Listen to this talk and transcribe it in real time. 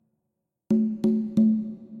Hello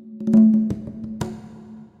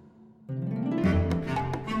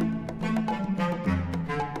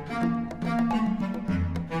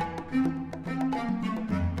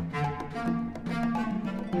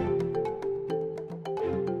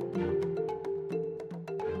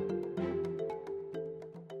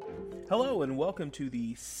and welcome to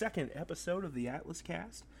the second episode of the Atlas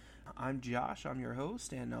Cast. I'm Josh, I'm your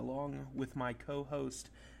host, and along with my co-host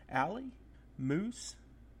Allie, Moose,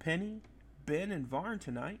 Penny, Ben, and Varn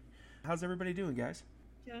tonight. How's everybody doing, guys?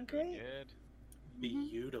 Doing great. Good.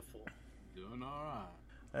 Beautiful. Doing all right.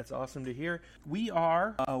 That's awesome to hear. We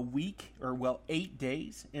are 8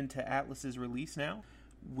 days into Atlas's release now.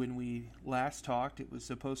 When we last talked, it was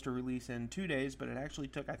supposed to release in 2 days, but it actually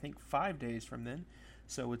took, I think, 5 days from then.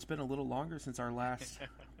 So it's been a little longer since our last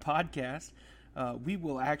podcast. We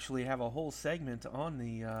will actually have a whole segment on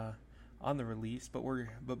the release,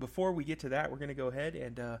 but before we get to that, we're going to go ahead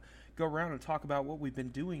and go around and talk about what we've been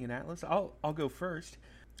doing in Atlas. I'll go first.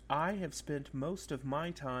 I have spent most of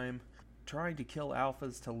my time trying to kill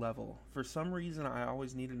alphas to level. For some reason, I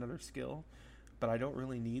always need another skill, but I don't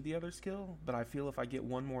really need the other skill. But I feel if I get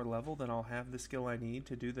one more level, then I'll have the skill I need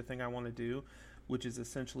to do the thing I want to do, which is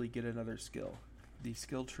essentially get another skill. The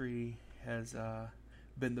skill tree has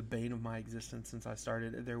been the bane of my existence since I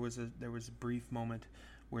started. There was a brief moment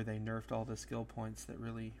where they nerfed all the skill points that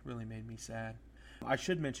really made me sad. I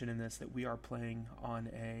should mention in this that we are playing on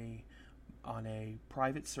a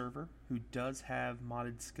private server who does have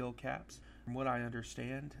modded skill caps. From what I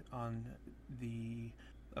understand, on the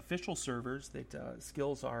official servers, that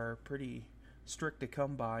skills are pretty strict to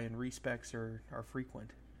come by and respecs are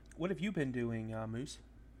frequent. What have you been doing, Moose?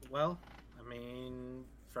 Well, I mean,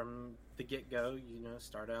 from the get-go,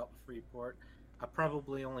 start out in Freeport. I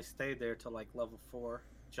probably only stayed there till like level 4,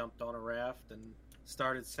 jumped on a raft and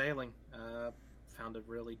started sailing. Found a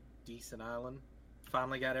really decent island.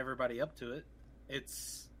 Finally got everybody up to it.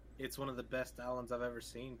 It's one of the best islands I've ever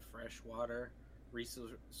seen. Fresh water,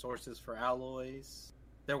 resources for alloys.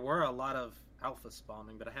 There were a lot of alpha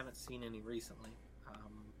spawning, but I haven't seen any recently.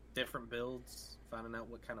 Different builds, finding out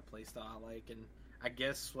what kind of playstyle I like, and I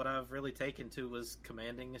guess what I've really taken to was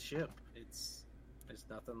commanding a ship. There's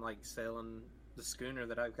nothing like sailing the schooner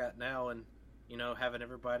that I've got now and, having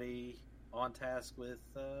everybody on task with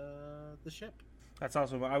the ship. That's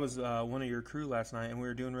awesome. I was one of your crew last night, and we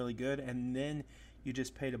were doing really good, and then you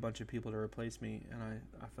just paid a bunch of people to replace me, and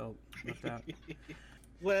I felt left out.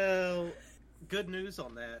 Well, good news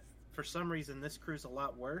on that. For some reason, this crew's a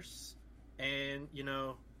lot worse, and,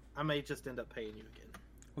 I may just end up paying you again.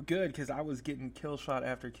 Well, good, because I was getting kill shot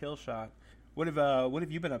after kill shot. What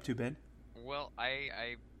have you been up to, Ben? Well,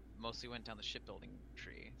 I mostly went down the shipbuilding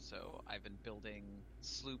tree, so I've been building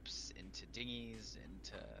sloops into dinghies,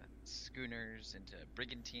 into schooners, into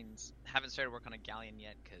brigantines. Haven't started work on a galleon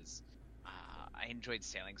yet because I enjoyed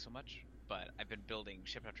sailing so much, but I've been building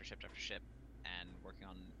ship after ship after ship and working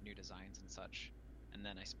on new designs and such. And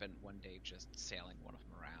then I spent one day just sailing one of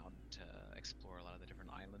them around to explore a lot of the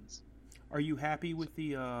different islands. Are you happy with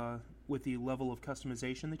the level of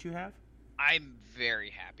customization that you have? I'm very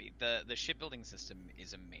happy. The shipbuilding system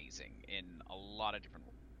is amazing in a lot of different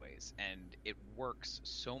ways, and it works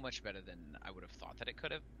so much better than I would have thought that it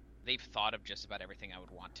could have. They've thought of just about everything I would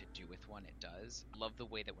want to do with one. It does. Love the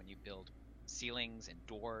way that when you build ceilings and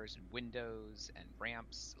doors and windows and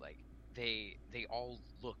ramps, like they all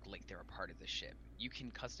look like they're a part of the ship. You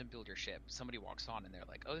can custom build your ship. Somebody walks on and they're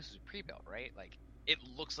like, "Oh, this is pre-built, right?" Like it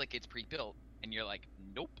looks like it's pre-built, and you're like,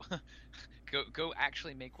 "Nope." Go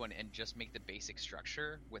actually make one and just make the basic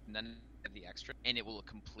structure with none of the extra, and it will look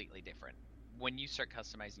completely different. When you start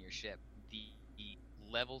customizing your ship, the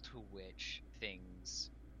level to which things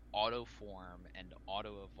auto-form and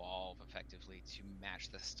auto-evolve effectively to match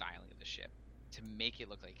the styling of the ship, to make it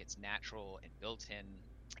look like it's natural and built-in,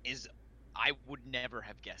 is I would never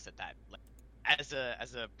have guessed at that. Like, as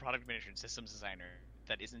a product manager and systems designer,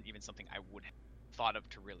 that isn't even something I would have thought of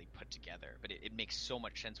to really put together, but it makes so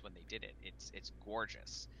much sense when they did it. It's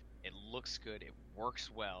gorgeous. It looks good. It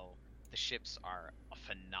works well. The ships are a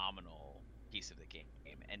phenomenal piece of the game,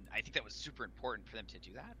 and I think that was super important for them to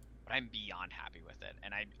do that. But I'm beyond happy with it,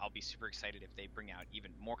 and I'll be super excited if they bring out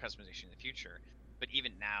even more customization in the future. But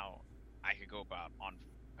even now, I could go about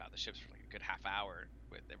the ships for like a good half hour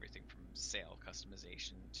with everything from sail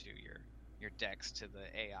customization to your decks to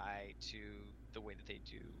the AI to the way that they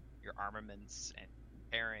do your armaments and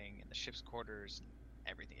pairing and the ship's quarters and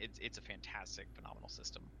everything. It's a fantastic, phenomenal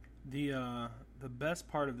system. The best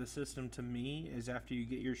part of the system to me is after you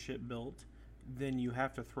get your ship built, then you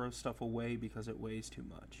have to throw stuff away because it weighs too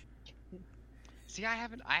much. See,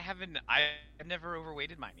 I've never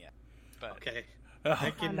overweighted mine yet. But Okay. Oh. I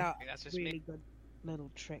Found can. out that's a just really me. good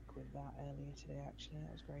little trick with that earlier today. Actually,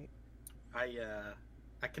 that was great.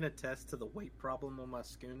 I can attest to the weight problem on my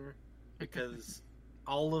schooner because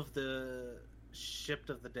all of the ship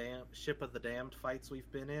of the damned fights we've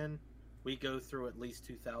been in, we go through at least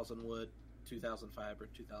 2,000 wood, 2,000 fiber,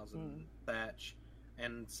 2,000 thatch,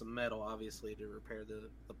 and some metal, obviously, to repair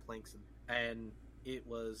the planks, and it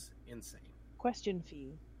was insane. Question for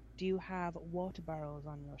you: do you have water barrels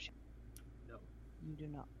on your ship? No, You do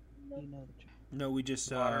not. Nope. You know the truth. No, we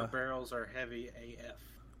just water barrels are heavy AF.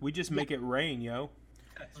 we just make it rain, yo.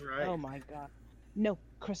 That's right. Oh my god. No,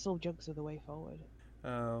 crystal jugs are the way forward.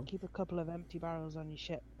 Oh. Keep a couple of empty barrels on your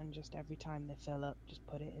ship, and just every time they fill up, just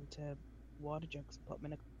put it into water jugs and put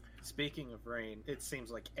them in a. Speaking of rain, it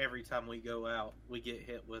seems like every time we go out, we get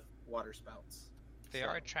hit with water spouts. They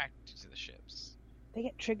are attracted to the ships. They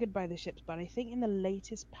get triggered by the ships, but I think in the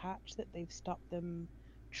latest patch that they've stopped them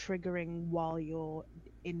triggering while you're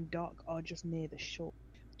in dock or just near the shore.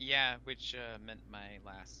 Yeah, which meant my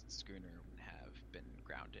last schooner would have been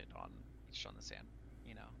grounded on the sand.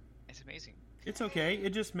 You know, it's amazing. It's okay.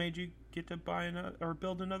 It just made you get to buy or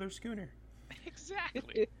build another schooner.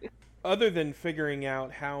 Exactly. Other than figuring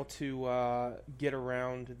out how to get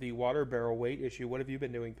around the water barrel weight issue, what have you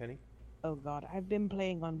been doing, Penny? Oh god, I've been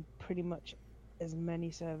playing on pretty much as many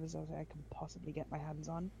servers as I can possibly get my hands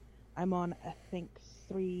on. I'm on, I think,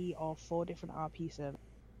 3 or 4 different RP servers,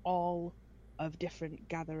 all of different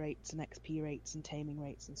gather rates and XP rates and taming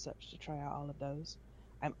rates and such to try out all of those.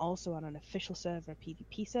 I'm also on an official server, a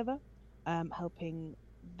PvP server, helping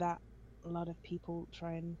that a lot of people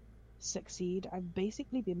try and succeed. I've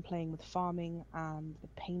basically been playing with farming and the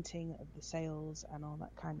painting of the sails and all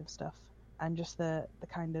that kind of stuff, and just the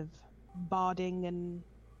kind of barding and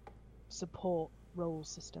support role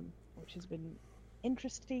system, which has been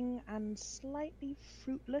interesting and slightly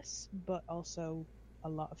fruitless, but also a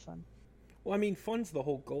lot of fun. Well, I mean, fun's the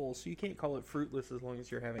whole goal, so you can't call it fruitless as long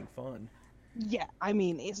as you're having fun. Yeah, I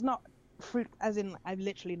mean, it's not fruit as in I've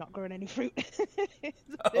literally not grown any fruit. It's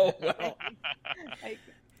a bit Oh, well. like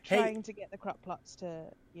Hey. trying to get the crop plots to,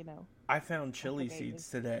 I found chili Propagated. seeds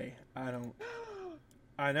today. I don't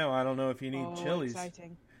know if you need chilies,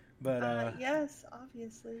 exciting. but Yes,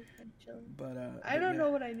 obviously. I'm chilling. but I don't know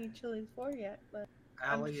what I need chilies for yet, but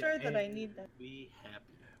I'm Allie sure that I and need them. Be happy.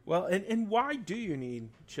 Well, and why do you need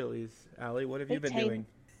chilies, Allie? What have you They been tame- doing?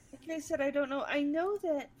 Like I said, I don't know. I know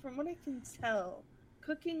that from what I can tell,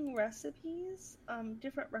 cooking recipes,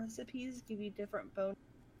 different recipes give you different bonuses.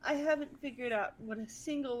 I haven't figured out what a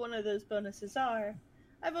single one of those bonuses are.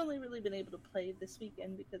 I've only really been able to play this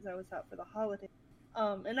weekend because I was out for the holiday.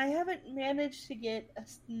 And I haven't managed to get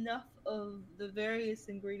enough of the various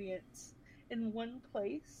ingredients in one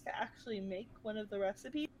place to actually make one of the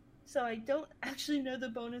recipes. So I don't actually know the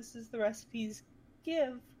bonuses the recipes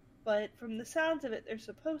give, but from the sounds of it, they're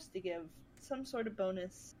supposed to give some sort of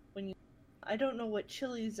bonus when you. I don't know what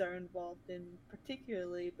chilies are involved in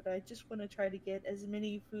particularly, but I just want to try to get as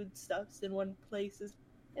many foodstuffs in one place as,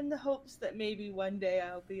 in the hopes that maybe one day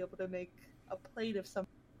I'll be able to make a plate of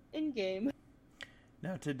something in game.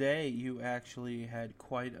 Now, today you actually had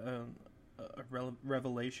quite a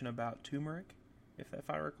revelation about turmeric, if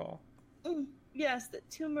I recall. Yes, that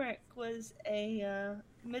turmeric was a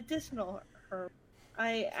medicinal herb.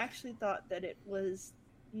 I actually thought that it was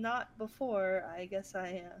not before. I guess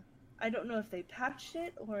I don't know if they patched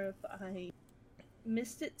it or if I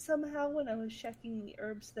missed it somehow when I was checking the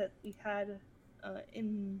herbs that we had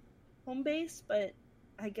in home base, but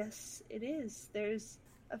I guess it is. There's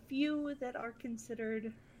a few that are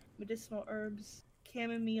considered medicinal herbs: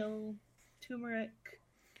 chamomile, turmeric.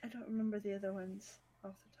 I don't remember the other ones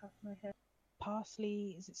off the top of my head.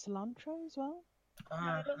 Parsley, is it cilantro as well?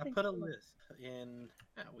 I don't I think put a so. list in.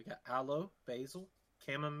 We got aloe, basil,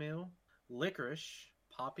 chamomile, licorice,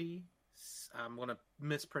 poppy. I'm gonna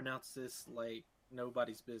mispronounce this like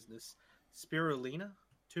nobody's business. Spirulina,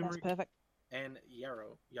 That's turmeric, perfect. and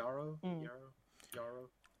yarrow.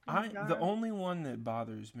 The only one that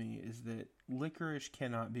bothers me is that licorice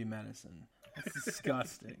cannot be medicine. It's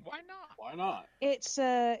disgusting. Why not? Why not? It's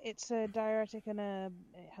a diuretic and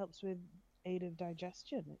it helps with aid of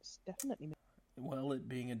digestion. It's definitely Well, it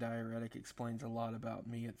being a diuretic explains a lot about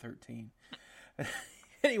me at 13.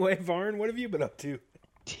 Anyway, Varn, what have you been up to?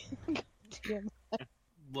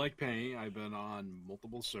 Like Penny, I've been on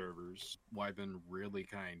multiple servers. Well, I've been really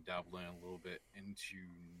kind of dabbling a little bit into,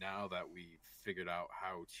 now that we've figured out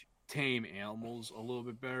how to tame animals a little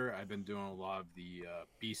bit better, I've been doing a lot of the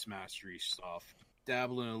beast mastery stuff,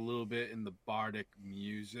 dabbling a little bit in the bardic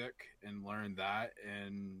music and learn that,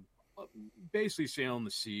 and basically sailing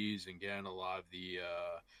the seas and getting a lot of the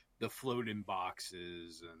the floating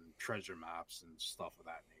boxes and treasure maps and stuff of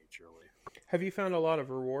that nature. Have you found a lot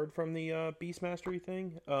of reward from the Beast Mastery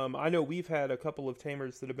thing? I know we've had a couple of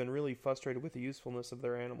tamers that have been really frustrated with the usefulness of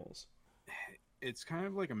their animals. It's kind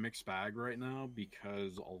of like a mixed bag right now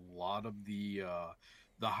because a lot of the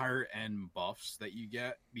higher end buffs that you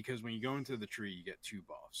get, because when you go into the tree, you get 2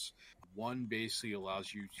 buffs. One basically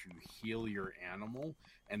allows you to heal your animal,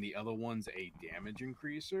 and the other one's a damage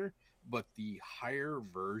increaser. But the higher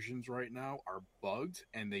versions right now are bugged,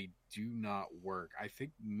 and they do not work. I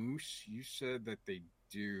think, Moose, you said that they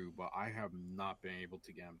do, but I have not been able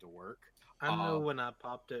to get them to work. I know when I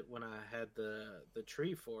popped it, when I had the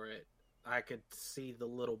tree for it, I could see the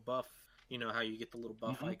little buff. You know how you get the little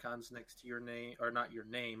buff icons next to your name, or not your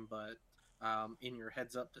name, but in your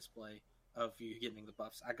heads-up display of you getting the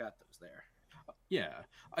buffs. I got those there. Yeah,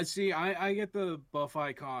 I see. I get the buff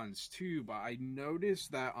icons too, but I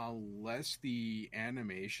noticed that unless the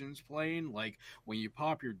animation's playing, like when you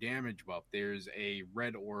pop your damage buff, there's a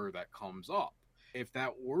red aura that comes up. If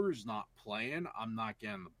that aura's not playing, I'm not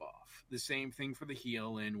getting the buff. The same thing for the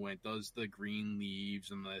healing when it does the green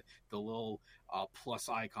leaves and the little plus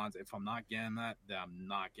icons. If I'm not getting that, then I'm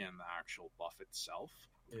not getting the actual buff itself.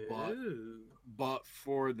 But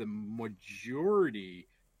for the majority,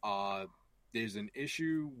 there's an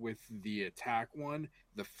issue with the attack one.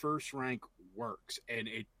 The first rank works, and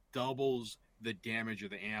it doubles the damage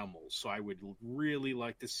of the animals. So I would really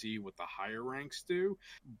like to see what the higher ranks do.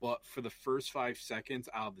 But for the first 5 seconds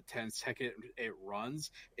out of the 10 seconds it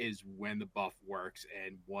runs is when the buff works.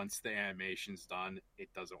 And once the animation's done, it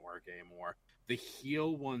doesn't work anymore. The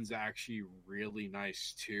heal one's actually really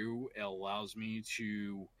nice too. It allows me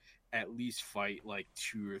to at least fight like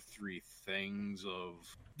 2 or 3 things of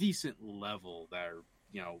decent level that are,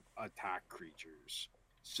 attack creatures.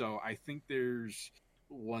 So I think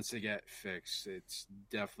once they get fixed, it's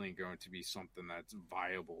definitely going to be something that's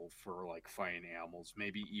viable for like fighting animals.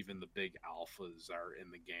 Maybe even the big alphas are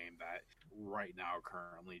in the game that right now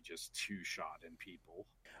currently just 2-shotting people.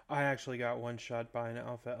 I actually got 1 shot by an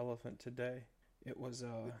alpha elephant today. It was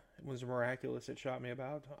miraculous. It shot me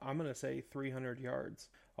about, I'm going to say 300 yards.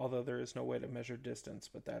 Although there is no way to measure distance,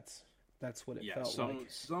 but that's what it felt like.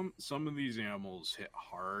 Some of these animals hit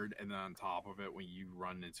hard, and then on top of it, when you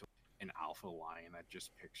run into an alpha lion that just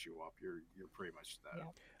picks you up, you're pretty much dead.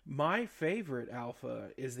 Yeah. My favorite alpha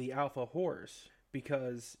is the alpha horse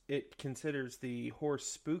because it considers the horse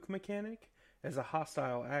spook mechanic as a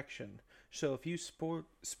hostile action. So if you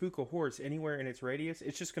spook a horse anywhere in its radius,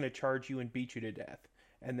 it's just going to charge you and beat you to death.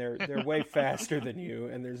 And they're way faster than you,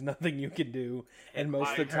 and there's nothing you can do. And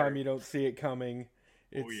most of the time, you don't see it coming.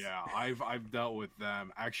 Oh yeah, I've dealt with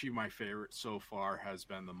them. Actually, my favorite so far has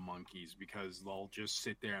been the monkeys because they'll just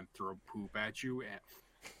sit there and throw poop at you. And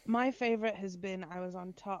my favorite has been I was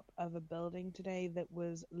on top of a building today that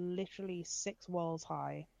was literally 6 walls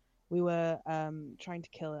high. We were trying to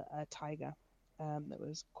kill a tiger that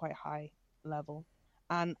was quite high level.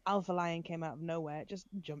 And Alpha Lion came out of nowhere, just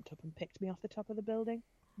jumped up and picked me off the top of the building.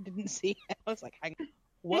 Didn't see it. I was like, hang on,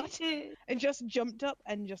 what? And just jumped up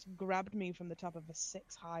and just grabbed me from the top of a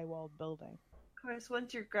 6-high walled building. Of course,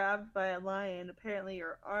 once you're grabbed by a lion, apparently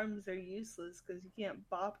your arms are useless because you can't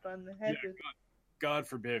bop it on the head. Yeah, God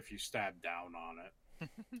forbid if you stab down on it.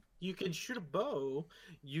 You can shoot a bow,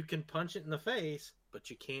 you can punch it in the face, but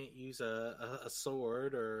you can't use a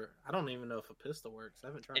sword, or I don't even know if a pistol works. I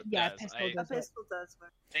haven't tried it. Yeah, does. A pistol does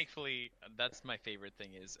work. Thankfully, that's my favorite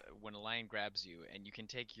thing is when a lion grabs you and you can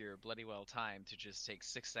take your bloody well time to just take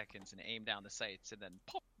 6 seconds and aim down the sights and then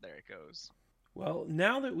pop, there it goes. Well,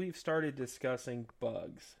 now that we've started discussing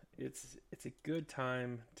bugs, it's a good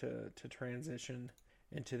time to transition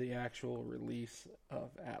into the actual release of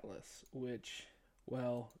Atlas, which,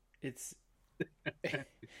 well, it's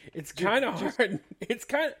kind of hard. It's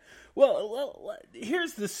kind of well.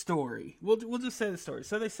 Here's the story. We'll just say the story.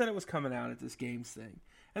 So they said it was coming out at this games thing,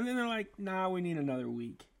 and then they're like, "Nah, we need another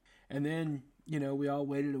week." And then we all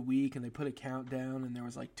waited a week, and they put a countdown, and there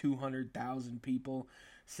was like 200,000 people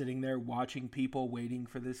sitting there watching people waiting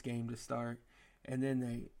for this game to start. And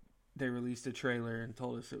then they released a trailer and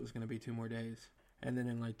told us it was going to be 2 more days. And then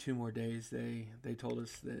in like 2 more days, they told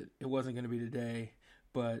us that it wasn't going to be today,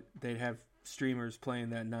 but they'd have streamers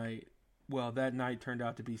playing that night. Well, that night turned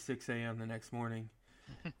out to be 6 a.m. the next morning.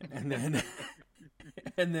 And then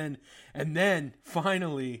and then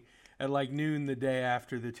finally at like noon the day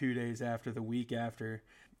after, the 2 days after, the week after,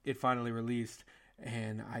 it finally released.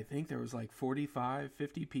 And I think there was like 45,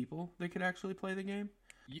 50 people that could actually play the game.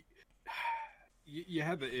 You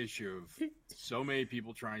had the issue of so many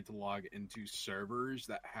people trying to log into servers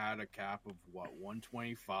that had a cap of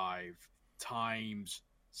 125 times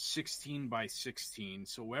 16 by 16.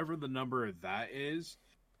 So whatever the number of that is,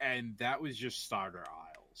 and that was just starter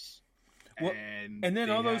aisles. Well, and then they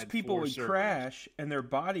all those had people 4 would servers. crash, and their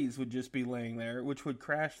bodies would just be laying there, which would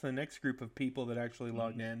crash the next group of people that actually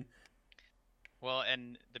logged in. Well,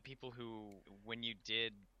 and the people who, when you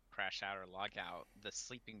did crash out or log out, the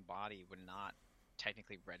sleeping body would not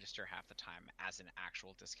technically register half the time as an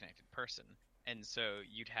actual disconnected person. And so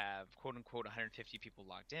you'd have quote-unquote 150 people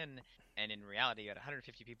logged in, and in reality you had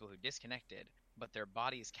 150 people who disconnected, but their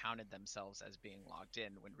bodies counted themselves as being logged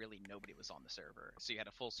in when really nobody was on the server. So you had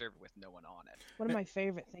a full server with no one on it. One of my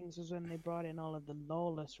favorite things was when they brought in all of the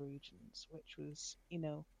lawless regions, which was,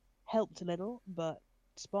 helped a little, but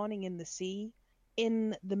spawning in the sea,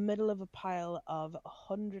 in the middle of a pile of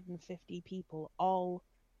 150 people, all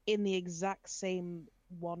in the exact same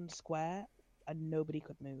one square, and nobody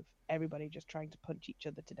could move. Everybody just trying to punch each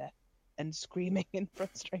other to death and screaming in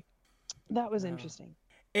frustration. That was interesting.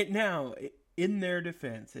 In their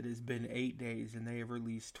defense, it has been 8 days, and they have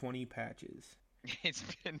released 20 patches. It's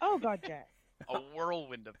been Oh god, yeah. a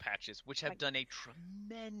whirlwind of patches, which have done a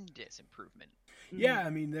tremendous improvement. Yeah, I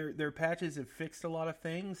mean, their patches have fixed a lot of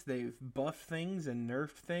things. They've buffed things and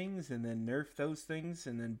nerfed things, and then nerfed those things,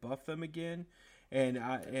 and then buffed them again.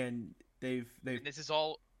 And they've And this is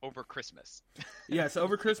all over Christmas. Yes,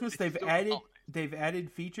 over Christmas they've Still added going. they've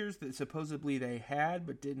added features that supposedly they had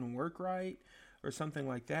but didn't work right, or something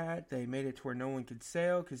like that. They made it to where no one could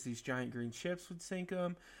sail because these giant green ships would sink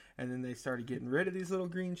them, and then they started getting rid of these little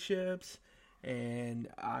green ships, and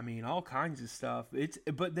I mean all kinds of stuff.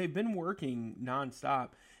 But they've been working nonstop,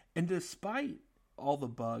 and despite all the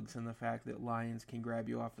bugs and the fact that lions can grab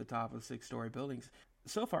you off the top of 6-story buildings,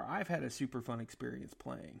 so far I've had a super fun experience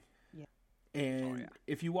playing. And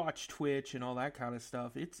if you watch Twitch and all that kind of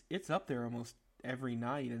stuff, it's up there almost every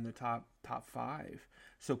night in the top 5.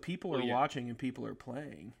 So people are watching and people are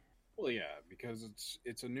playing. Well, yeah, because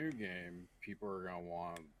it's a new game. People are gonna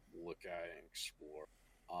want to look at it and explore.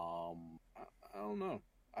 I don't know.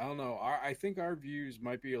 I think our views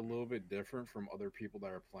might be a little bit different from other people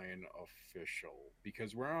that are playing official,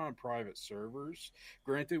 because we're on private servers.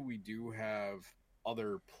 Granted, we do have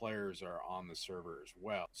other players are on the server as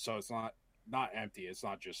well, so it's not empty. It's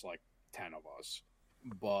not just like 10 of us,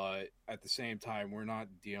 but at the same time we're not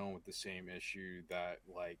dealing with the same issue that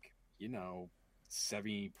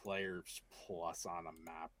 70 players plus on a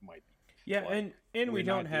map might be. Yeah, But and we we're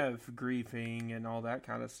don't not have griefing and all that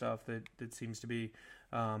kind of stuff that seems to be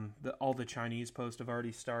all the Chinese posts have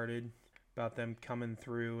already started about them coming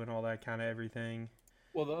through and all that kind of everything.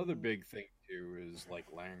 Well, the other big thing too is like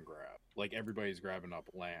land grab. Like everybody's grabbing up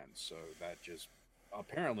land, so that just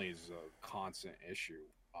apparently is a constant issue.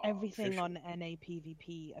 Everything officially. on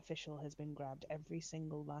NAPVP official has been grabbed. Every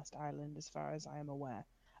single last island, as far as I am aware.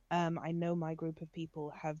 I know my group of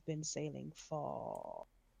people have been sailing for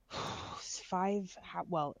 5.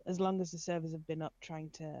 Well, as long as the servers have been up, trying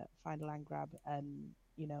to find a land grab, and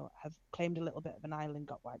have claimed a little bit of an island,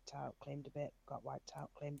 got wiped out, claimed a bit, got wiped out,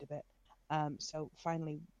 claimed a bit. So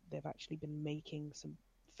finally, they've actually been making some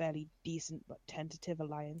fairly decent but tentative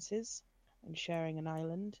alliances and sharing an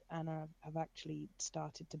island, and have actually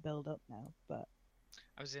started to build up now. But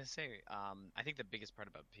I was going to say, I think the biggest part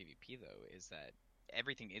about PvP, though, is that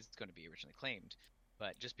everything is going to be originally claimed,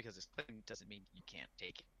 but just because it's claimed doesn't mean you can't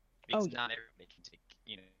take it. Because not everybody can take,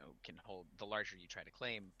 can hold. The larger you try to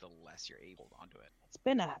claim, the less you're able onto it.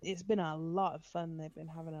 it's been a lot of fun. They've been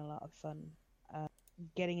having a lot of fun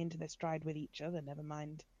getting into their stride with each other, never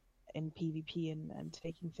mind in PvP and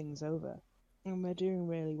taking things over. And we're doing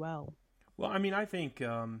really well. Well, I mean, I think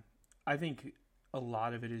a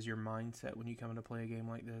lot of it is your mindset when you come to play a game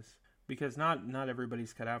like this, because not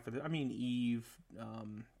everybody's cut out for this. I mean, Eve,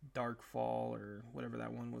 Darkfall, or whatever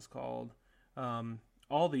that one was called.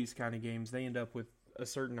 All these kind of games, they end up with a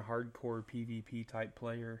certain hardcore PvP type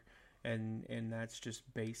player, and that's just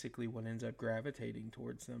basically what ends up gravitating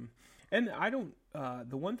towards them. And I don't.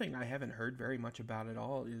 The one thing I haven't heard very much about at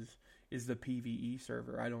all is the PvE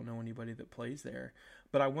server. I don't know anybody that plays there,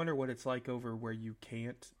 but I wonder what it's like over where you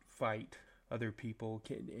can't fight other people,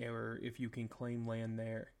 or if you can claim land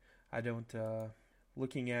there. I don't.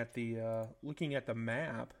 Looking at the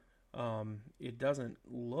map, it doesn't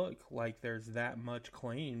look like there's that much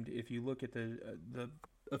claimed. If you look at the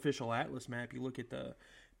official Atlas map, you look at the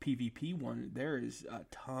PvP one, there is a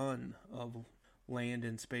ton of land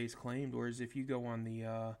and space claimed. Whereas if you go on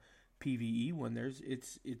the PvE one,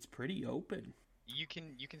 it's pretty open. You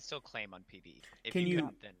can still claim on PvE. If Can you you-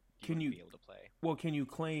 don't, then you won't be able to play. Well, can you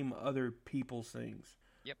claim other people's things?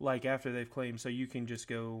 Yep. Like after they've claimed, so you can just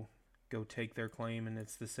go take their claim, and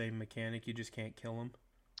it's the same mechanic. You just can't kill them.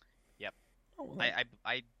 Yep. Oh, well,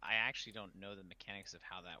 I actually don't know the mechanics of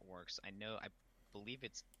how that works. I believe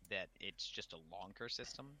it's just a longer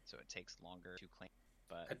system, so it takes longer to claim.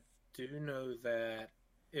 But I do know that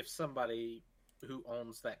if somebody who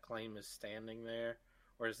owns that claim is standing there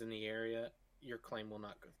or is in the area, your claim will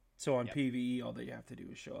not go. so on Yep. PvE, all they have to do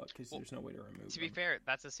is show up because Well, there's no way to remove to be them. fair,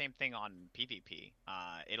 that's the same thing on PvP.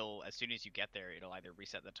 It'll as soon as you get there, it'll either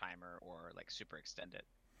reset the timer or like super extend it.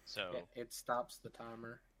 So Yeah, it stops the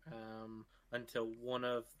timer until one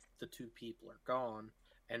of the two people are gone,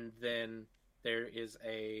 and then there is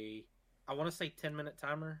I want to say 10-minute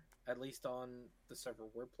timer, at least on the server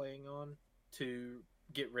we're playing on, to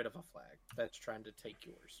get rid of a flag that's trying to take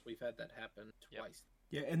yours. We've had that happen Yep. twice.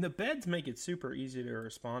 Yeah, and the beds make it super easy to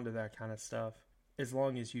respond to that kind of stuff as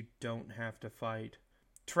long as you don't have to fight.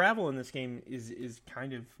 Travel in this game is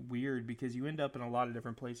kind of weird because you end up in a lot of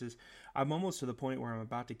different places. I'm almost to the point where I'm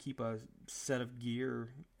about to keep a set of gear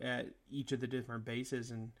at each of the different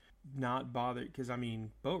bases and not bother because I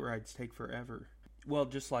mean boat rides take forever. Well,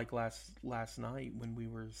 just like last night when we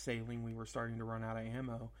were sailing, we were starting to run out of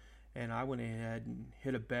ammo, and I went ahead and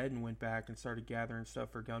hit a bed and went back and started gathering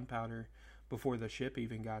stuff for gunpowder before the ship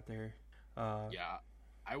even got there. Yeah,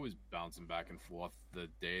 I was bouncing back and forth the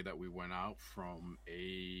day that we went out from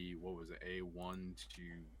A1 to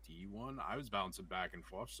D1. I was bouncing back and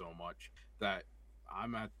forth so much that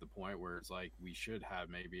I'm at the point where it's like we should have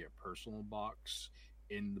maybe a personal box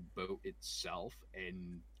in the boat itself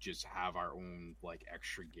and just have our own like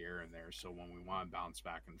extra gear in there so when we want to bounce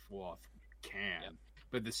back and forth we can. Yep.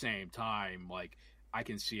 But at the same time, like I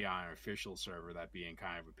can see on an official server that being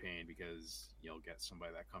kind of a pain because you'll get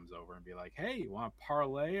somebody that comes over and be like, hey, you want to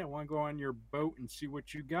parlay? I want to go on your boat and see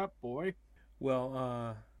what you got, boy.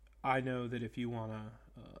 Well, I know that if you want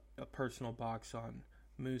a personal box on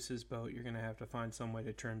Moose's boat, you're going to have to find some way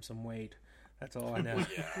to trim some weight. That's all I know.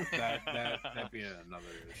 Yeah, that'd be another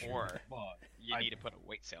issue. Or But you need to put a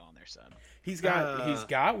weight sail on there, son. He's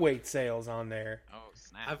got weight sails on there. Oh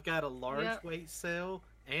snap! I've got a large Yep. weight sail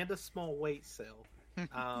and a small weight sail.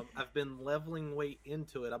 I've been leveling weight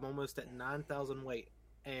into it. I'm almost at 9,000 weight,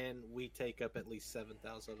 and we take up at least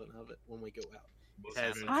 7,000 of it when we go out.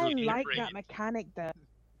 Has I included like bringing- that mechanic though.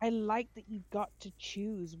 I like that you've got to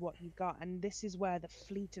choose what you've got, and this is where the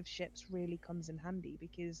fleet of ships really comes in handy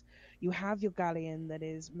because you have your galleon that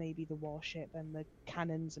is maybe the warship and the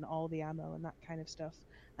cannons and all the ammo and that kind of stuff,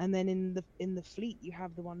 and then in the fleet you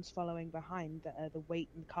have the ones following behind that are the weight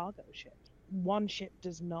and cargo ships. One ship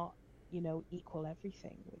does not, equal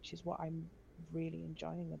everything, which is what I'm really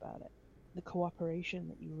enjoying about it. The cooperation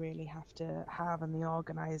that you really have to have and the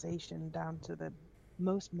organization down to the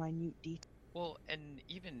most minute detail. Well, and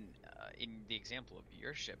even in the example of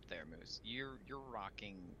your ship there, Moose, you're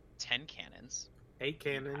rocking 10 cannons. 8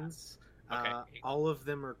 cannons. Okay. All of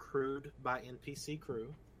them are crewed by NPC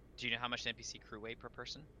crew. Do you know how much the NPC crew weigh per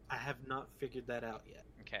person? I have not figured that out yet.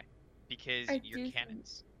 Okay, because I your do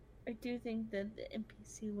cannons. I do think that the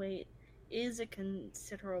NPC weight is a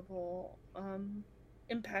considerable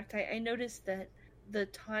impact. I noticed that the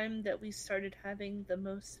time that we started having the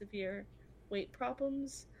most severe weight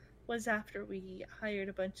problems was after we hired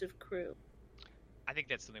a bunch of crew. I think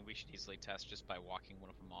that's something we should easily test just by walking one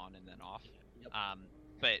of them on and then off. Yep.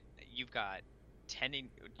 But you've got 10.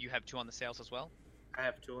 You have 2 on the sails as well. I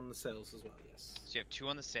have 2 on the sails as well, yes. So you have 2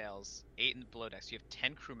 on the sails, 8 in the below deck. So you have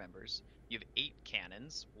 10 crew members. You have 8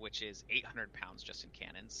 cannons, which is 800 pounds just in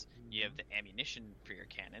cannons. You have the ammunition for your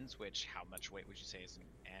cannons, which how much weight would you say is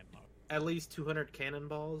in ammo? At least 200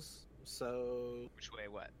 cannonballs, so Which weigh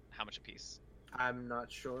what? How much a piece? I'm not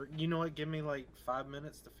sure. You know what? Give me like 5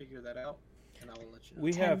 minutes to figure that out, and I will let you know.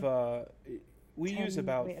 We 10 have we 10 use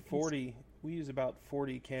about weight apiece. 40. We use about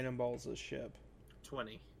 40 cannonballs a ship.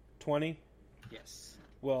 20. 20. Yes.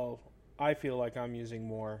 Well, I feel like I'm using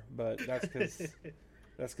more, but that's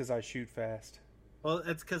because I shoot fast. Well,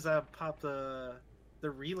 it's because I popped the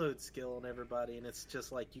reload skill on everybody, and it's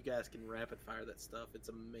just like you guys can rapid fire that stuff. It's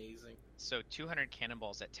amazing. So 200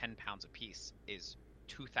 cannonballs at 10 pounds apiece is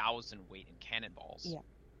 2,000 weight in cannonballs. Yeah.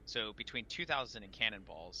 So between 2,000 in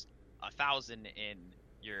cannonballs, 1,000 in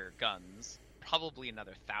your guns, probably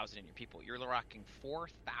another 1,000 in your people. You're rocking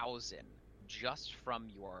 4,000 just from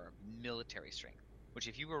your military strength. Which,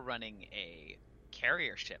 if you were running a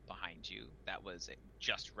carrier ship behind you that was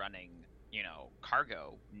just running,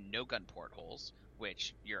 cargo, no gun portholes,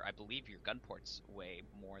 which I believe your gun ports weigh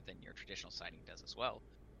more than your traditional siding does as well.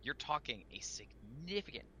 You're talking a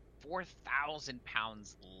significant 4,000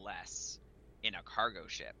 pounds less in a cargo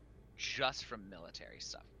ship just from military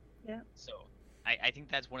stuff. Yeah. So I think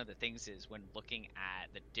that's one of the things is when looking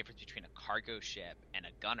at the difference between a cargo ship and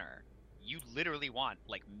a gunner, you literally want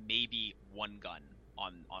like maybe one gun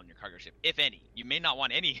on your cargo ship, if any. You may not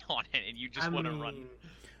want any on it, and you just want to run.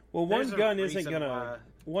 Well, one there's a gun isn't reason gonna. why-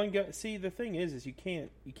 One gun. See, the thing is you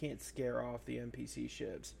can't scare off the NPC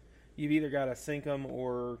ships. You've either got to sink them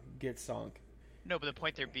or get sunk. No, but the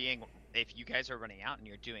point there being, if you guys are running out and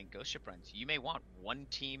you're doing ghost ship runs, you may want one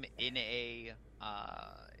team in a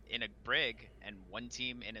brig and one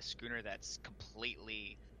team in a schooner that's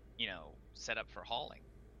completely, set up for hauling.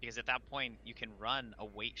 Because at that point, you can run a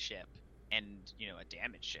weight ship and a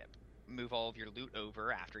damage ship, move all of your loot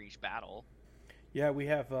over after each battle. Yeah, we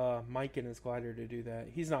have Mike in his glider to do that.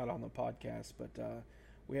 He's not on the podcast, but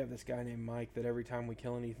we have this guy named Mike that every time we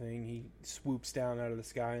kill anything, he swoops down out of the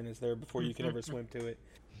sky and is there before you can ever swim to it.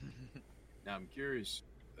 Now I'm curious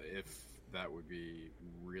if that would be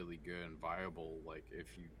really good and viable, like if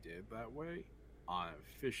you did that way on an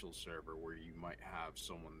official server where you might have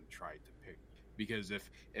someone try to pick. Because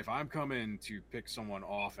if I'm coming to pick someone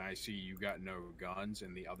off and I see you got no guns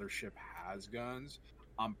and the other ship has guns,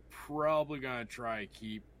 I'm probably gonna try to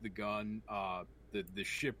keep the gun, the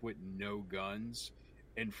ship with no guns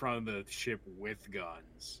in front of the ship with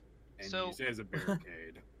guns and use it as a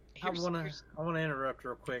barricade. I want to interrupt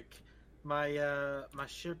real quick. My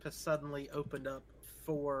ship has suddenly opened up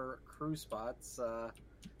 4 crew spots.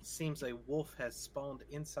 Seems a wolf has spawned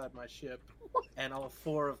inside my ship, and all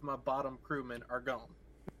 4 of my bottom crewmen are gone.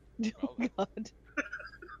 Oh God.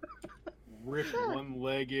 Rip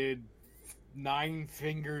one-legged, 9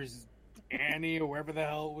 fingers Annie, or whatever the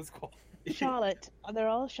hell it was called. Charlotte. They're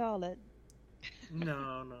all Charlotte.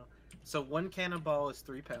 No. So 1 cannonball is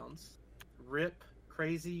 3 pounds. Rip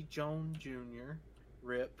Crazy Joan Jr.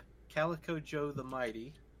 Rip Calico Joe the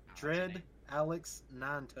Mighty. Dread Alex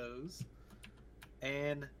Nine Toes.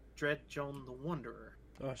 And Dread Joan the Wanderer.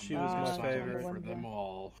 Oh, she was my Sorry favorite. For them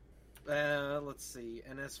all. Let's see.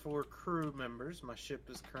 And as for crew members, my ship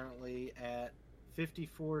is currently at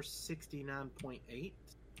 5469.8.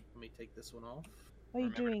 Let me take this one off. While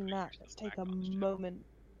you're Remember to doing put that, yourself let's take back a on the ship. moment.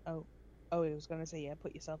 Oh, I was going to say, yeah,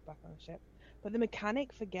 put yourself back on the ship. But the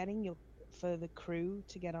mechanic for for the crew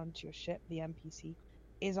to get onto your ship, the NPC,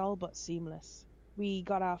 is all but seamless. We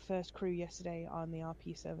got our first crew yesterday on the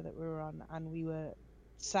RP server that we were on, and we were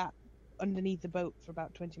sat underneath the boat for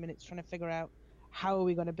about 20 minutes trying to figure out how are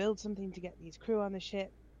we going to build something to get these crew on the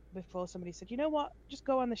ship before somebody said, you know what, just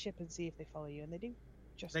go on the ship and see if they follow you, and they do.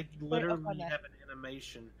 Just They straight up on literally there. have an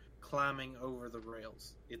animation climbing over the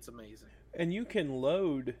rails. It's amazing. And you can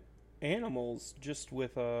load animals just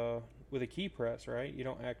with a key press, right? You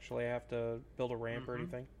don't actually have to build a ramp or Mhm.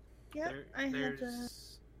 anything. Yeah, I had to.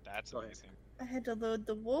 That's Go ahead. amazing. I had to load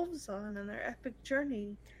the wolves on their epic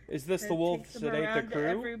journey. Is this to the take wolves them that ate around the to crew?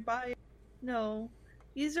 every bio. No,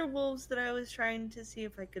 these are wolves that I was trying to see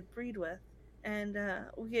if I could breed with, and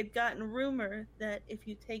we had gotten rumor that if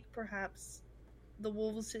you take perhaps the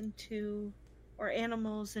wolves into or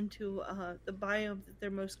animals into the biome that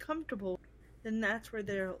they're most comfortable, then that's where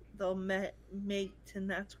they'll mate, and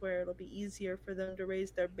that's where it'll be easier for them to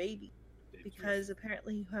raise their baby. Because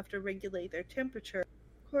apparently you have to regulate their temperature.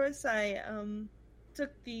 Of course, I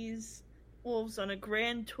took these wolves on a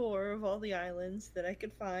grand tour of all the islands that I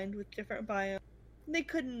could find with different biomes. They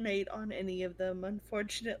couldn't mate on any of them,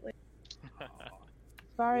 unfortunately. As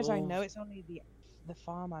far as I Wolves. know, it's only the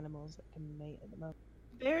farm animals that can mate at the moment.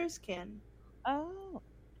 Bears can. Oh,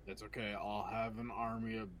 That's okay. I'll have an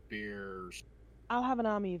army of bears. I'll have an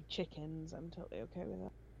army of chickens. I'm totally okay with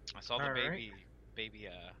that. I saw the All right.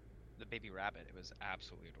 the baby rabbit. It was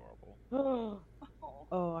absolutely adorable.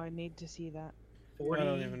 Oh, I need to see that. 40, I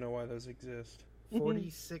don't even know why those exist.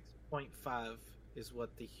 46.5 is what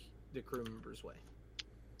the crew members weigh.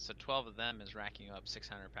 So 12 of them is racking up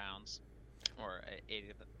 600 pounds, or 8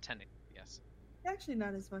 of them, 10, yes. Actually,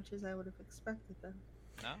 not as much as I would have expected, though.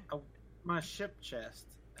 No, My ship chest,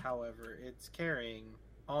 however, it's carrying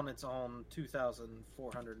on its own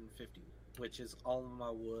 2,450, which is all my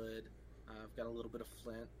wood. I've got a little bit of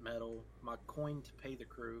flint, metal. My coin to pay the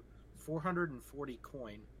crew, 440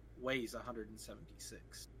 coin, weighs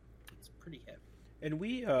 176. It's pretty heavy. And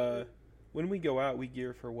we, when we go out, we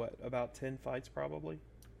gear for what? About 10 fights, probably?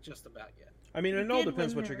 Just about yet. I mean, We it all did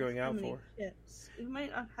depends when what you're there were going so out many for. ships. We might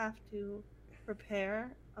not have to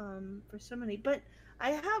prepare for so many, but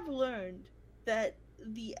I have learned that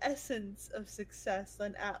the essence of success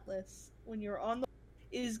on Atlas when you're on the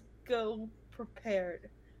is go prepared.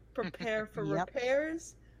 Prepare for Yep.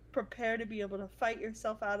 repairs, prepare to be able to fight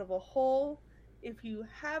yourself out of a hole. If you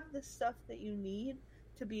have the stuff that you need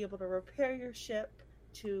to be able to repair your ship,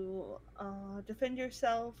 to defend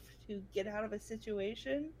yourself, to get out of a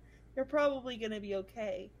situation, you're probably going to be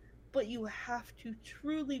okay. but you have to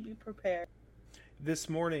truly be prepared. This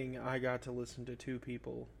morning, I got to listen to two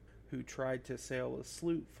people who tried to sail a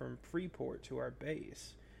sloop from Freeport to our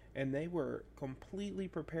base, and they were completely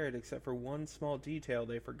prepared except for one small detail.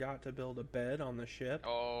 They forgot to build a bed on the ship.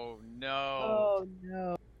 Oh no! Oh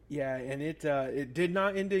no! Yeah, and it did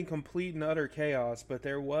not end in complete and utter chaos, but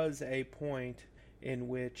there was a point in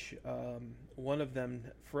which one of them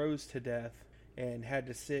froze to death and had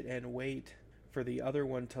to sit and wait for the other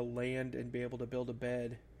one to land and be able to build a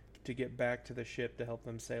bed to get back to the ship to help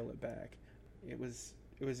them sail it back. It was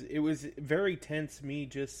very tense, me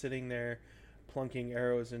just sitting there plunking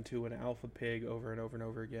arrows into an alpha pig over and over and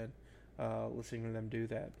over again, listening to them do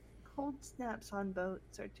that. Cold snaps on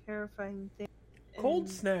boats are terrifying things. Cold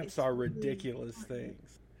and snaps it's are really ridiculous important.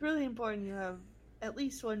 things. It's really important you have at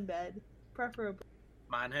least one bed, preferably.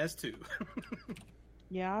 Mine has 2.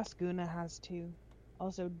 Yeah, our schooner has 2.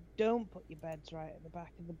 Also, don't put your beds right at the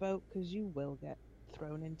back of the boat because you will get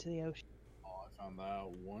thrown into the ocean. Oh, I found that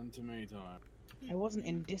out one too many times. I wasn't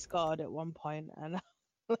in Discard at one point and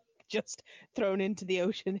just thrown into the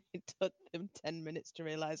ocean. It took them 10 minutes to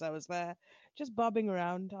realize I was there, just bobbing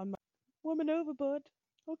around on my woman overboard.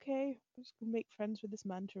 Okay, I'm just gonna make friends with this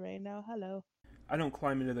manta ray now. Hello. I don't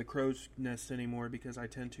climb into the crow's nest anymore because I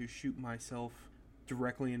tend to shoot myself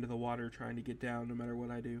directly into the water trying to get down no matter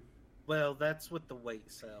what I do. Well, that's with the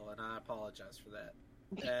weight cell, and I apologize for that.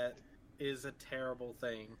 That is a terrible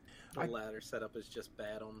thing. The ladder setup is just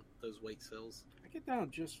bad on those weight cells. I get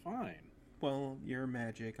down just fine. Well, you're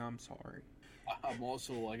magic. I'm sorry. I'm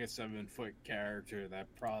also like a 7-foot character that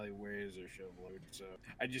probably weighs a shitload, so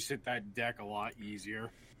I just hit that deck a lot easier.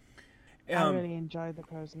 I really enjoyed the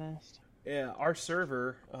crow's nest. Yeah, our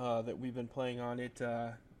server that we've been playing on it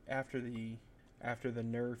after the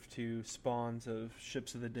nerf to spawns of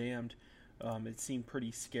Ships of the Damned, it seemed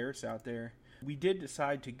pretty scarce out there. We did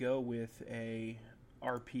decide to go with a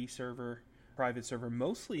RP server, private server,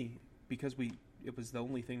 mostly because it was the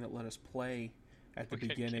only thing that let us play at the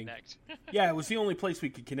beginning. Yeah, it was the only place we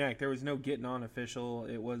could connect. There was no getting on official.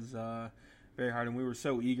 It was very hard, and we were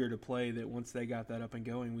so eager to play that once they got that up and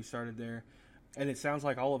going, we started there. And it sounds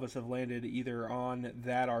like all of us have landed either on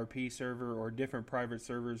that RP server or different private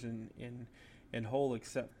servers in whole,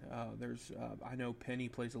 except there's I know Penny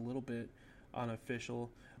plays a little bit on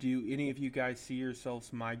official. Do any of you guys see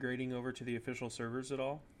yourselves migrating over to the official servers at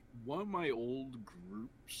all? One of my old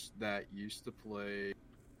groups that used to play,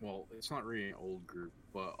 well, it's not really an old group,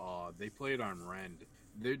 but they played on Rend.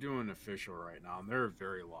 They're doing official right now, and they're a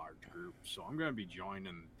very large group, so I'm going to be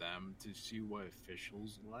joining them to see what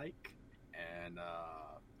official's like. And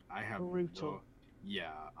I have brutal.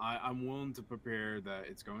 I'm willing to prepare that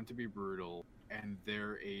it's going to be brutal, and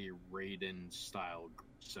they're a Raiden style group.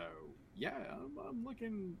 So yeah, I'm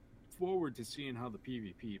looking forward to seeing how the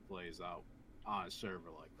PvP plays out on a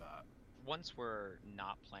server like that. Once we're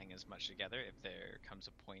not playing as much together, if there comes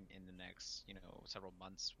a point in the next, several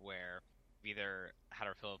months where we either had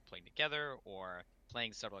our fill of playing together or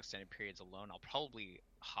playing several extended periods alone, I'll probably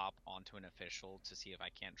hop onto an official to see if I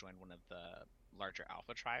can't join one of the larger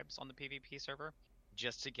alpha tribes on the PvP server,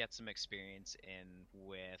 just to get some experience in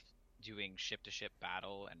with doing ship-to-ship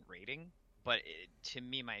battle and raiding. But to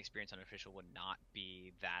me, my experience on official would not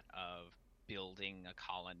be that of building a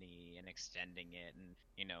colony and extending it and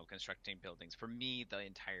constructing buildings. For me, the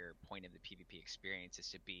entire point of the PvP experience is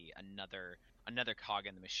to be another cog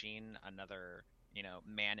in the machine, another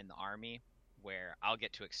man in the army, where I'll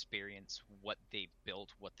get to experience what they've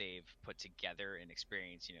built, what they've put together, and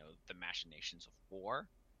experience the machinations of war.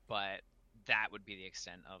 But that would be the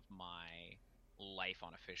extent of my life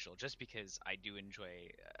on official, just because I do enjoy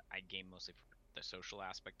I game mostly for the social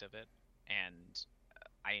aspect of it, and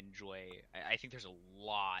I think there's a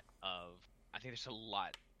lot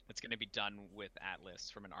that's going to be done with Atlas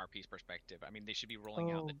from an RP's perspective. I mean, they should be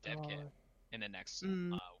rolling out the dev kit in the next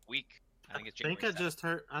week. I think it's January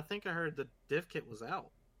 7th. I think I heard the dev kit was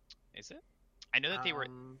out. Is it? I know that they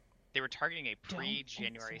were targeting a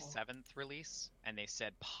pre-January 7th release, and they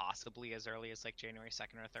said possibly as early as like January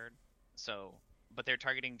 2nd or 3rd. So, but they're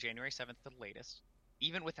targeting January 7th the latest.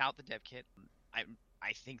 Even without the dev kit,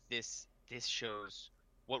 I think this shows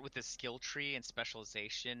what with the skill tree and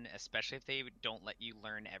specialization, especially if they don't let you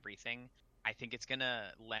learn everything, I think it's going to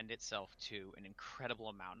lend itself to an incredible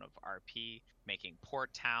amount of RP, making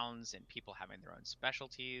port towns and people having their own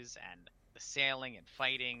specialties and the sailing and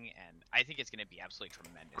fighting, and I think it's going to be absolutely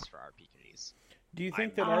tremendous for RP communities. Do you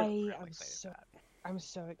think I'm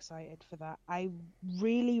so excited for that. I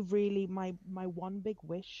really, my one big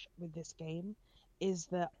wish with this game is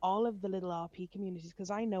that all of the little RP communities,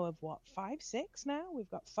 because I know of 5, 6 now. We've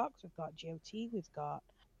got Fox, we've got GOT, we've got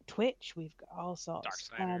Twitch, we've got all sorts.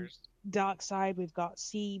 Darksiders. Dark Side, we've got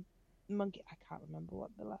Sea Monkey. I can't remember what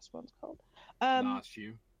the last one's called.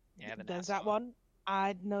 Nasu. Yeah, the There's NASA that one.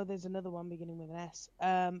 I know there's another one beginning with an S.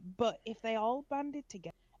 But if they all banded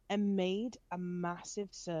together and made a massive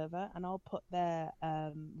server and all put their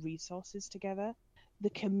resources together, the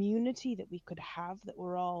community that we could have that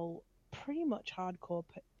were all pretty much hardcore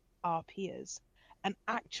RPers, and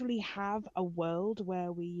actually have a world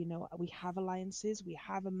where we have alliances, we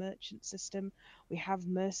have a merchant system, we have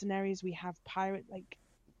mercenaries, we have pirate, like,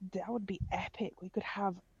 that would be epic. We could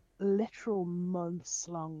have literal months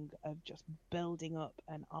long of just building up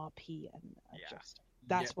an RP, and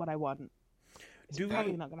that's what I want. It's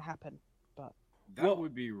probably not going to happen, but that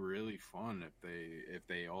would be really fun if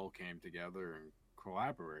they all came together and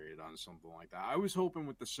collaborated on something like that. I was hoping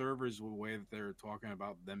with the servers, the way that they were talking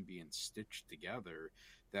about them being stitched together,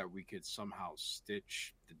 that we could somehow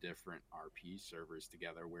stitch the different RP servers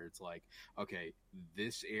together, where it's like, okay,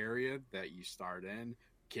 this area that you start in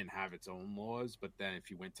can have its own laws, but then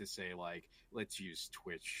if you went to, say, like, let's use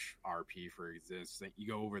Twitch RP for instance, you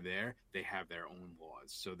go over there, they have their own laws,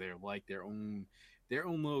 so they're like their own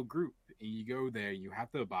little group, and you go there, you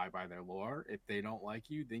have to abide by their lore. If they don't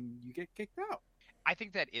like you, then you get kicked out. I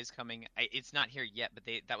think that is coming. It's not here yet, but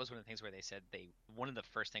that was one of the things where they said one of the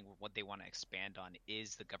first thing what they want to expand on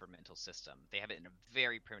is the governmental system. They have it in a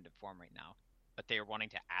very primitive form right now, but they are wanting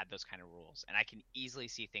to add those kind of rules. And I can easily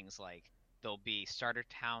see things like there'll be starter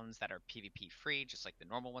towns that are PvP free, just like the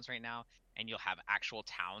normal ones right now, and you'll have actual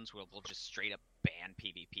towns where they'll just straight up ban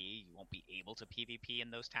PvP. You won't be able to PvP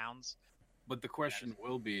in those towns. But the question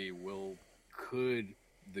will be, could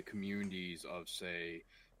the communities of, say,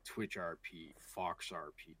 Twitch RP, Fox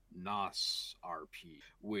RP, NOS RP,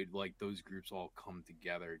 would, like, those groups all come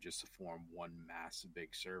together just to form one massive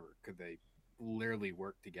big server? Could they literally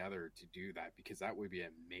work together to do that? Because that would be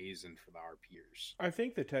amazing for the RPers. I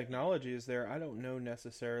think the technology is there. I don't know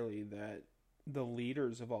necessarily that the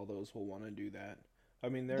leaders of all those will want to do that. I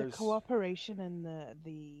mean, there's the cooperation and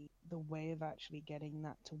the way of actually getting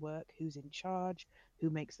that to work. Who's in charge? Who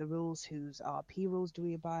makes the rules? Whose RP rules do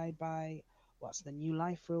we abide by? What's the new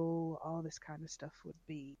life rule? All this kind of stuff would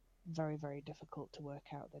be very, very difficult to work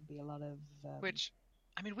out. There'd be a lot of which,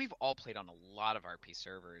 I mean, we've all played on a lot of RP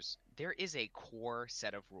servers. There is a core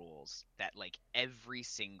set of rules that, like, every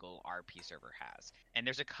single RP server has. And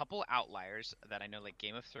there's a couple outliers that I know, like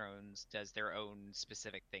Game of Thrones does their own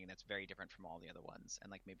specific thing that's very different from all the other ones.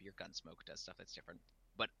 And, like, maybe your Gunsmoke does stuff that's different.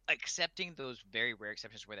 But accepting those very rare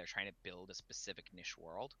exceptions where they're trying to build a specific niche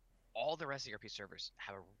world, all the rest of the RP servers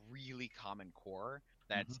have a really common core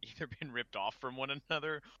that's either been ripped off from one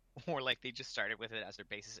another, or like they just started with it as their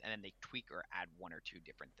basis and then they tweak or add one or two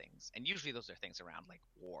different things. And usually those are things around like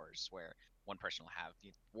wars, where one person will have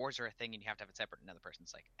wars are a thing and you have to have it separate. Another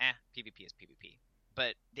person's like, PvP is PvP.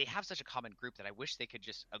 But they have such a common group that I wish they could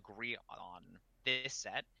just agree on this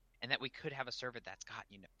set, and that we could have a server that's got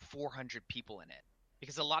 400 people in it.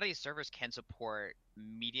 Because a lot of these servers can support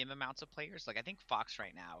medium amounts of players. Like, I think Fox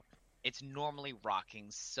right now, it's normally rocking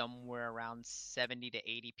somewhere around 70 to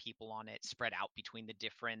 80 people on it, spread out between the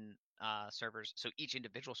different servers. So each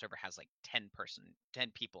individual server has like 10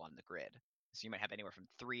 people on the grid. So you might have anywhere from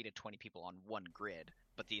 3 to 20 people on one grid,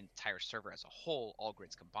 but the entire server as a whole, all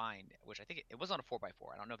grids combined, which I think it was on a 4x4.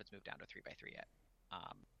 I don't know if it's moved down to a 3x3 yet.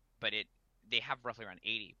 But they have roughly around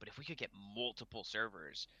 80. But if we could get multiple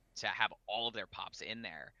servers to have all of their pops in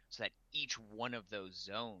there so that each one of those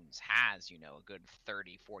zones has, a good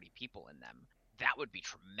 30, 40 people in them, that would be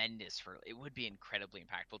tremendous. It would be incredibly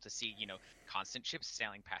impactful to see, constant ships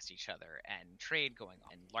sailing past each other and trade going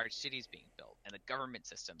on and large cities being built and the government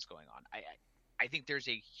systems going on. I think there's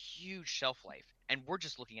a huge shelf life, and we're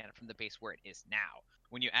just looking at it from the base where it is now.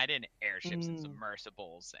 When you add in airships and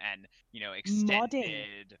submersibles and,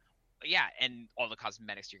 extended... Modding. Yeah, and all the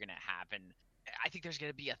cosmetics you're going to have, and I think there's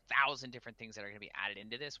going to be 1,000 different things that are going to be added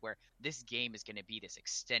into this, where this game is going to be this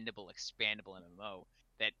extendable, expandable MMO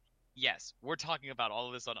that, yes, we're talking about all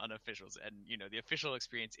of this on unofficials, and, the official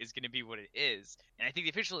experience is going to be what it is. And I think the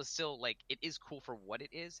official is still, like, it is cool for what it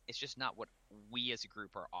is. It's just not what we as a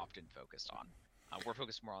group are often focused on. We're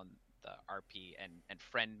focused more on the RP and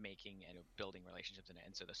friend making and building relationships in it,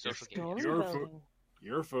 and so the social game.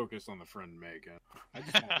 You're focused on the friend making. I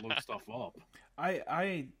just want to load stuff up.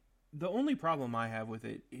 The only problem I have with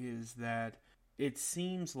it is that it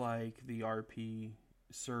seems like the RP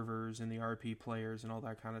servers and the RP players and all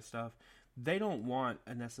that kind of stuff, they don't want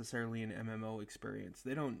necessarily an MMO experience.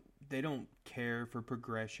 They don't care for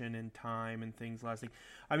progression and time and things lasting.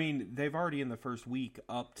 I mean, they've already in the first week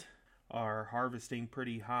upped our harvesting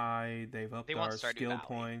pretty high. They've upped They want our Stardew skill Valley.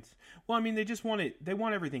 points. Well, I mean, they just want it. They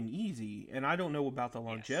want everything easy, and I don't know about the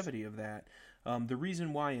longevity of that. The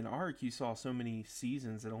reason why in Ark you saw so many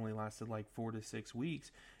seasons that only lasted like 4 to 6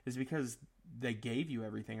 weeks is because they gave you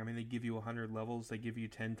everything. I mean, they give you 100 levels, they give you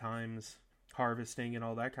 10 times harvesting and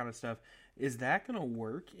all that kind of stuff. Is that going to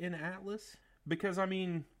work in Atlas? Because, I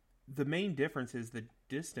mean, the main difference is the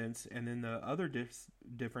distance, and then the other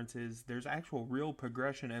difference is there's actual real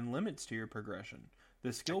progression and limits to your progression.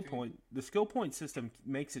 The skill point system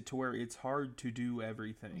makes it to where it's hard to do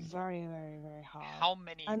everything. Very, very, very hard. How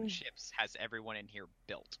many And- ships has everyone in here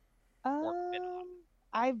built?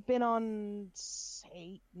 I've been on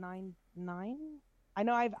 8, 9. I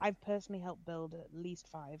know I've personally helped build at least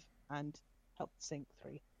 5 and helped sink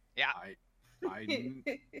 3. Yeah.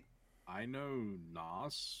 I know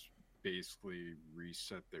NOS basically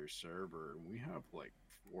reset their server, and we have like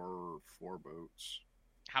four boats.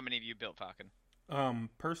 How many of you built, Falcon?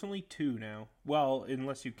 Personally 2 now. Well,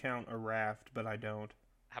 unless you count a raft, but I don't.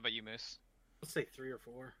 How about you, Moose? Let's say 3 or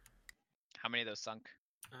 4. How many of those sunk?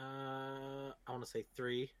 I want to say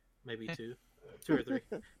 3, maybe 2. 2 or 3.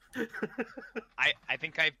 I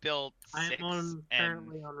think I built 6. I'm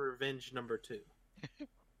currently on Revenge number 2.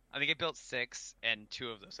 I think I built 6, and 2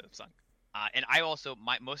 of those have sunk. And I also,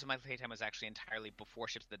 most of my playtime was actually entirely before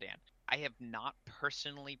Ships of the Damned. I have not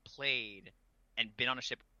personally played and been on a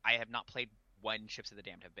ship. I have not played when Ships of the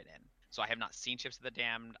Damned have been in. So I have not seen Ships of the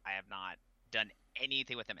Damned. I have not done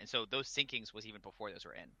anything with them. And so those sinkings was even before those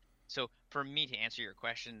were in. So for me, to answer your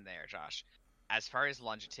question there, Josh, as far as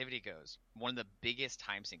longevity goes, one of the biggest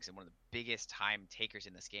time sinks and one of the biggest time takers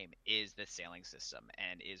in this game is the sailing system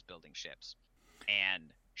and is building ships.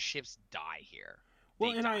 And ships die here.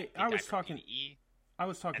 Well, They and die. I They was die from talking PvE. I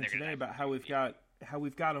was talking and they're gonna today die about from how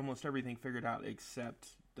we've got almost everything figured out except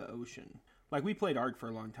the ocean. Like, we played Ark for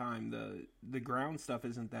a long time. The ground stuff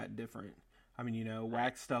isn't that different. I mean,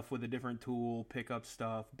 whack stuff with a different tool, pick up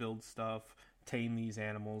stuff, build stuff, tame these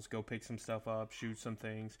animals, go pick some stuff up, shoot some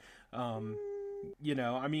things. I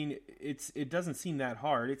mean, it doesn't seem that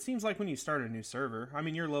hard. It seems like when you start a new server. I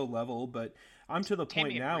mean, you're low level, but I'm to the point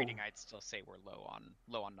Taming and now. breeding, I'd still say we're low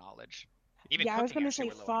on knowledge. Even Yeah, I was cooking, going to actually,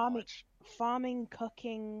 say we're low on knowledge. farming,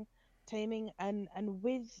 cooking, taming, and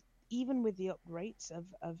even with the up rates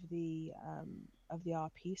of the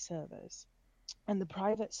RP servers and the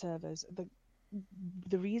private servers,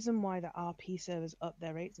 the reason why the RP servers up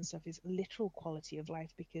their rates and stuff is literal quality of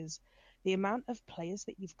life, because the amount of players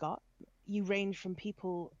that you've got, you range from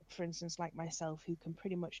people, for instance, like myself, who can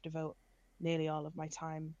pretty much devote nearly all of my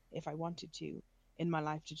time, if I wanted to, in my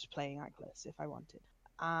life to just playing Atlas, if I wanted.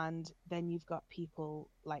 And then you've got people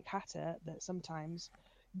like Hatter that sometimes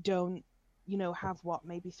don't, have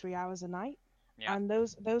maybe 3 hours a night. Yeah. And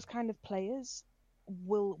those kind of players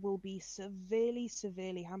will be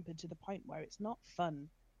severely hampered to the point where it's not fun.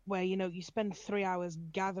 Where you spend 3 hours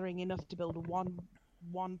gathering enough to build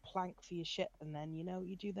one plank for your ship, and then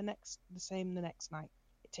you do the same the next night.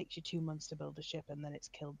 It takes you 2 months to build a ship, and then it's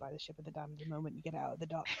killed by the Ship of the Damned the moment you get out of the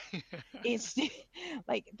dock. It's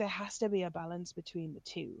like there has to be a balance between the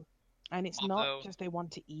two, and it's not just they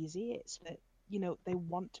want it easy. It's that they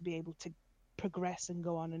want to be able to progress and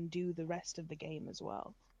go on and do the rest of the game as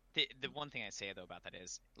well. The one thing I say though about that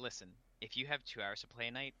is, listen, if you have 2 hours to play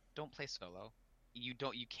a night, don't play solo. You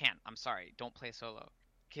can't. I'm sorry, don't play solo.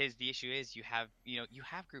 Because the issue is you have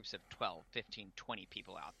groups of 12, 15, 20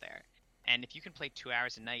 people out there. And if you can play 2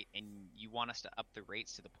 hours a night and you want us to up the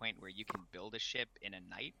rates to the point where you can build a ship in a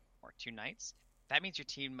night or 2 nights, that means your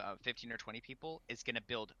team of 15 or 20 people is going to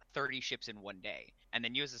build 30 ships in one day. And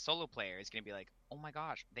then you as a solo player is going to be like, oh my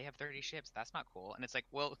gosh, they have 30 ships. That's not cool. And it's like,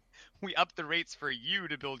 well, we upped the rates for you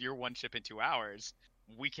to build your one ship in 2 hours.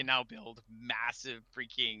 We can now build massive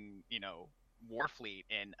freaking, war fleet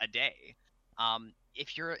in a day.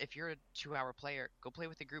 If you're a 2-hour player, go play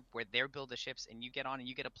with a group where they build the ships and you get on and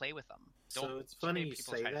you get to play with them. So it's funny you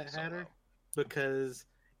say that, Hatter, because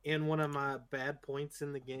in one of my bad points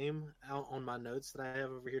in the game, out on my notes that I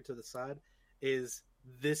have over here to the side, is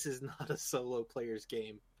this is not a solo player's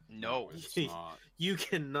game. No, it's not. You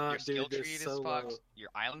cannot your skill do tree this is solo. fucked. Your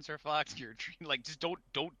islands are fucked. Your tree, just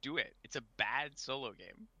don't do it. It's a bad solo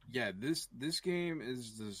game. Yeah, this game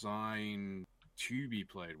is designed to be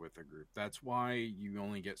played with a group. That's why you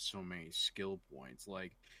only get so many skill points.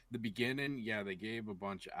 Like the beginning, yeah, they gave a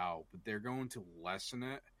bunch out, but they're going to lessen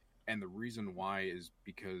it. And the reason why is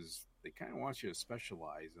because they kind of want you to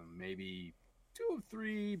specialize in maybe 2 or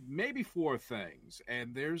 3, maybe 4 things.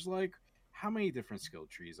 And there's like, how many different skill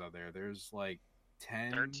trees are there? There's like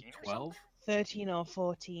 10, 13 or 12? 13 or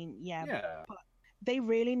 14, yeah. Yeah. But They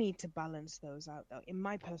really need to balance those out, though, in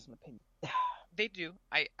my personal opinion. They do.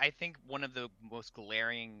 I think one of the most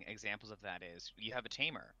glaring examples of that is you have a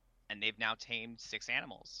tamer, and they've now tamed 6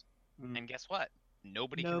 animals. Mm. And guess what?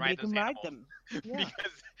 Nobody can Nobody ride those can ride animals. them. Yeah.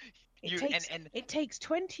 Because It you takes and it takes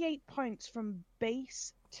 28 points from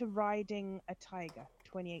base to riding a tiger.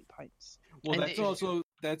 28 points. Well, And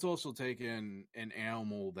that's also taking an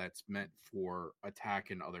animal that's meant for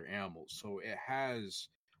attacking other animals, so it has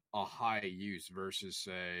a high use versus,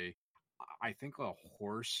 say, I think a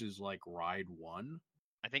horse is like ride 1.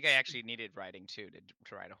 I think I actually needed riding too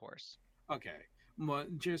to ride a horse. Okay,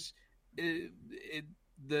 but just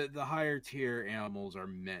the higher tier animals are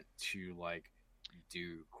meant to like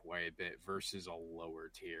do quite a bit versus a lower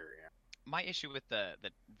tier. My issue with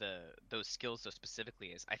those skills though specifically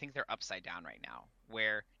is I think they're upside down right now,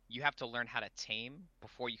 where you have to learn how to tame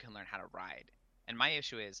before you can learn how to ride. And my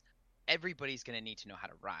issue is everybody's going to need to know how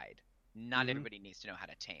to ride. Not Mhm. everybody needs to know how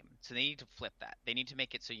to tame. So they need to flip that. They need to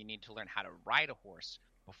make it so you need to learn how to ride a horse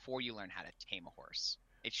before you learn how to tame a horse.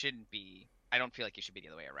 It shouldn't be. I don't feel like it should be the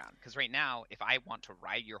other way around. Because right now, if I want to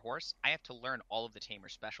ride your horse, I have to learn all of the tamer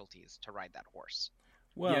specialties to ride that horse.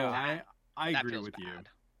 Well, Yeah, I That agree feels with you. bad.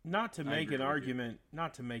 not to I make agree an with you. argument,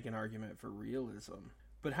 not to make an argument for realism,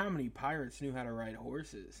 but how many pirates knew how to ride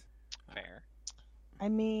horses? Fair. I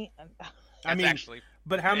mean, That's I mean, actually.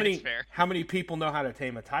 but how it's many fair. how many people know how to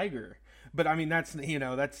tame a tiger? But I mean, that's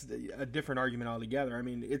that's a different argument altogether. I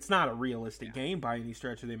mean, it's not a realistic game by any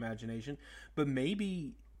stretch of the imagination. But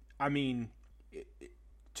maybe, I mean,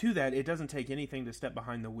 to that, it doesn't take anything to step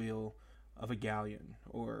behind the wheel of a galleon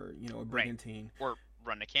or a brigantine. Or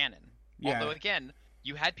run a cannon. Yeah. Although again,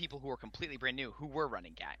 you had people who were completely brand new who were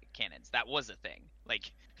running cannons. That was a thing.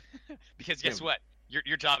 Like, because guess Yeah. what?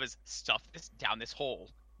 Your job is stuff this down this hole.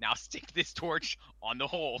 Now stick this torch on the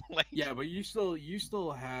hole. Like, Yeah, but you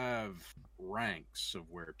still have ranks of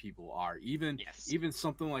where people are. Even Yes. even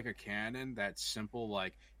something like a cannon that's simple,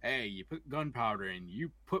 like, hey, you put gunpowder in,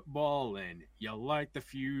 you put ball in, you light the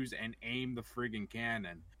fuse and aim the friggin'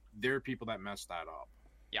 cannon. There are people that mess that up.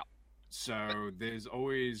 Yeah. So there's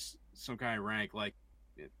always some kind of rank, like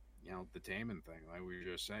the taming thing, like we were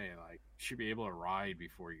just saying, like you should be able to ride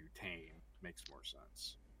before you tame. Makes more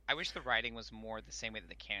sense. I wish the riding was more the same way that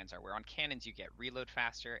the cannons are. Where on cannons you get reload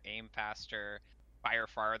faster, aim faster, fire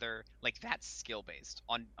farther. Like that's skill based.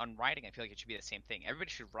 On riding, I feel like it should be the same thing. Everybody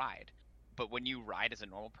should ride, but when you ride as a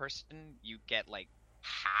normal person, you get like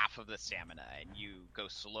half of the stamina and you go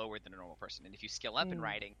slower than a normal person. And if you skill up in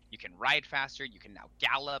riding, you can ride faster. You can now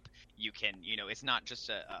gallop. You can, it's not just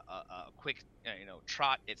a quick,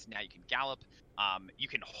 trot. It's now you can gallop. You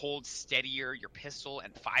can hold steadier your pistol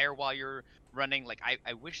and fire while you're running. Like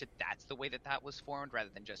I wish that's the way that was formed rather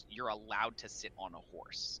than just you're allowed to sit on a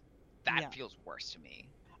horse. That Yeah. feels worse to me.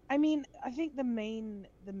 I mean, I think the main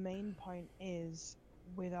point is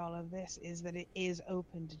with all of this is that it is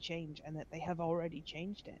open to change and that they have already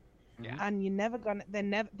changed it. Yeah. And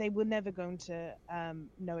they were never going to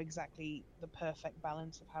know exactly the perfect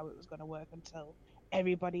balance of how it was going to work until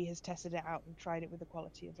everybody has tested it out and tried it with the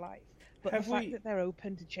quality of life. But Have the fact we- that they're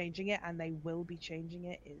open to changing it and they will be changing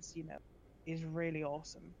it is really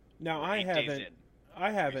awesome. Now We're 8 days in. I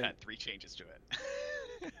We've haven't. had 3 changes to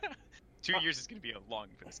it. 2 years is going to be long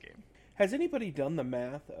for this game. Has anybody done the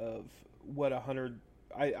math of what 100?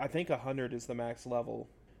 I think 100 is the max level.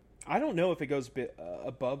 I don't know if it goes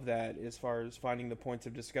above that as far as finding the points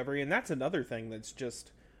of discovery, and that's another thing that's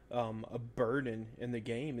just a burden in the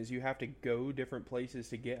game is you have to go different places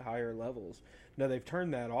to get higher levels. Now they've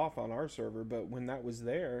turned that off on our server, but when that was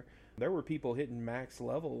there were people hitting max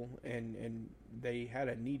level and they had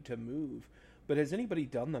a need to move. But has anybody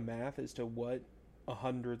done the math as to what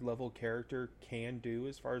 100 level character can do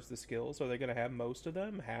as far as the skills? Are they going to have most of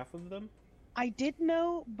them, half of them? I did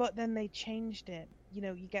know, but then they changed it. You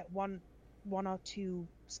get one or two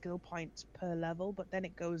skill points per level, but then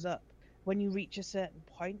it goes up. When you reach a certain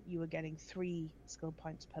point, you were getting 3 skill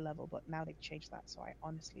points per level, but now they've changed that, so I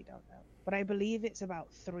honestly don't know. But I believe it's about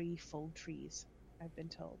 3 full trees, I've been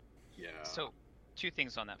told. Yeah. So, 2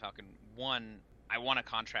 things on that, Falcon. One, I want to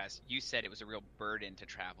contrast. You said it was a real burden to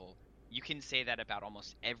travel. You can say that about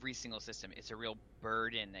almost every single system. It's a real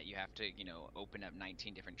burden that you have to, open up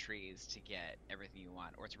 19 different trees to get everything you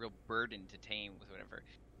want, or it's a real burden to tame with whatever.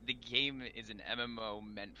 The game is an MMO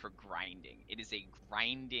meant for grinding. It is a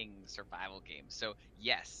grinding survival game. So,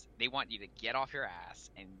 yes, they want you to get off your ass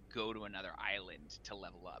and go to another island to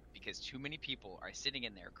level up, because too many people are sitting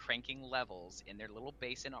in there cranking levels in their little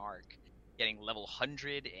base in Ark, getting level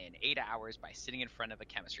 100 in 8 hours by sitting in front of a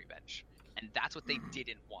chemistry bench. And that's what they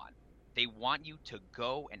didn't want. They want you to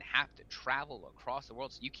go and have to travel across the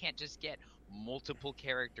world. So you can't just get multiple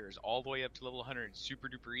characters all the way up to level 100 super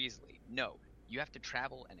duper easily. No, you have to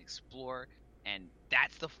travel and explore, and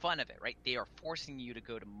that's the fun of it, right? They are forcing you to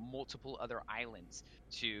go to multiple other islands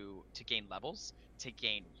to gain levels, to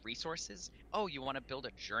gain resources. Oh, you want to build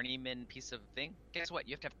a journeyman piece of thing? Guess what?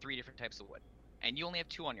 You have to have 3 different types of wood, and you only have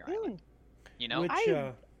 2 on your island. You know? Which,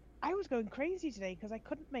 I was going crazy today because I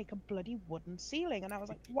couldn't make a bloody wooden ceiling, and I was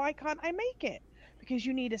like, why can't I make it? Because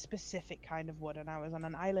you need a specific kind of wood, and I was on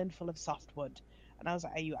an island full of softwood, and I was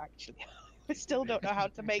like, are you actually... I still don't know how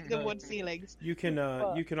to make the wood ceilings. you can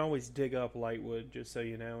always dig up light wood, just so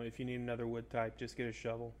you know. If you need another wood type, just get a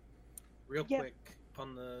shovel. Real Yep. quick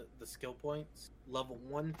on the skill points. Level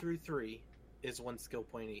 1 through 3 is 1 skill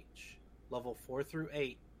point each. Level 4 through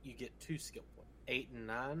 8, you get 2 skill points. 8 and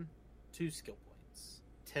 9, 2 skill points.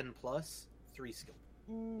 10 plus, 3 skill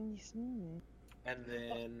points. And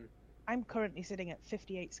then... I'm currently sitting at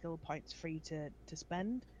 58 skill points free to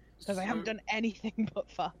spend, because I haven't done anything but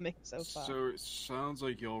farming so far. So it sounds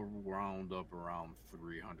like you'll round up around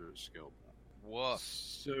 300 skill points. Woof.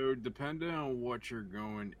 So depending on what you're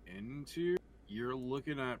going into, you're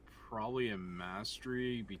looking at probably a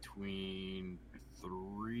mastery between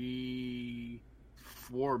 3,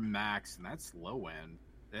 4 max, and that's low end.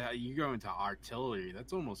 Yeah, you go into artillery,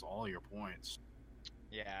 that's almost all your points.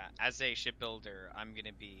 Yeah, as a shipbuilder, I'm going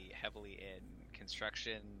to be heavily in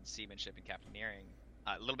construction, seamanship, and captaineering.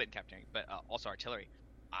 A little bit in captaineering, but also artillery.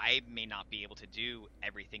 I may not be able to do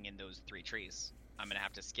everything in those 3 trees. I'm going to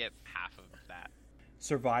have to skip half of that.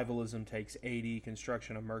 Survivalism takes 80,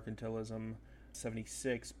 construction and mercantilism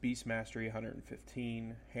 76, beast mastery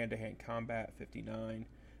 115, hand-to-hand combat 59,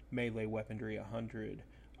 melee weaponry 100,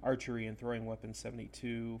 archery and throwing weapons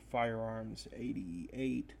 72, firearms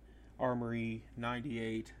 88, armory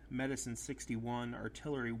 98, medicine 61,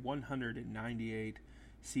 artillery 198,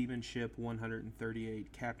 seamanship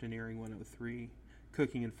 138, captaineering 103,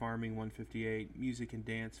 cooking and farming 158, music and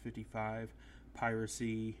dance 55,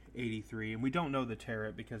 piracy 83, and we don't know the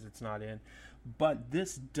tarot because it's not in, but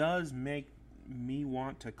this does make me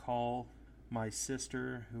want to call my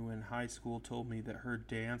sister, who in high school told me that her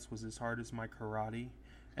dance was as hard as my karate,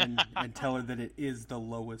 and tell her that it is the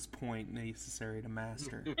lowest point necessary to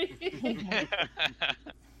master.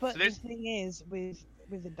 But So the thing is, with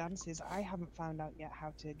the dances, I haven't found out yet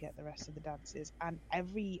how to get the rest of the dances, and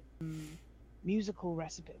every musical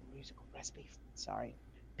recipe,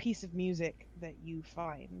 piece of music that you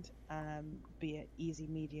find, be it easy,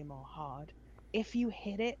 medium, or hard, if you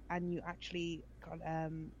hit it and you actually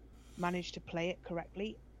manage to play it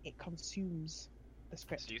correctly, it consumes the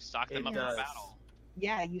script. So you stock them It up does. for battle.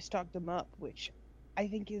 Yeah, you stock them up, which I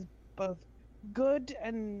think is both good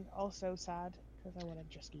and also sad, because I want to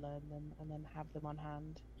just learn them and then have them on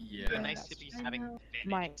hand. Yeah. The nice that's to be I having know.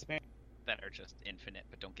 My advantage experience. that are just infinite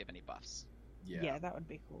but don't give any buffs. Yeah, that would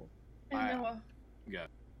be cool. I know. Yeah.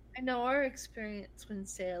 I know our experience when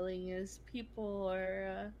sailing is people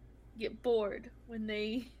are get bored when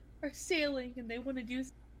they are sailing and they want to do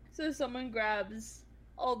so someone grabs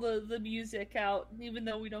all the music out, and even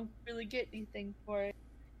though we don't really get anything for it,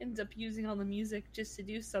 ends up using all the music just to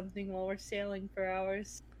do something while we're sailing for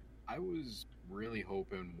hours. I was really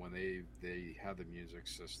hoping when they had the music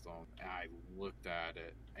system and I looked at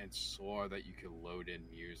it and saw that you could load in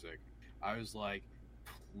music, I was like,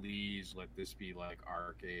 please let this be like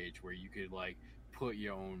ArcAge, where you could like put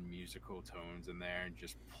your own musical tones in there and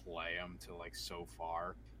just play them to like so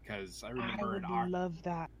far. Because I I remember would love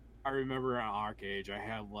that. I remember on ArcAge I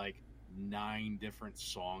had like 9 different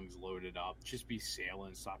songs loaded up, just be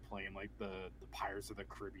sailing, stop playing like the Pirates of the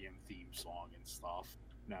Caribbean theme song and stuff.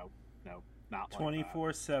 No, not like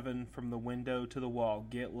 24/7 from the window to the wall.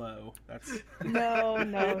 Get low. That's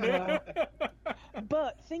No.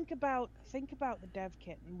 But think about the dev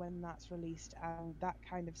kit and when that's released, and that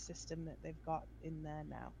kind of system that they've got in there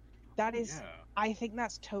now. That is, Yeah. I think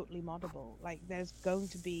that's totally moddable. Like, there's going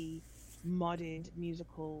to be modded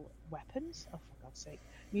musical weapons. Oh, for God's sake,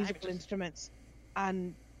 musical instruments,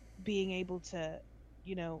 and being able to,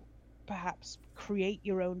 perhaps create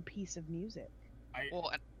your own piece of music. Well,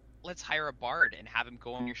 and let's hire a bard and have him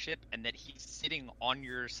go on your ship, and that he's sitting on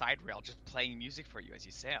your side rail just playing music for you as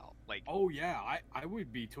you sail. Like, Oh yeah, I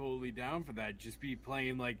would be totally down for that. Just be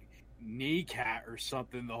playing like Kneecat or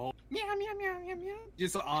something the whole meow meow meow meow meow,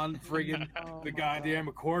 just on friggin' Oh the my goddamn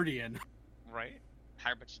accordion. right?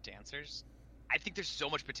 Hire a bunch of dancers. I think there's so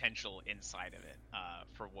much potential inside of it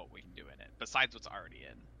for what we can do in it, besides what's already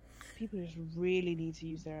in. People just really need to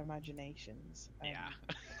use their imaginations. Yeah.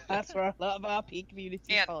 That's where a lot of RP communities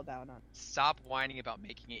And- fall down on. Stop whining about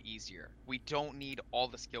making it easier. We don't need all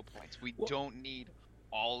the skill points. We Well- don't need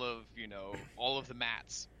all of the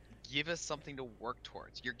mats. Give us something to work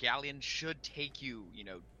towards. Your galleon should take you,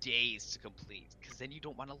 days to complete, because then you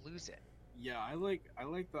don't want to lose it. Yeah, I like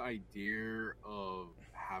the idea of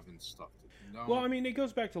having stuff to do. Well, I mean, it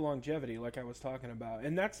goes back to longevity, like I was talking about,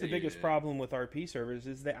 and that's the biggest Yeah. problem with RP servers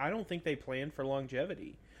is that I don't think they plan for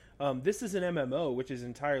longevity. This is an MMO, which is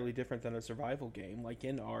entirely different than a survival game, like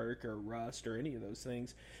in Ark or Rust or any of those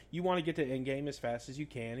things. You want to get to endgame as fast as you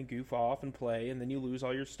can and goof off and play, and then you lose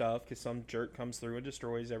all your stuff because some jerk comes through and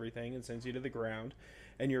destroys everything and sends you to the ground,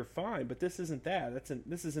 and you're fine. But this isn't that.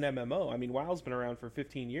 This is an MMO. I mean, WoW's been around for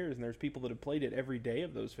 15 years, and there's people that have played it every day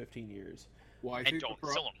of those 15 years. well, I And think still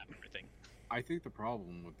don't have everything. I think the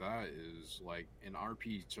problem with that is, like, an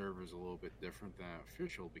RP server is a little bit different than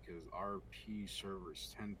official because RP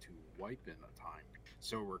servers tend to wipe in a time.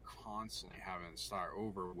 So we're constantly having to start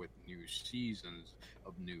over with new seasons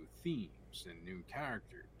of new themes and new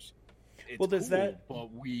characters. It's Well, does cool, that-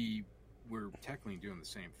 But we're technically doing the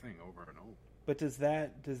same thing over and over. But does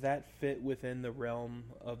that fit within the realm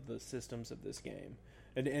of the systems of this game?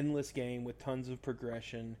 An endless game with tons of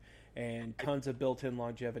progression and tons of built-in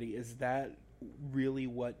longevity. Is that really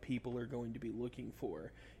what people are going to be looking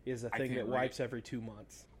for? Is a I thing think that right- wipes every 2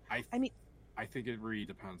 months? I mean- think it really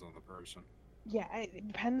depends on the person. Yeah, it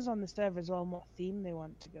depends on the server as well and what theme they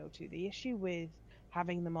want to go to. The issue with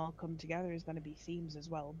having them all come together is going to be themes as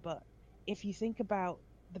well. But if you think about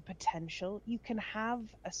the potential, you can have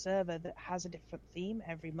a server that has a different theme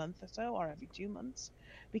every month or so, or every 2 months,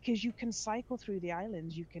 because you can cycle through the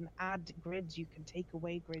islands, you can add grids, you can take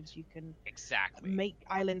away grids, you can Exactly. make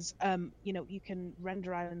islands, you can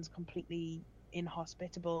render islands completely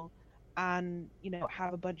inhospitable, and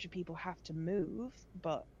have a bunch of people have to move,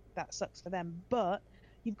 but that sucks for them. But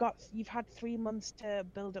you've had 3 months to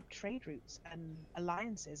build up trade routes and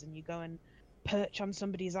alliances, and you go and perch on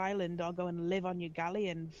somebody's island or go and live on your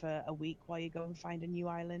galleon for a week while you go and find a new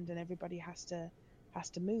island, and everybody has to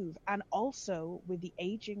move. And also with the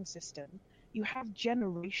aging system, you have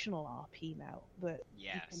generational RP now that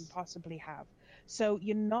you can Yes. possibly have. So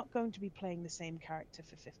you're not going to be playing the same character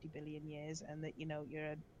for 50 billion years, and that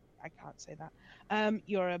I can't say that.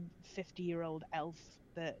 You're a 50-year-old elf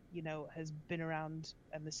that has been around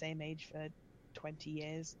and the same age for 20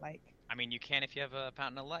 years. Like, I mean, you can if you have a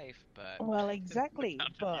Fountain of Life, but well, exactly.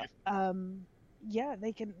 Fountain But of Youth. yeah,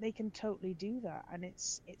 they can totally do that, and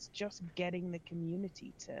it's just getting the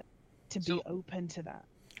community to be So- open to that.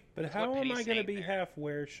 But That's how what am Penny's I going to saying be there. half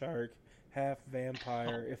were-shark, half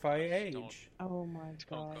vampire Oh, if I gosh, age? don't- Oh my Don't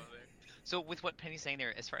god. go there. So with what Penny's saying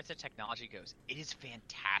there, as far as the technology goes, it is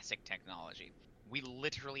fantastic technology. We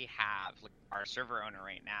literally have, like, our server owner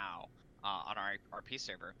right now on our RP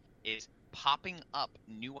server is popping up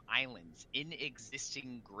new islands in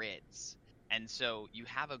existing grids. And so you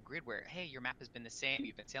have a grid where, hey, your map has been the same,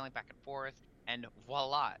 you've been sailing back and forth, and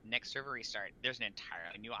voila, next server restart, there's an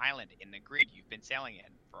entirely new island in the grid you've been sailing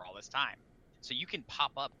in for all this time. So you can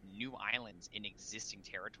pop up new islands in existing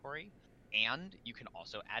territory, and you can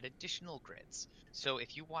also add additional grids. So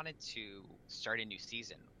if you wanted to start a new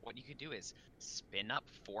season, what you could do is spin up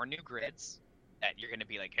 4 new grids that you're going to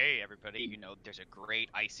be like, hey, everybody, there's a great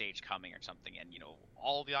ice age coming or something, and,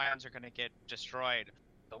 all the islands are going to get destroyed,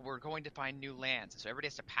 but we're going to find new lands. So everybody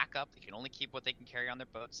has to pack up. They can only keep what they can carry on their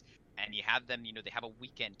boats, and you have them, they have a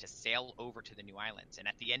weekend to sail over to the new islands. And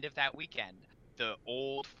at the end of that weekend, the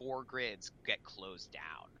old 4 grids get closed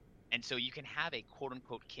down. And so you can have a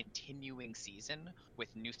quote-unquote continuing season with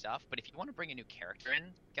new stuff, but if you want to bring a new character in,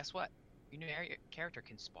 guess what? Your new character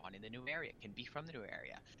can spawn in the new area, can be from the new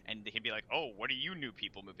area, and they can be like, oh, what are you new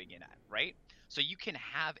people moving in at, right? So you can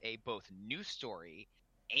have a both new story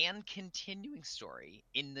and continuing story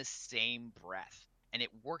in the same breath. And it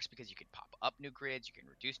works because you can pop up new grids, you can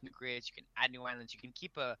reduce new grids, you can add new islands, you can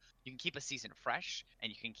keep a season fresh, and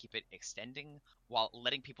you can keep it extending while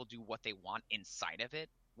letting people do what they want inside of it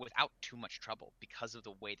without too much trouble because of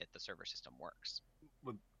the way that the server system works.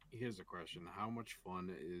 But here's a question: how much fun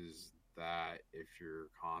is that if you're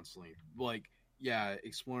constantly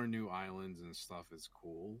exploring new islands and stuff is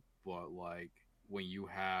cool, but like when you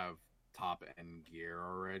have top end gear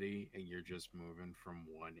already and you're just moving from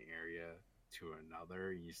one area to another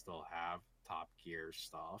and you still have top gear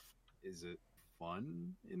stuff, is it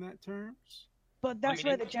fun in that terms? But that's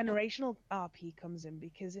mean, where the generational RP comes in,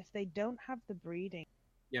 because if they don't have the breeding,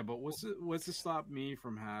 Yeah, but what's to stop me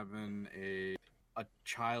from having a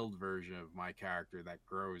child version of my character that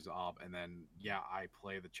grows up, and then I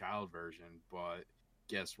play the child version, but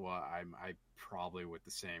guess what? I probably with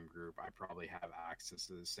the same group. I probably have access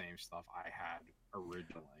to the same stuff I had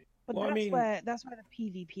originally. But Well, I mean- that's where the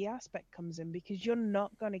PvP aspect comes in, because you're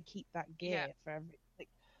not going to keep that gear Yeah. for every. Like,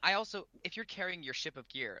 I also, if you're carrying your ship of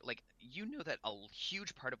gear, like, you know that a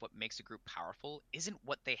huge part of what makes a group powerful isn't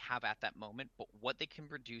what they have at that moment, but what they can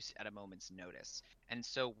produce at a moment's notice. And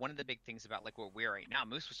so one of the big things about, like, where we're right now,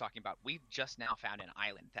 Moose was talking about, we've just now found an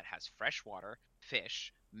island that has fresh water,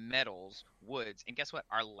 fish, metals, woods, and guess what?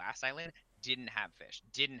 Our last island didn't have fish,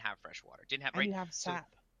 didn't have fresh water, didn't have, and right? you have So- sap.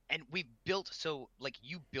 And we've built, so like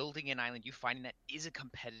you building an island, you finding that is a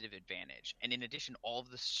competitive advantage. And in addition, all of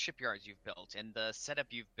the shipyards you've built and the setup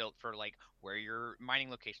you've built for like where your mining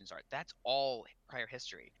locations are, that's all prior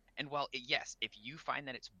history. And while yes, if you find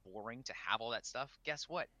that it's boring to have all that stuff, guess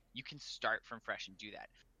what? You can start from fresh and do that.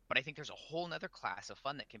 But I think there's a whole nother class of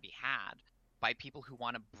fun that can be had by people who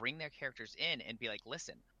want to bring their characters in and be like,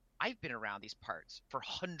 listen, I've been around these parts for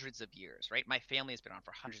hundreds of years, right? My family has been on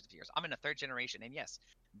for hundreds of years. I'm in a third generation, and yes,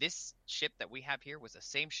 this ship that we have here was the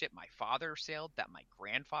same ship my father sailed, that my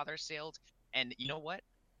grandfather sailed, and you know what?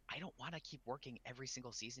 I don't want to keep working every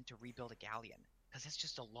single season to rebuild a galleon, because it's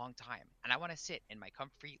just a long time. And I want to sit in my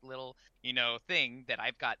comfy little, thing that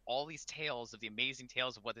I've got all these tales of the amazing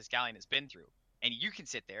tales of what this galleon has been through. And you can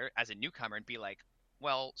sit there as a newcomer and be like,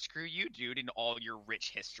 well, screw you, dude, in all your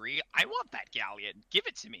rich history. I want that galleon. Give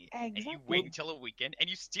it to me. And you Exactly. wait until a weekend and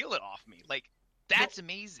you steal it off me. Like, that's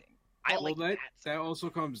amazing. I Well, like that. that also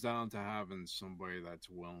comes down to having somebody that's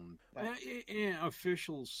willing. An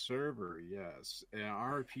official server, yes. An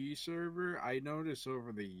RP server, I notice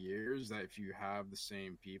over the years that if you have the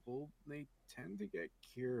same people, they tend to get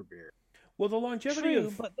Care Bear. Well, the longevity True,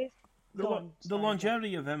 of but this. the, Go lo- on, the sorry,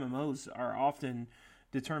 longevity of MMOs are often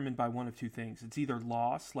determined by one of two things. It's either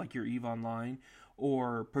loss, like your EVE Online,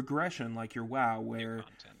 or progression, like your WoW, New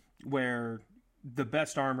content. where the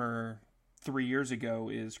best armor 3 years ago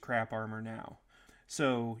is crap armor now.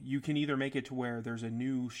 So you can either make it to where there's a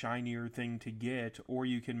new, shinier thing to get, or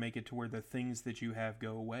you can make it to where the things that you have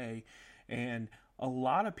go away. And a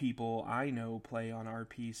lot of people I know play on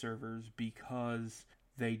RP servers because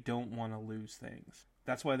they don't want to lose things.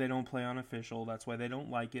 That's why they don't play on official. That's why they don't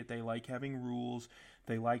like it. They like having rules.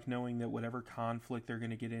 They like knowing that whatever conflict they're going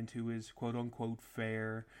to get into is quote-unquote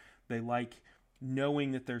fair. They like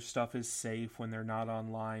knowing that their stuff is safe when they're not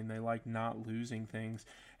online. They like not losing things.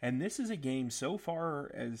 And this is a game, so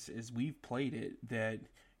far as we've played it, that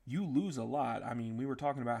you lose a lot. I mean, we were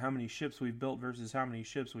talking about how many ships we've built versus how many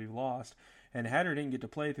ships we've lost. And Hatter didn't get to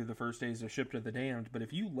play through the first days of Ship to the Damned, but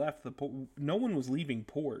if you left the port, no one was leaving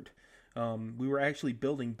port. We were actually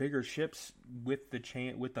building bigger ships with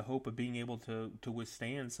the hope of being able to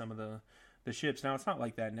withstand some of the ships. Now, it's not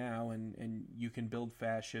like that now, and you can build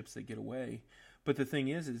fast ships that get away. But the thing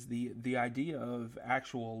is the idea of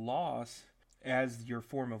actual loss as your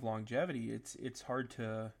form of longevity, it's hard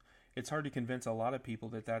to convince a lot of people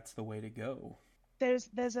that that's the way to go.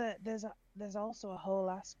 There's also a whole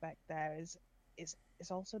aspect there is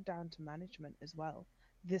it's also down to management as well.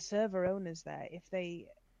 The server owners there, if they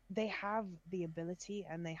have the ability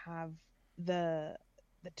and they have the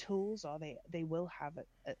tools, or they will have it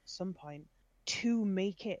at some point, to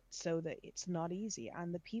make it so that it's not easy.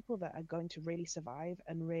 And the people that are going to really survive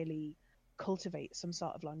and really cultivate some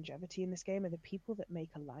sort of longevity in this game are the people that make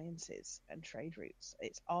alliances and trade routes.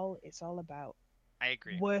 It's all about I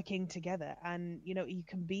agree. working together. And you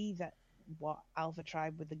can be that Alpha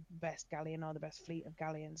Tribe with the best galleon or the best fleet of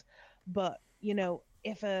galleons, but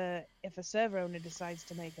if a server owner decides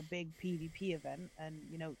to make a big PvP event and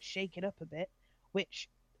shake it up a bit, which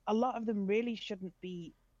a lot of them really shouldn't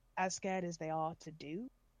be as scared as they are to do,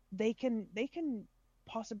 they can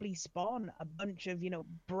possibly spawn a bunch of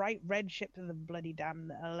bright red ships of the bloody damn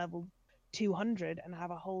that are level 200 and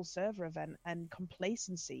have a whole server event. And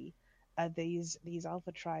complacency, these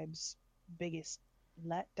Alpha Tribes' biggest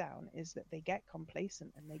letdown is that they get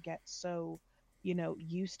complacent and they get so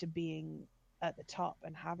used to being at the top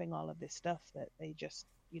and having all of this stuff that they just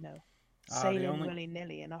sailing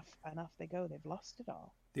willy-nilly, and off they go. They've lost it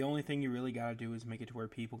all. The only thing you really got to do is make it to where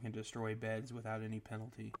people can destroy beds without any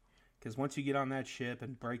penalty. Because once you get on that ship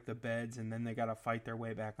and break the beds and then they got to fight their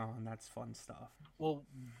way back on, that's fun stuff. Well,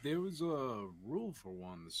 there was a rule for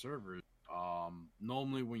one of the servers.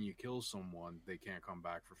 Normally when you kill someone, they can't come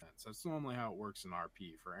back for fence. That's normally how it works in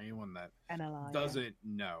RP. For anyone that NLR, doesn't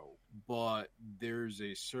know. But there's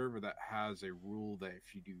a server that has a rule that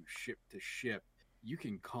if you do ship to ship, you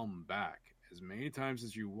can come back as many times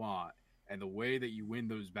as you want. And the way that you win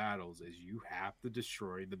those battles is you have to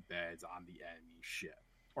destroy the beds on the enemy ship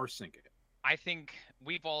or sink it. I think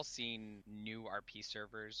we've all seen new RP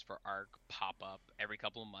servers for Ark pop up every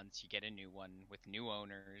couple of months. You get a new one with new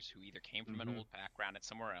owners who either came from an old background at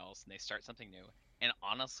somewhere else and they start something new. And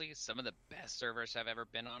honestly, some of the best servers I've ever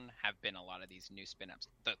been on have been a lot of these new spin-ups.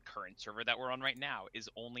 The current server that we're on right now is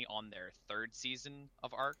only on their 3rd season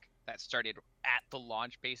of Ark. That started at the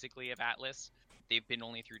launch, basically, of Atlas. They've been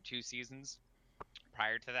only through 2 seasons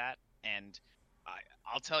prior to that, and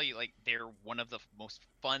I'll tell you, like, they're one of the most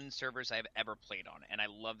fun servers I've ever played on, and I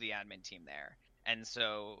love the admin team there. And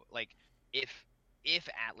so, like, if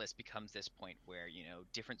Atlas becomes this point where, you know,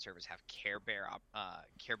 different servers have Care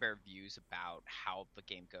Bear views about how the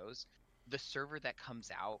game goes, the server that comes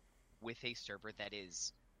out with a server that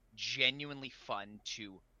is genuinely fun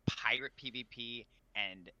to pirate PvP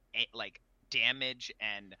and like damage,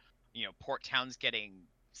 and, you know, port towns getting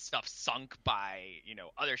stuff sunk by, you know,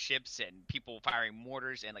 other ships and people firing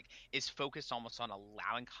mortars, and like is focused almost on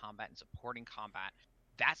allowing combat and supporting combat,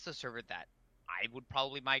 that's the server that I would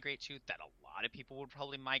probably migrate to, that a lot of people would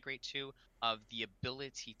probably migrate to, of the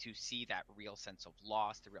ability to see that real sense of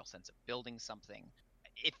loss, the real sense of building something.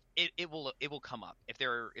 It will come up. If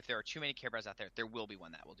there are too many Care Bears out there, there will be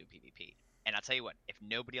one that will do PvP. And I'll tell you what, if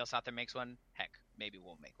nobody else out there makes one, heck, maybe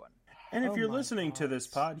we'll make one. And if you're listening to this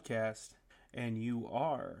podcast and you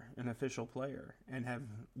are an official player and have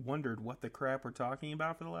wondered what the crap we're talking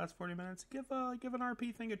about for the last 40 minutes, give an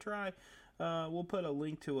RP thing a try. We'll put a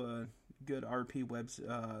link to a good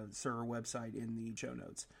RP server website in the show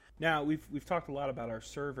notes. Now, we've talked a lot about our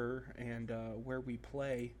server and where we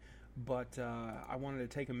play, but I wanted to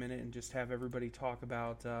take a minute and just have everybody talk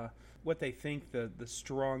about what they think the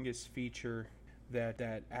strongest feature that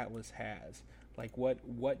Atlas has. Like,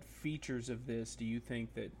 what features of this do you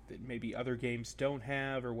think that maybe other games don't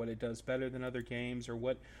have, or what it does better than other games, or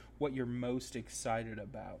what you're most excited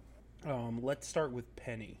about? Let's start with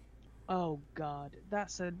Penny. Oh God,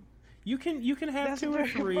 that's a You can have 2 or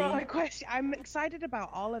 3. broad question. I'm excited about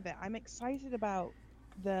all of it. I'm excited about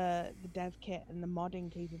the dev kit and the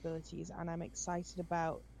modding capabilities, and I'm excited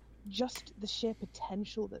about just the sheer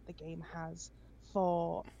potential that the game has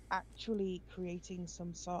for actually creating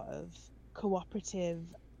some sort of cooperative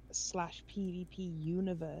 / PvP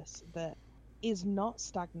universe that is not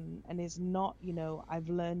stagnant and is not, you know, I've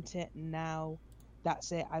learned it, now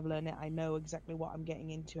that's it, I've learned it, I know exactly what I'm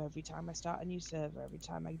getting into every time I start a new server, every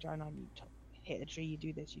time I join on, you hit a tree, you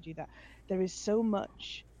do this, you do that. There is so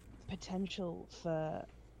much potential for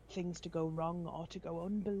things to go wrong or to go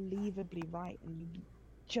unbelievably right, and you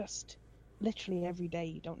just literally every day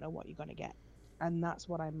you don't know what you're going to get. And that's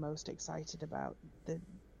what I'm most excited about, the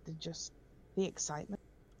excitement.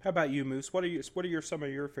 How about you, Moose? What are some of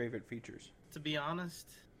your favorite features? To be honest,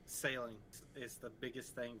 sailing is the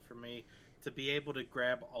biggest thing for me. To be able to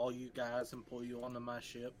grab all you guys and pull you onto my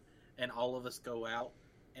ship, and all of us go out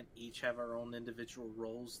and each have our own individual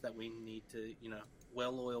roles that we need to, you know,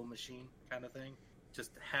 well-oiled machine kind of thing.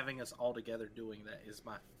 Just having us all together doing that is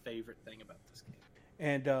my favorite thing about this game.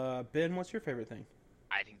 And Ben, what's your favorite thing?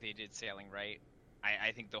 I think they did sailing right.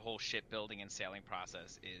 I think the whole shipbuilding and sailing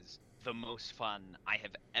process is the most fun I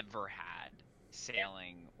have ever had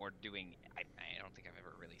sailing or doing. I don't think I've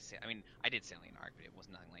ever really sailed. I mean, I did sailing in Ark, but it was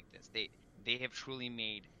nothing like this. They have truly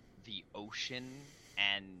made the ocean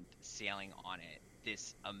and sailing on it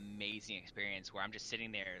this amazing experience where I'm just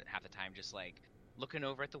sitting there half the time just like looking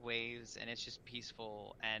over at the waves, and it's just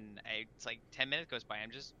peaceful, and it's like 10 minutes goes by,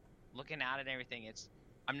 I'm just looking out at everything.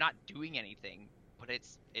 I'm not doing anything, but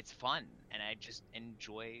it's fun, and I just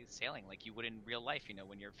enjoy sailing like you would in real life. You know,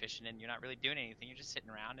 when you're fishing and you're not really doing anything, you're just sitting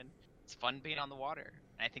around, and it's fun being on the water.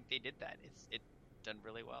 And I think they did that. It's done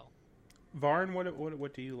really well. Varn,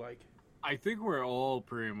 what do you like? I think we're all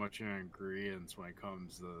pretty much in agreement when it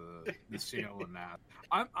comes to the sailing that.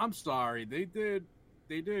 I'm sorry, they did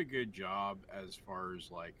a good job as far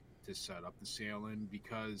as like to set up the sailing,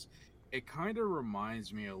 because it kind of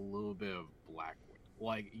reminds me a little bit of Blackwood.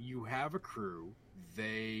 Like, you have a crew,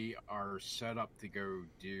 they are set up to go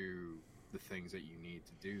do the things that you need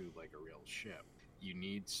to do like a real ship. You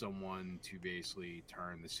need someone to basically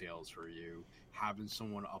turn the sails for you, having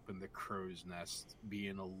someone up in the crow's nest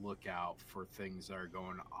being a lookout for things that are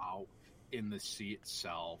going out in the sea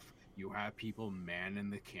itself. You have people manning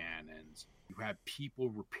the cannons. You have people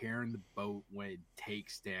repairing the boat when it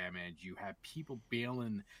takes damage. You have people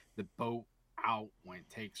bailing the boat out when it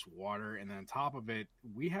takes water. And then on top of it,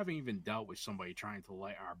 we haven't even dealt with somebody trying to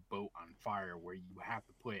light our boat on fire where you have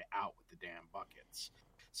to put it out with the damn buckets.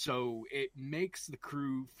 So it makes the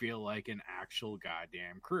crew feel like an actual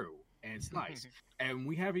goddamn crew. And it's nice. And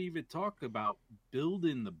we haven't even talked about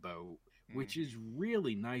building the boat which is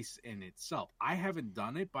really nice in itself. I haven't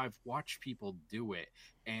done it, but I've watched people do it,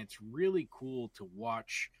 and it's really cool to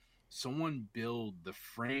watch someone build the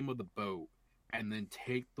frame of the boat and then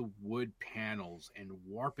take the wood panels and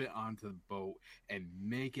warp it onto the boat and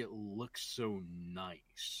make it look so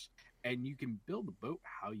nice. And you can build the boat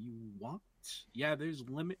how you want. Yeah, there's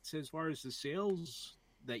limits as far as the sails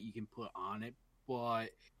that you can put on it,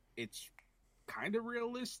 but it's kind of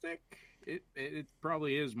realistic. It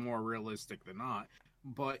probably is more realistic than not,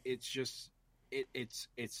 but it's just it's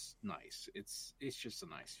nice. It's just a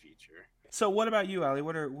nice feature. So what about you, Ali?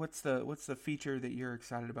 What's the feature that you're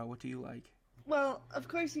excited about? What do you like? Well, of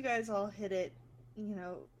course, you guys all hit it,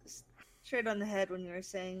 straight on the head when you were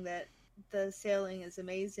saying that the sailing is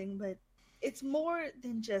amazing, but it's more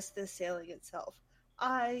than just the sailing itself.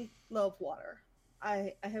 I love water.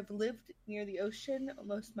 I have lived near the ocean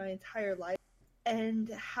almost my entire life,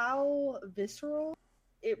 and how visceral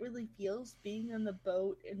it really feels being on the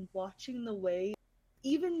boat and watching the waves,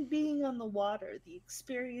 even being on the water, the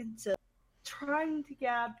experience of trying to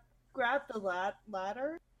grab the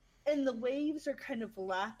ladder, and the waves are kind of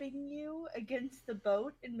lapping you against the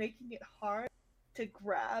boat and making it hard to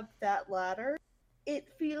grab that ladder. It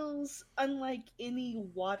feels unlike any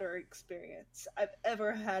water experience I've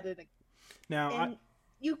ever had in a Now,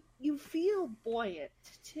 you feel buoyant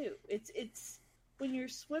too. It's when you're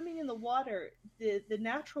swimming in the water, the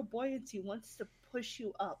natural buoyancy wants to push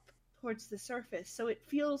you up towards the surface. So it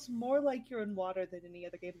feels more like you're in water than any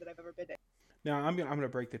other game that I've ever been in. Now, I'm gonna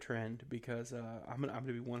break the trend because I'm gonna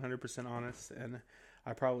be 100% honest, and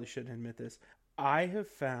I probably shouldn't admit this. I have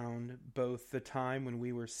found both the time when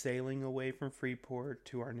we were sailing away from Freeport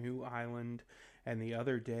to our new island, and the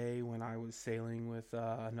other day when I was sailing with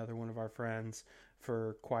another one of our friends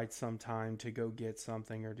for quite some time to go get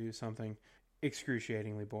something or do something,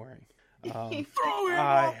 excruciatingly boring. I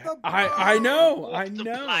know.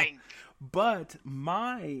 But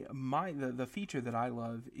the feature that I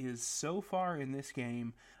love is so far in this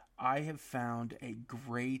game, I have found a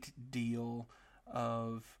great deal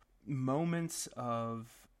of moments of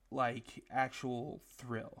like actual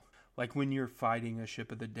thrill. Like when you're fighting a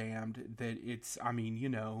ship of the damned, that it's,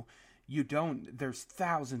 there's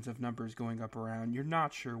thousands of numbers going up around. You're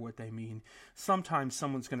not sure what they mean. Sometimes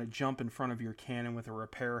someone's going to jump in front of your cannon with a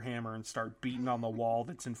repair hammer and start beating on the wall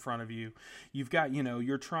that's in front of you. You've got,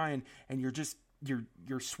 you're trying, and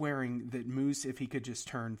you're swearing that Moose, if he could just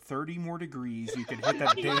turn 30 more degrees, you could hit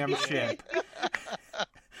that damn ship.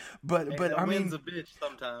 But I mean, wind's a bitch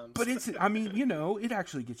sometimes. But it's, it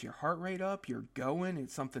actually gets your heart rate up. You're going.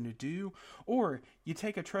 It's something to do. Or you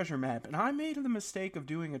take a treasure map, and I made the mistake of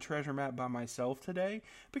doing a treasure map by myself today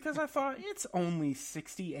because I thought it's only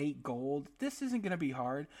 68 gold. This isn't going to be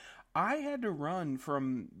hard. I had to run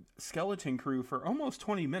from Skeleton Crew for almost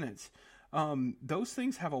 20 minutes. Those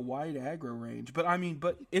things have a wide aggro range, but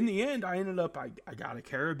in the end, I ended up, I got a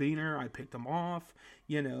carabiner, I picked them off,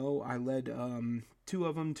 I led, 2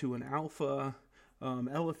 of them to an alpha,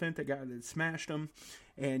 elephant that smashed them,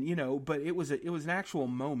 and, but it was an actual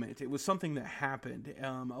moment. It was something that happened.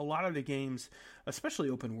 A lot of the games, especially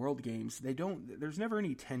open world games, there's never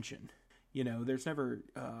any tension, there's never,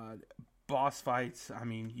 boss fights.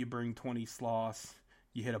 You bring 20 sloths,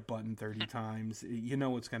 you hit a button 30 times. You know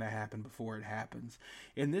what's going to happen before it happens.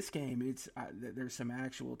 In this game, there's some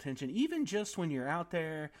actual tension. Even just when you're out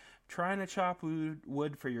there trying to chop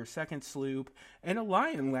wood for your second sloop, and a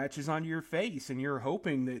lion latches onto your face, and you're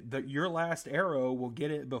hoping that your last arrow will get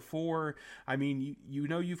it before.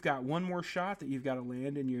 You've got one more shot that you've got to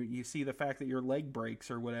land, and you see the fact that your leg breaks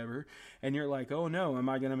or whatever, and you're like, oh no, am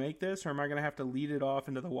I going to make this, or am I going to have to lead it off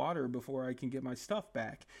into the water before I can get my stuff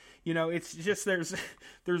back? It's just there's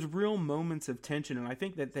real moments of tension, and I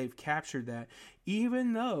think that they've captured that,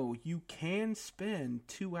 even though you can spend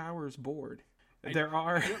 2 hours bored.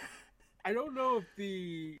 I don't know if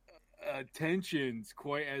the tension's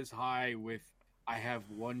quite as high with I have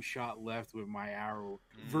one shot left with my arrow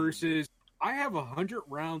versus I have 100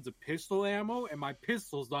 rounds of pistol ammo and my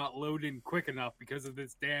pistol's not loading quick enough because of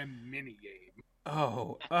this damn mini game.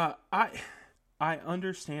 Oh, I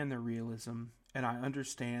understand the realism, and I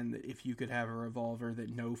understand that if you could have a revolver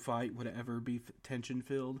that no fight would ever be tension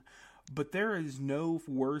filled, but there is no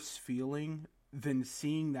worse feeling than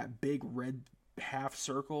seeing that big red half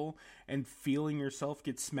circle and feeling yourself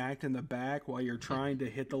get smacked in the back while you're trying to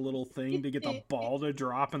hit the little thing to get the ball to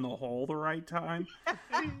drop in the hole the right time.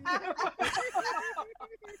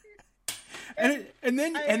 and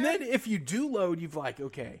then if you do load, you've like,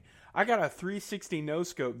 okay, I got a 360 no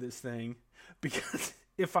scope this thing, because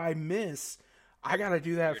if I miss, I got to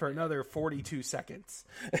do that for another 42 seconds,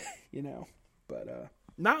 But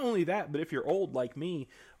Not only that, but if you're old like me,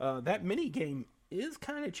 that mini game is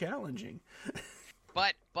kind of challenging.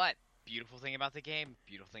 But beautiful thing about the game,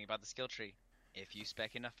 beautiful thing about the skill tree. If you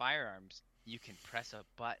spec into firearms, you can press a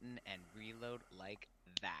button and reload like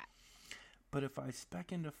that. But if I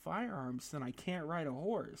spec into firearms, then I can't ride a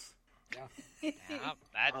horse. Yeah, All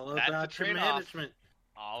that's about the your trade-off. management.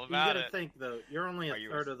 All You about gotta it. think though. You're only a Are you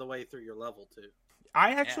third of the way through your level 2.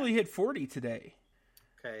 I actually hit 40 today.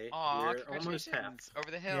 Okay, Aw, you're almost congratulations. half.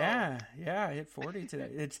 Over the hill. Yeah, I hit 40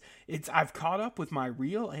 today. It's I've caught up with my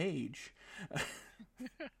real age.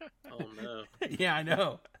 Oh no. Yeah, I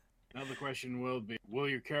know. Now the question will be: will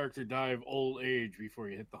your character die of old age before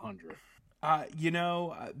you hit the 100? I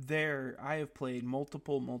have played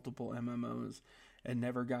multiple MMOs and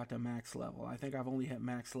never got to max level. I think I've only hit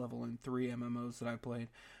max level in 3 MMOs that I played,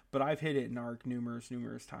 but I've hit it in Ark numerous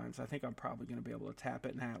times. I think I'm probably going to be able to tap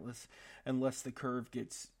it in Atlas unless the curve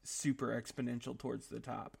gets super exponential towards the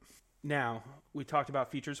top. Now, we talked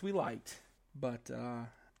about features we liked, but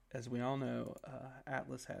as we all know,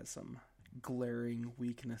 Atlas has some glaring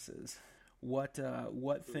weaknesses. What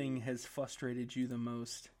thing has frustrated you the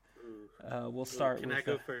most? We'll start. Can I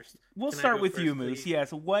go first? We'll Can I start go with you, first, Moose. please?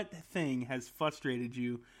 Yes. What thing has frustrated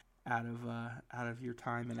you out of your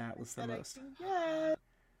time in Atlas the most? Yeah.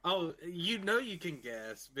 Oh, you know you can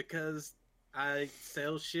guess because I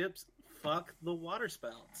sail ships. Fuck the water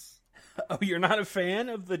spouts. Oh, you're not a fan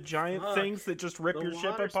of the giant Fuck things that just rip the your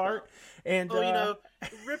ship water apart? spout. And Oh,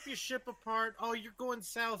 rip your ship apart. Oh, you're going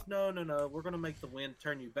south. No. We're going to make the wind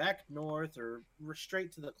turn you back north or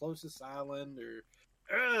straight to the closest island. Or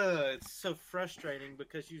it's so frustrating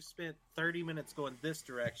because you spent 30 minutes going this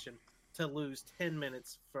direction to lose 10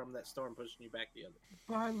 minutes from that storm pushing you back the other.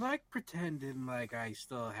 But I like pretending like I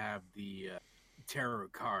still have the tarot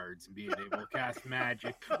cards and being able to cast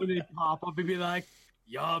magic when they pop up and be like,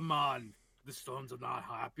 "Yeah, man, the storms are not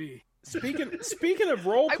happy." speaking of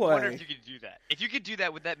role I wonder play, if you could do that. If you could do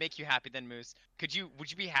that, would that make you happy then, Moose? Would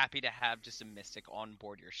you be happy to have just a mystic on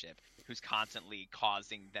board your ship who's constantly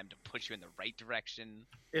causing them to push you in the right direction?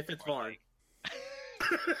 If it's Or, Varn. like-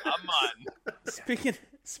 Come on.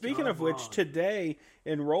 speaking of which, today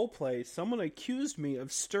in roleplay, someone accused me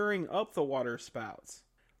of stirring up the water spouts.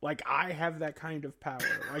 Like I have that kind of power.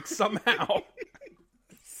 Like somehow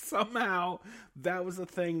that was a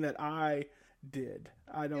thing that I did.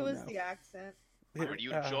 I don't It was know. the accent. Are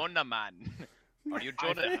you Jonah, man? Are you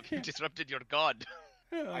Jonah? Have you disrupted your god?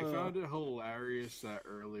 I found it hilarious that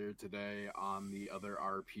earlier today on the other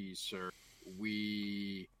RP server,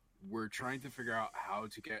 we were trying to figure out how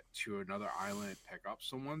to get to another island and pick up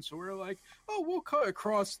someone. So we were like, oh, we'll cut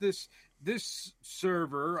across this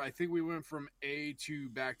server. I think we went from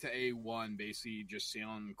A2 back to A1, basically just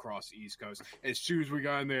sailing across the East Coast. As soon as we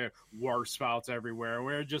got in there, water spouts everywhere. And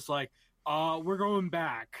we were just like, we're going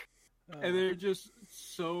back. And they're just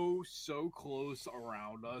so close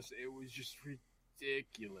around us. It was just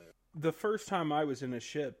ridiculous. The first time I was in a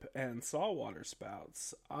ship and saw water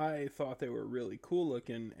spouts, I thought they were really cool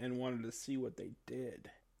looking and wanted to see what they did.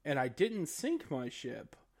 And I didn't sink my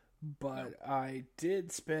ship, but I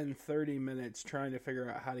did spend 30 minutes trying to figure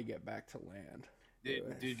out how to get back to land.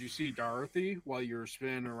 Did you see Dorothy while you were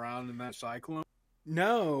spinning around in that cyclone?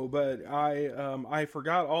 No, but I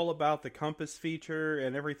forgot all about the compass feature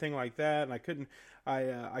and everything like that, and I couldn't.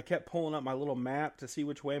 I kept pulling up my little map to see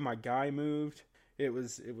which way my guy moved. It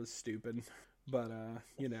was stupid, but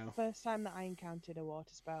you know. First time that I encountered a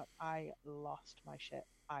water spout, I lost my shit.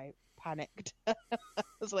 I panicked. I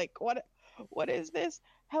was like, what is this?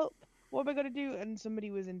 Help! What am I gonna do? And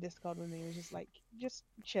somebody was in Discord with me and was just like, just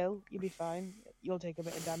chill, you'll be fine. You'll take a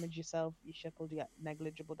bit of damage yourself. Your ship will get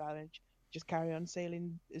negligible damage. Just carry on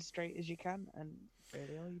sailing as straight as you can, and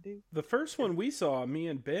really all you do. The first one we saw, me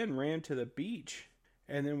and Ben ran to the beach,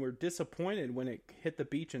 and then were disappointed when it hit the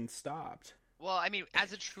beach and stopped. Well, I mean,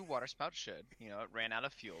 as a true water spout should, it ran out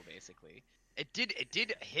of fuel basically. It did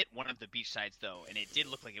hit one of the beach sides though, and it did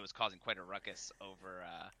look like it was causing quite a ruckus over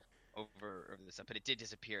this stuff. But it did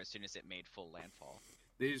disappear as soon as it made full landfall.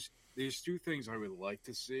 There's two things I would like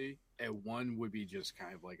to see, and one would be just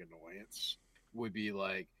kind of like annoyance. Would be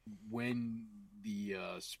like when the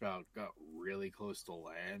spout got really close to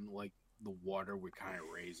land, like the water would kind of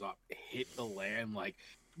raise up, hit the land, like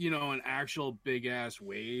an actual big ass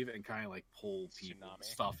wave, and kind of like pull people and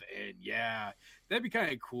stuff in. Yeah, that'd be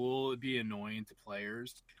kind of cool. It'd be annoying to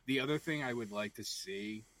players. The other thing I would like to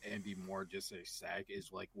see and be more just aesthetic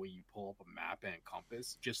is like when you pull up a map and a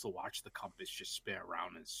compass, just to watch the compass just spin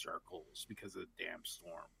around in circles because of the damn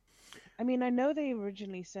storm. I mean, I know they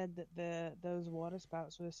originally said that those water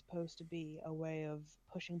spouts were supposed to be a way of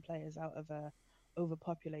pushing players out of a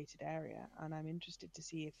overpopulated area, and I'm interested to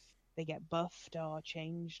see if they get buffed or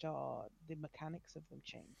changed or the mechanics of them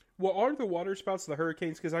change. Well, are the water spouts the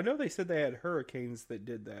hurricanes? Because I know they said they had hurricanes that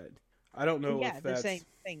did that. I don't know Yeah, if the that's... same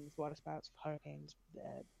things, water spouts, hurricanes,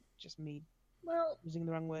 just me Well, using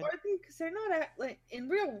the wrong word. are they? Because they're not like in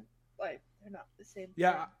real life. They're not the same.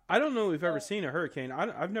 Yeah, thing. I don't know if we've ever seen a hurricane.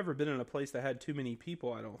 I've never been in a place that had too many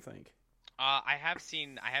people, I don't think. I have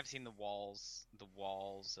seen the walls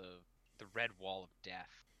of the red wall of death.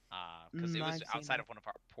 Because it was I've seen outside that. of one of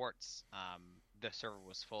our ports. The server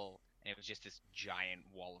was full, and it was just this giant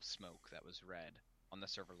wall of smoke that was red on the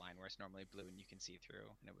server line, where it's normally blue and you can see through,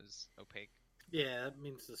 and it was opaque. Yeah, that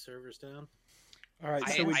means the server's down. All right,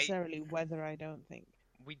 I- so Not we... necessarily weather, I don't think.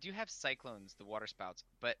 We do have cyclones, the water spouts,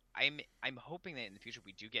 but I'm hoping that in the future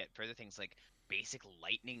we do get further things like basic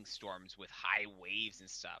lightning storms with high waves and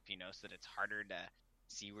stuff, so that it's harder to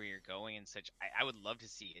see where you're going and such. I would love to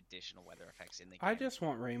see additional weather effects in the game. I just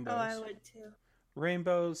want rainbows. Oh, I would too.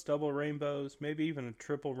 Rainbows, double rainbows, maybe even a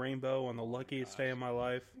triple rainbow on the luckiest day of my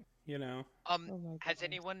life, Oh my Has God.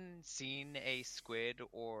 anyone seen a squid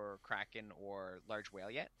or kraken or large whale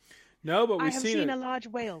yet? No, but I we've have seen seen it. a large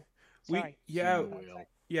whale. We- Sorry. yeah, Whale.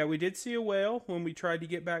 Yeah, we did see a whale when we tried to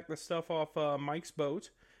get back the stuff off Mike's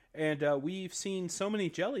boat, and we've seen so many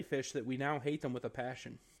jellyfish that we now hate them with a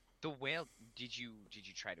passion. The whale, did you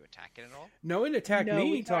try to attack it at all? No, it attacked No,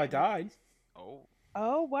 me we until I tried. died. Oh.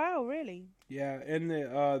 Oh wow, really? Yeah, and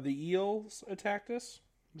the eels attacked us.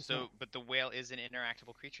 But the whale is an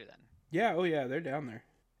interactable creature then. Yeah, oh yeah, they're down there.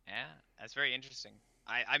 Yeah, that's very interesting.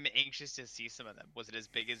 I'm anxious to see some of them. Was it as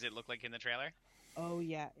big as it looked like in the trailer? Oh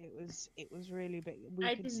yeah, it was really big. We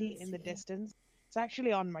I could see didn't it in the see it. distance. It's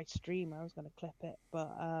actually on my stream. I was going to clip it, but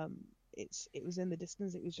it was in the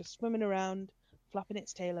distance. It was just swimming around, flapping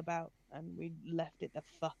its tail about, and we left it the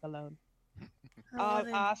fuck alone.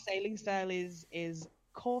 Our sailing style is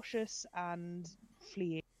cautious and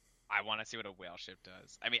fleeing. I want to see what a whale ship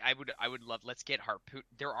does. I mean, I would love. Let's get harpoon.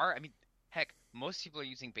 Heck, most people are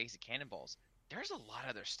using basic cannonballs. There's a lot of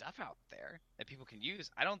other stuff out there that people can use.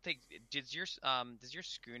 I don't think does your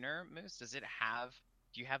schooner, Moose?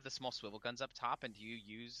 Do you have the small swivel guns up top, and do you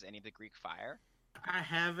use any of the Greek fire? I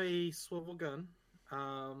have a swivel gun.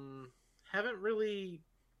 Haven't really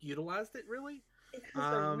utilized it really. It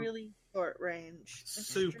has a really short range.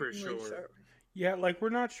 Super Extremely short. Yeah, like we're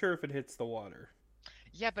not sure if it hits the water.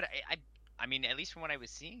 Yeah, but I mean, at least from what I was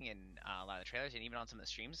seeing in a lot of the trailers and even on some of the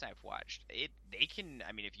streams I've watched, they can.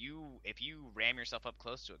 I mean, if you ram yourself up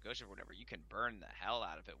close to a ghost or whatever, you can burn the hell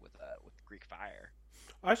out of it with Greek fire.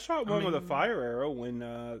 I shot one with a fire arrow when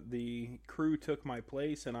the crew took my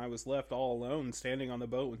place and I was left all alone standing on the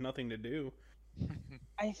boat with nothing to do.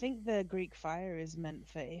 I think the Greek fire is meant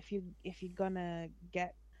for if you're gonna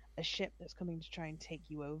get a ship that's coming to try and take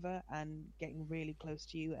you over and getting really close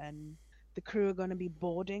to you, and the crew are gonna be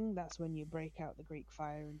boarding. That's when you break out the Greek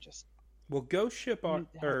fire and just. Well, Ghost Ship Mute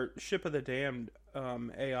the hell. or Ship of the Damned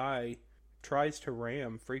AI tries to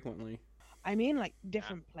ram frequently. I mean, like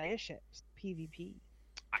different player ships, PvP.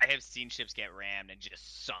 I have seen ships get rammed and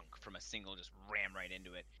just sunk from a single, just ram right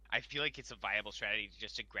into it. I feel like it's a viable strategy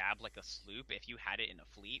just to grab like a sloop if you had it in a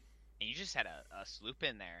fleet and you just had a sloop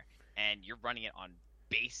in there and you're running it on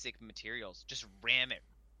basic materials. Just ram it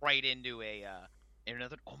right into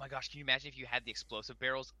another. Oh my gosh, can you imagine if you had the explosive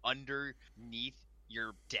barrels underneath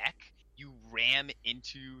your deck? You ram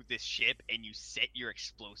into this ship and you set your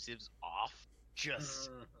explosives off. Just.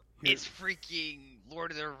 It's freaking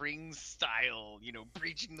Lord of the Rings style,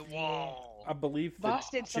 breaching the wall. I believe the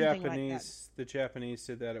Vox did something like the Japanese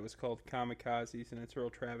said that it was called kamikazes, and it's a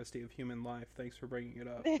real travesty of human life. Thanks for bringing it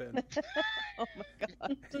up, Ben. Oh my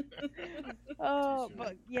god. Oh,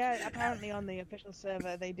 but yeah, apparently on the official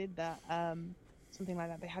server they did that. Something like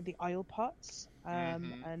that. They had the oil pots,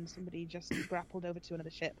 and somebody just grappled over to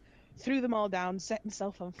another ship, threw them all down, set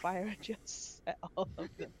himself on fire, and just set all of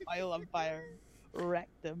the oil on fire,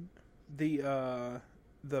 wrecked them. The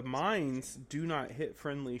mines do not hit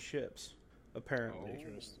friendly ships, apparently.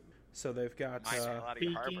 So they've got Mines are out of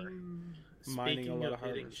your harbor. mining a Speaking lot of of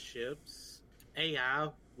hitting harbors. ships, AI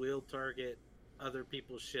will target other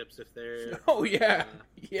people's ships if they're Oh yeah,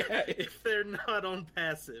 yeah, if they're not on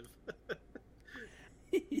passive.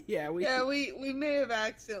 yeah. We we may have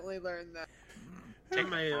accidentally learned that. Take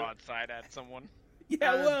may a have- broadside at someone.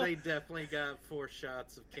 yeah. Well, They definitely got 4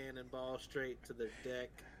 shots of cannonball straight to their deck.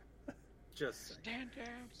 Just saying.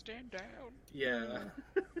 Stand down. Yeah.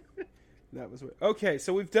 that was okay.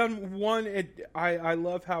 So we've done one. I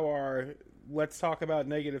love how our let's talk about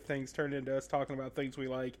negative things turned into us talking about things we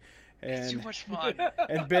like, It's too and much fun.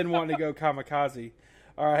 and Ben wanting to go kamikaze.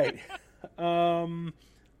 All right.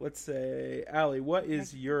 let's say, Allie, what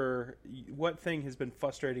thing has been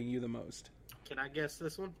frustrating you the most? Can I guess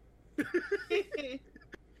this one?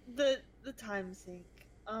 the time sink.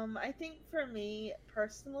 I think for me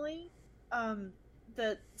personally,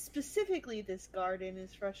 specifically this garden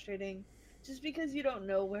is frustrating, just because you don't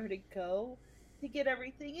know where to go to get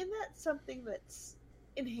everything, and that's something that's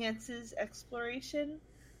enhances exploration,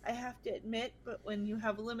 I have to admit. But when you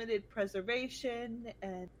have limited preservation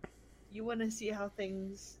and you want to see how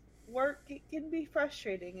things work, it can be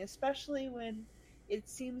frustrating, especially when it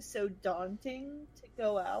seems so daunting to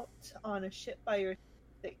go out on a ship by yourself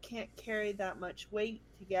that can't carry that much weight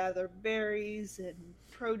to gather berries and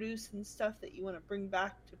produce and stuff that you want to bring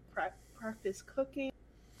back to practice cooking.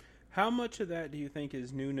 How much of that do you think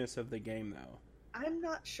is newness of the game, though? I'm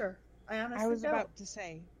not sure. I honestly I was don't. about to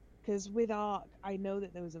say, because with Ark, I know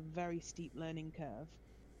that there was a very steep learning curve,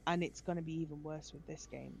 and it's going to be even worse with this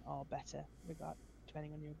game, or better,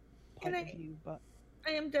 depending on your point of view. But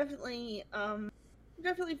I am definitely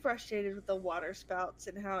frustrated with the water spouts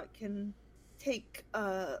and how it can take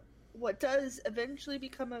what does eventually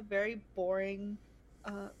become a very boring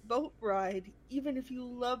boat ride, even if you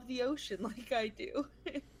love the ocean like I do,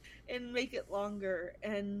 and make it longer.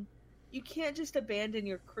 And you can't just abandon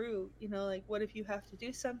your crew, like what if you have to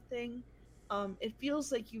do something? It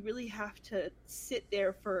feels like you really have to sit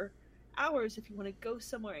there for hours if you want to go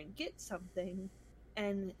somewhere and get something,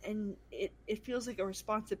 and it feels like a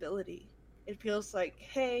responsibility. It feels like,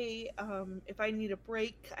 hey, if I need a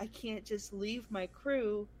break, I can't just leave my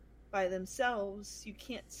crew by themselves. You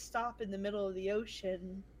can't stop in the middle of the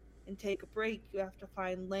ocean and take a break. You have to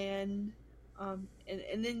find land,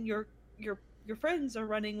 and then your friends are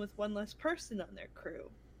running with one less person on their crew.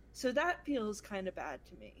 So that feels kind of bad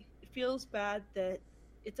to me. It feels bad that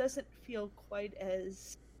it doesn't feel quite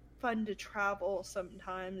as fun to travel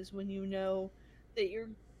sometimes when you know that you're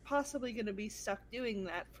possibly going to be stuck doing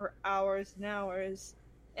that for hours and hours,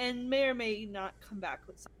 and may or may not come back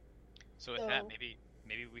with something. So with that, maybe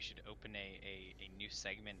we should open a new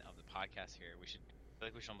segment of the podcast here. I feel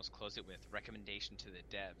like we should almost close it with recommendation to the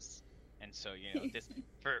devs. And so, this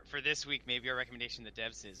for this week, maybe our recommendation to the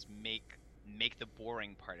devs is make the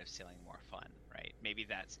boring part of sailing more fun, right? Maybe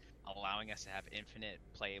that's allowing us to have infinite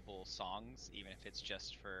playable songs, even if it's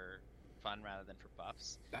just for fun rather than for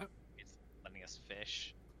buffs. It's letting us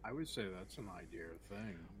fish. I would say that's an idea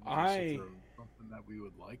thing. Something that we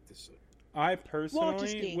would like to see. I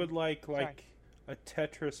personally would like a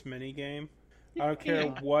Tetris mini game. I don't care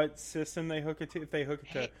what system they hook it to. If they hook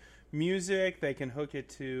it to music, they can hook it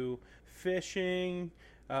to fishing.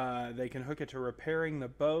 They can hook it to repairing the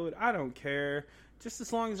boat. I don't care. Just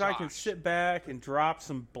as long as I can sit back and drop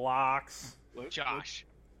some blocks. Josh,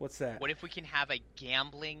 what's that? What if we can have a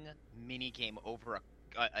gambling mini game over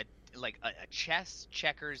a chess,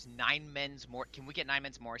 checkers, Nine Men's Morris? Can we get Nine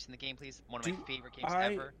Men's Morris in the game, please? One of my favorite games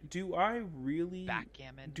ever.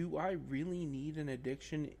 Backgammon. Do I really need an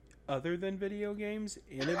addiction other than video games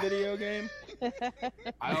in a video game? Even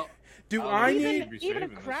a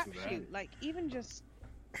crapshoot?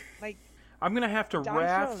 I'm gonna have to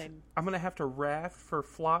raft. I'm gonna have to raft for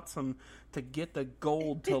Flotsam to get the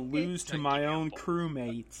gold to lose to my own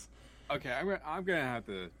crewmates. Okay, I'm gonna have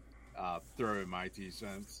to throw in my 2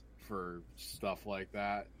 cents for stuff like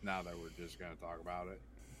that. Now that we're just gonna talk about it,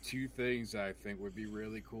 2 things that I think would be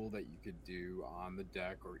really cool that you could do on the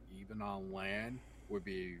deck or even on land would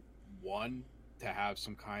be, 1, to have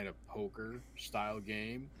some kind of poker style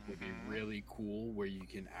game would be really cool where you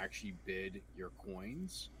can actually bid your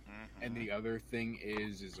coins. And the other thing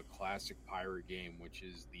is a classic pirate game, which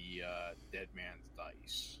is the Dead Man's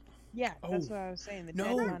Dice. Yeah, that's what I was saying. The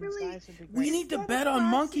Dead Man's Dice would be great. We need to bet on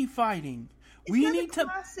monkey fighting. We need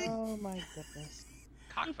to. Oh my goodness.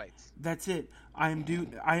 Cockfights. That's it. I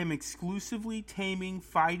am exclusively taming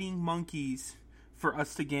fighting monkeys for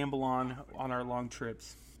us to gamble on our long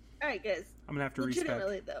trips. All right, guys. I'm gonna have to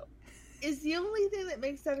legitimately though, is the only thing that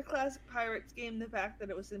makes that a classic Pirates game the fact that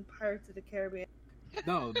it was in Pirates of the Caribbean?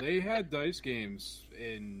 No, they had dice games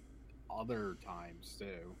in other times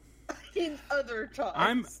too. In other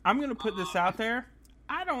times. I'm gonna put this out there.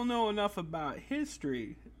 I don't know enough about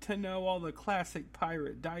history to know all the classic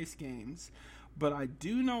pirate dice games, but I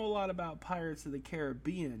do know a lot about Pirates of the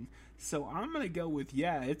Caribbean, so I'm gonna go with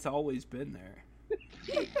it's always been there.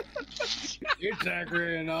 It's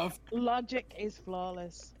accurate enough. Logic is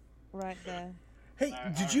flawless, right there. Hey,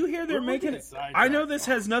 did you hear they're making it? I know this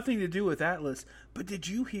has nothing to do with Atlas, but did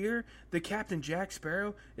you hear that Captain Jack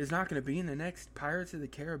Sparrow is not going to be in the next Pirates of the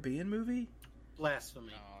Caribbean movie?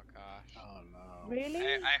 Blasphemy. Oh gosh. Oh no. Really?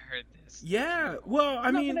 I heard this. Yeah, well, I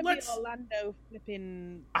It's not mean, gonna let's. be Orlando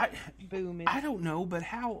flipping I booming. I don't know, but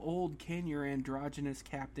how old can your androgynous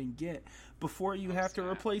captain get before you have to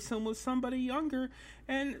sad. replace him with somebody younger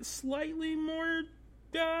and slightly more?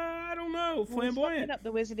 I don't know, Well, he's flamboyant. fucking up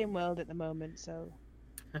the wizarding world at the moment, so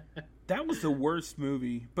That was the worst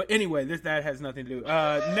movie. But anyway, that has nothing to do.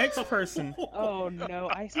 Next person. oh no,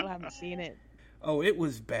 I still haven't seen it. Oh, it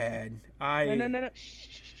was bad. No. Shh.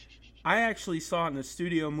 I actually saw it in the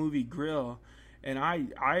studio movie grill, and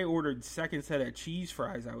I ordered second set of cheese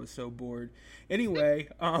fries. I was so bored. Anyway,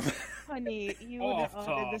 Honey, you would have Off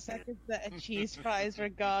ordered the topic. second set of cheese fries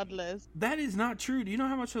regardless. that is not true. Do you know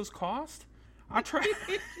how much those cost? I tried.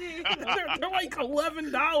 they're like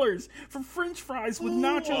 $11 for French fries with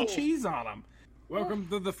nacho cheese on them. Welcome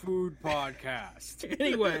to the food podcast.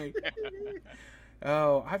 Anyway,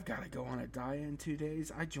 oh, I've got to go on a diet in 2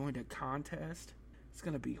 days. I joined a contest. It's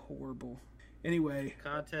gonna be horrible. Anyway,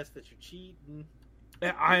 Contest that you're cheating.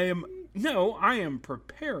 I am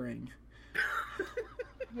preparing.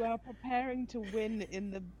 You are preparing to win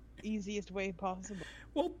in the easiest way possible.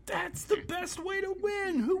 Well, that's the best way to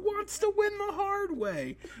win. Who wants to win the hard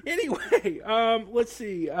way? Anyway, let's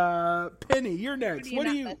see. Penny, you're next.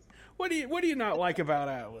 What do you not like about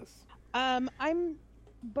Atlas? I'm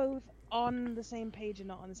both on the same page and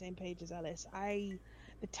not on the same page as Ellis.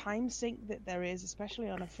 The time sink that there is, especially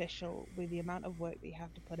on official, with the amount of work that you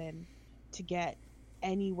have to put in to get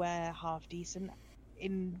anywhere half decent,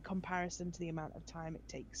 in comparison to the amount of time it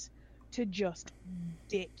takes to just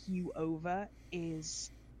dick you over,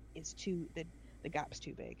 is too the gap's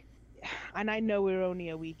too big. And I know we're only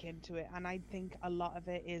a week into it, and I think a lot of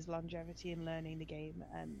it is longevity and learning the game.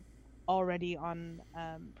 And already on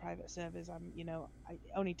private servers, it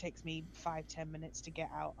only takes me 5-10 minutes to get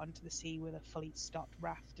out onto the sea with a fully stocked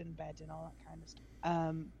raft and bed and all that kind of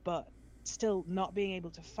stuff. But still, not being able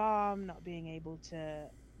to farm, not being able to,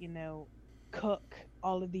 cook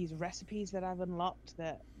all of these recipes that I've unlocked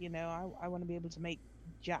that, I want to be able to make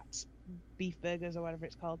Jats beef burgers or whatever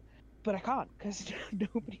it's called. But I can't, because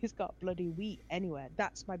nobody's got bloody wheat anywhere.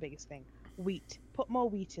 That's my biggest thing. Wheat. Put more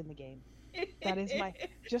wheat in the game. That is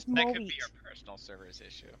just That more could wheat. be your personal servers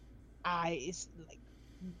issue. I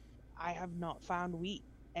have not found wheat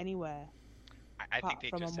anywhere I think apart they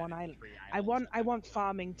from just on one added island. 3 I islands. want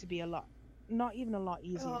farming to be not even a lot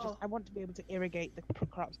easier. Oh. Just I want to be able to irrigate the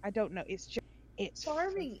crops. I don't know. It's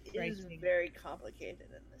Farming is frustrating. very complicated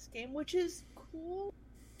in this game, which is cool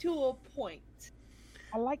to a point.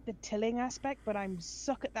 I like the tilling aspect, but I'm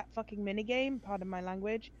suck at that fucking minigame. Pardon my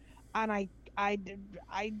language. And I haven't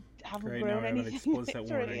Great, now grown we have an anything explicit literally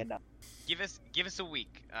warning. enough. Give us a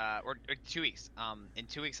week, or 2 weeks. In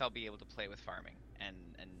 2 weeks, I'll be able to play with farming and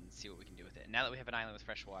see what we can do with it. Now that we have an island with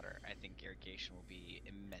fresh water, I think irrigation will be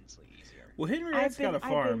immensely easier. Well, Henriette's got a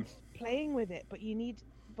I've farm. been playing with it, but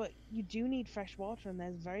you do need fresh water, and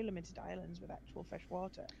there's very limited islands with actual fresh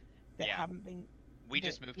water that Yeah. haven't been. We that,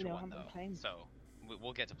 just moved you to know, one haven't been though, claimed. so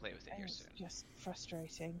we'll get to play with it here It's soon. just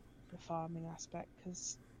frustrating, the farming aspect,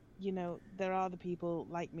 because there are the people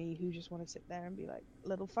like me who just want to sit there and be like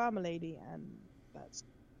little farmer lady, and it's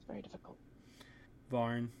very difficult.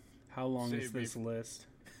 Varn, how long is Save me this from- list?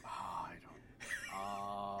 I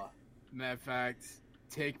don't. Matter of fact,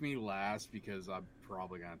 take me last because I'm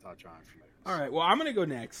probably gonna touch on a few. All right, well, I'm going to go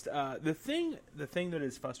next. The thing that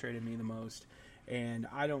has frustrated me the most, and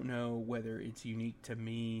I don't know whether it's unique to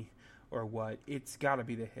me or what, it's got to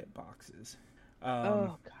be the hitboxes.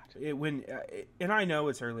 Oh god. And I know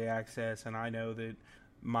it's early access, and I know that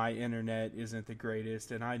my internet isn't the greatest,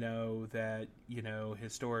 and I know that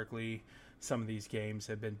historically some of these games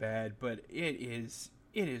have been bad, but it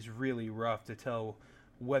is really rough to tell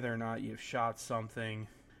whether or not you've shot something,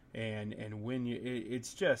 and when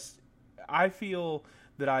it's just. I feel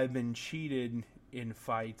that I've been cheated in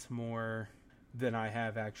fights more than I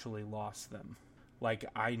have actually lost them. Like,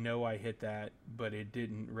 I know I hit that, but it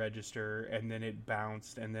didn't register, and then it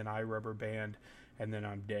bounced, and then I rubber band, and then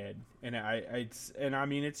I'm dead. And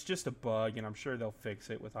it's just a bug, and I'm sure they'll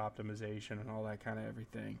fix it with optimization and all that kind of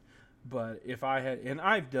everything. But if I had, and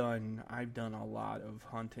I've done a lot of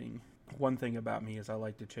hunting. One thing about me is I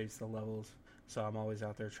like to chase the levels, so I'm always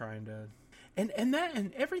out there trying to.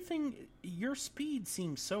 And everything, your speed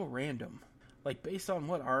seems so random. Like, based on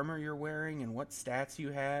what armor you're wearing and what stats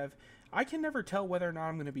you have, I can never tell whether or not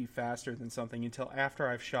I'm going to be faster than something until after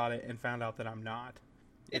I've shot it and found out that I'm not.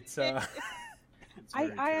 It's It's I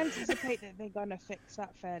very true. anticipate that they're gonna fix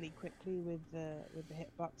that fairly quickly with the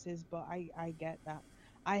hitboxes, but I get that.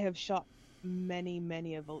 I have shot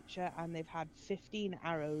many a vulture, and they've had 15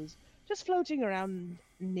 arrows just floating around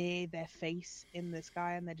near their face in the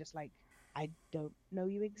sky, and they're just like, I don't know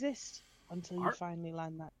you exist until you Ar- finally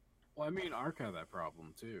land that. Well, I mean, Ark had that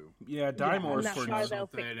problem too. Yeah, and Dimor's that's for why now. they'll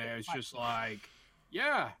Something fix it it's quite just like,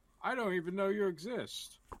 yeah, I don't even know you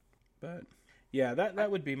exist. But yeah, that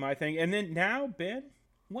would be my thing. And then now, Ben,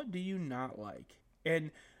 what do you not like?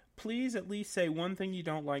 And please at least say one thing you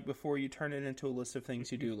don't like before you turn it into a list of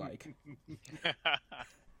things you do like.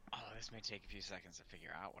 Oh, this may take a few seconds to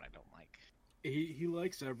figure out what I don't like. He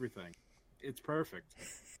likes everything. It's perfect.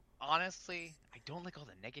 Honestly, I don't like all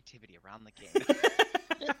the negativity around the game.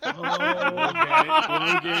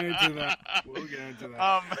 We'll get into that. We'll get into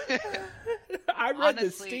that. I read the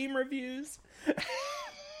Honestly- Steam reviews.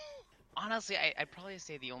 Honestly, I'd probably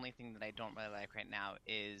say the only thing that I don't really like right now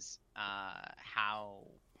is how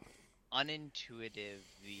unintuitive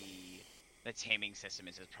the taming system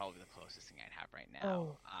is probably the closest thing I'd have right now.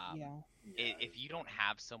 Oh, yeah. If you don't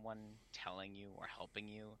have someone telling you or helping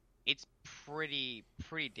you, it's pretty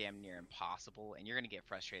damn near impossible, and you're gonna get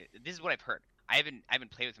frustrated. This is what I've heard. I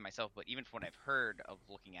haven't played with it myself, but even from what I've heard of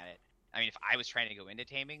looking at it, I mean, if I was trying to go into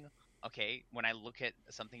taming, okay, when I look at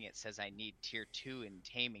something, it says I need tier 2 in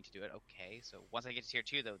taming to do it. Okay, so once I get to tier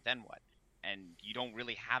 2, though, then what? And you don't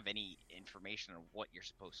really have any information on what you're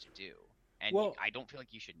supposed to do. And Well- I don't feel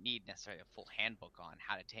like you should need necessarily a full handbook on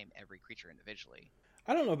how to tame every creature individually.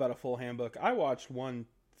 I don't know about a full handbook. I watched one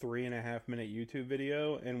 3.5-minute YouTube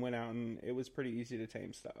video and went out, and it was pretty easy to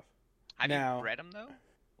tame stuff. Have Now- you bred them, though?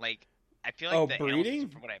 Like, I feel Oh, like the animal breeding? system,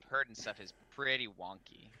 from what I've heard and stuff, is pretty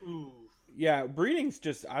wonky. Ooh. Yeah, breeding's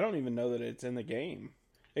just, I don't even know that it's in the game.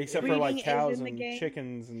 Except for Breeding like is cows in the and game.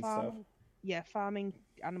 chickens and stuff. Farming, yeah, farming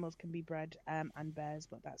animals can be bred, and bears,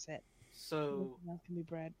 but that's it. So Nothing else can be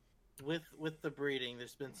bred. with the breeding,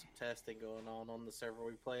 there's been some testing going on the server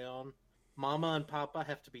we play on. Mama and Papa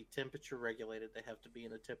have to be temperature regulated. They have to be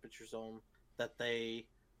in a temperature zone that they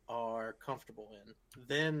are comfortable in.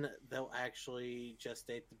 Then they'll actually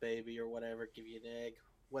gestate the baby or whatever, give you an egg,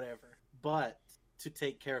 whatever. But to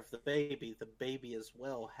take care of the baby as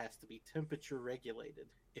well has to be temperature regulated.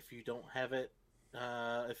 If you don't have it,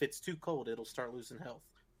 if it's too cold, it'll start losing health.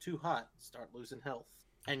 Too hot, start losing health.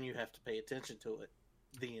 And you have to pay attention to it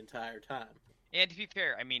the entire time. Yeah, to be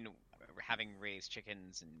fair, I mean, having raised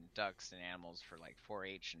chickens and ducks and animals for like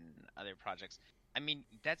 4-H and other projects, I mean,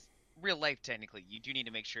 that's real life technically. You do need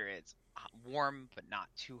to make sure it's warm, but not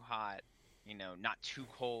too hot, you know, not too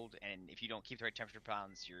cold. And if you don't keep the right temperature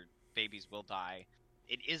balance, your babies will die.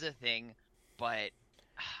 It is a thing, but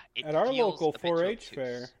it At our feels local a bit 4-H obtuse.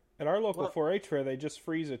 fair, at our local Well- 4-H fair, they just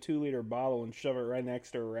freeze a 2-liter bottle and shove it right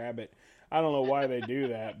next to a rabbit. I don't know why they do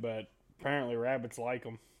that, but apparently rabbits like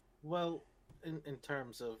them. Well, in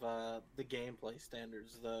terms of the gameplay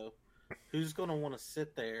standards, though, who's going to want to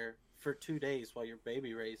sit there for 2 days while your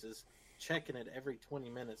baby raises, checking it every 20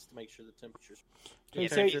 minutes to make sure the temperature's They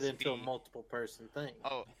it say- turns it into a multiple person thing.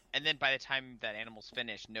 Oh, and then by the time that animal's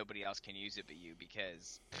finished, nobody else can use it but you,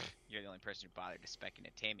 because you're the only person who bothered to spec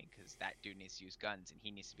into taming, because that dude needs to use guns and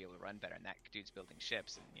he needs to be able to run better, and that dude's building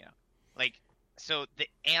ships, and you know, like, so the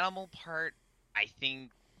animal part, I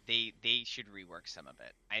think they should rework some of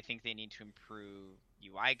it. I think they need to improve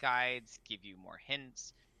UI guides, give you more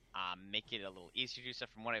hints, make it a little easier to do stuff.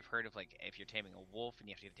 From what I've heard of, like, if you're taming a wolf and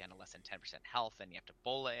you have to get it down to less than 10% health, then you have to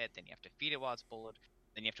bola it, then you have to feed it while it's bolted,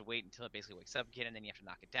 then you have to wait until it basically wakes up again, and then you have to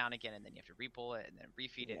knock it down again, and then you have to re-bola it, and then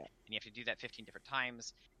refeed it, Yeah. and you have to do that 15 different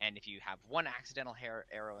times. And if you have one accidental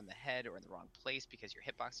arrow in the head or in the wrong place because your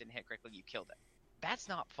hitbox didn't hit correctly, you killed it. That's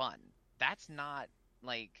not fun. That's not,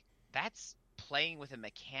 like, that's playing with a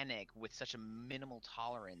mechanic with such a minimal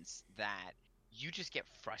tolerance that you just get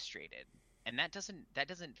frustrated, and that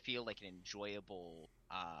doesn't feel like an enjoyable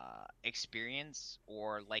experience,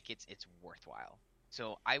 or like it's worthwhile.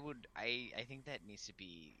 So I think that needs to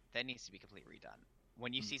be completely redone.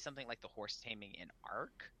 When you see something like the horse taming in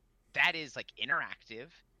Ark, that is like interactive,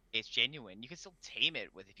 it's genuine. You can still tame it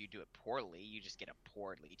if you do it poorly, you just get a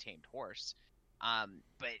poorly tamed horse.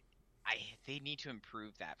 But they need to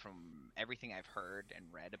improve that. From everything I've heard and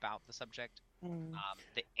read about the subject.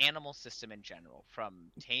 The animal system in general, from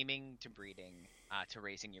taming to breeding to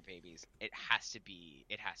raising your babies, it has to be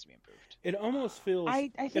improved. It almost feels. I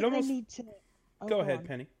think it almost. they need to. Oh, Go ahead, on.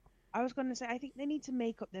 Penny. I was going to say, I think they need to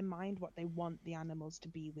make up their mind what they want the animals to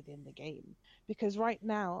be within the game, because right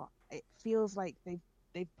now it feels like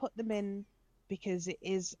they've put them in because it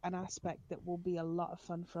is an aspect that will be a lot of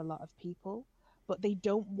fun for a lot of people, but they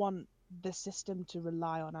don't want the system to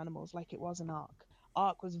rely on animals like it was in Ark.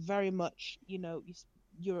 Ark was very much, you know,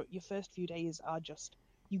 your first few days are just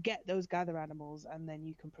you get those gather animals and then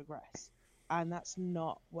you can progress, and that's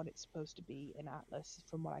not what it's supposed to be in Atlas,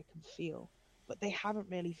 from what I can feel. but they haven't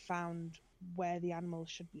really found where the animals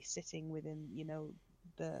should be sitting within,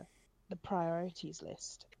 the priorities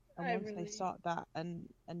list. And I once they really- sort that and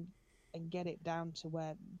get it down to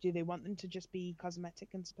where, do they want them to just be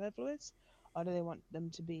cosmetic and superfluous, or do they want them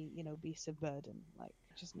to be, be subburden? Like,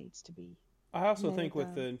 it just needs to be. I also nailed think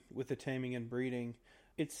with down. the taming and breeding,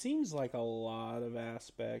 it seems like a lot of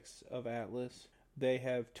aspects of Atlas they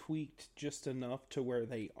have tweaked just enough to where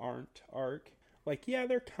they aren't Ark. Like, yeah,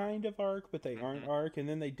 they're kind of Ark, but they aren't Ark. And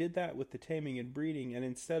then they did that with the taming and breeding, and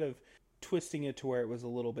instead of twisting it to where it was a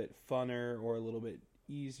little bit funner or a little bit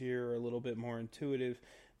easier or a little bit more intuitive,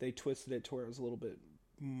 they twisted it to where it was a little bit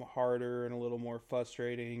harder and a little more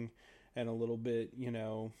frustrating and a little bit,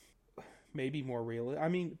 maybe more real. I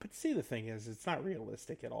mean, but see, the thing is, it's not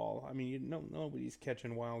realistic at all. I mean, nobody's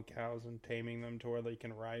catching wild cows and taming them to where they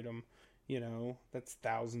can ride them. That's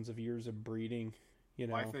thousands of years of breeding.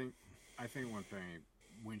 I think one thing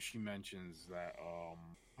when she mentions that, oh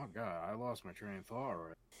god, I lost my train of thought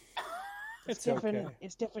already. It's different. Okay.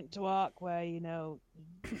 It's different to Ark, where you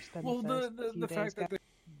spend the fact that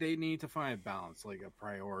they need to find a balance, like a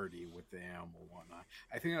priority with the animal and whatnot.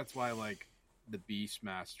 I think that's why, like, the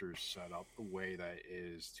Beastmaster's set up the way that it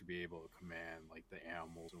is to be able to command, like, the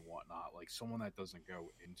animals and whatnot. Like, someone that doesn't go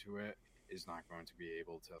into it is not going to be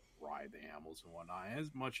able to ride the animals and whatnot. And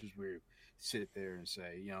as much as we sit there and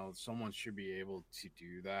say, someone should be able to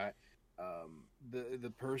do that,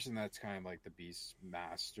 the person that's kind of like the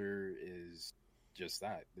Beastmaster is just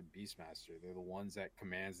that, the Beastmaster. They're the ones that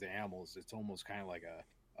commands the animals. It's almost kind of like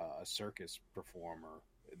a circus performer.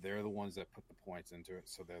 They're the ones that put the points into it,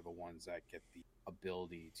 so they're the ones that get the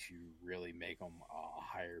ability to really make them a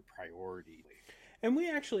higher priority. And we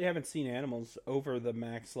actually haven't seen animals over the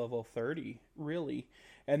max level 30, really.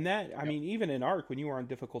 And that, I mean, even in Ark, when you were on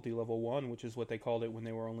difficulty level 1, which is what they called it when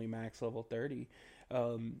they were only max level 30,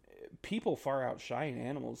 people far outshine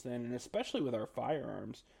animals then, and especially with our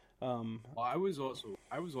firearms. Well, I was also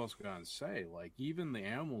going to say, like, even the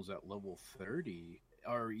animals at level 30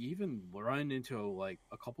 are even run into, like,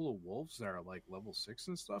 a couple of wolves that are, like, level 6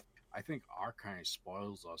 and stuff. I think Ark kind of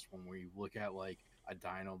spoils us when we look at, like, a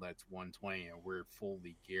dino that's 120 and we're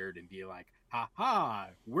fully geared and be like, ha ha,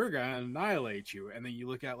 we're gonna annihilate you. And then you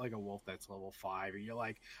look at like a wolf that's level 5 and you're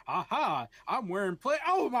like, ha ha, I'm wearing plate.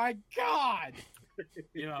 Oh my god.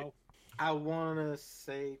 I want to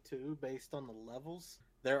say too, based on the levels,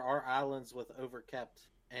 there are islands with overcapped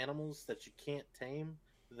animals that you can't tame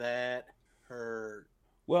that hurt.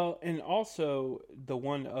 Well, and also the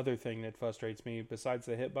one other thing that frustrates me, besides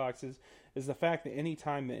the hitboxes, is the fact that any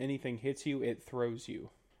time that anything hits you, it throws you.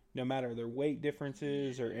 No matter their weight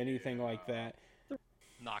differences or anything like that.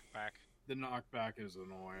 Knockback. The knockback is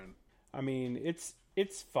annoying. I mean,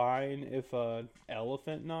 it's fine if an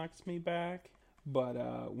elephant knocks me back, but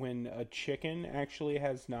when a chicken actually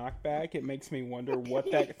has knockback, it makes me wonder what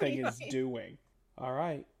that thing is doing. All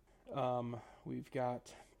right. We've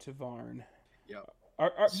got to Varn. Yep.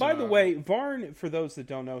 By the way, Varn, for those that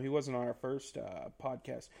don't know, he wasn't on our first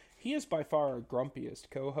podcast. He is by far our grumpiest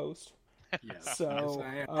co-host. Yes. So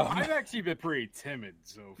I've actually been pretty timid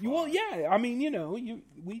so far. Well, yeah. I mean, you're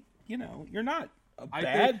not a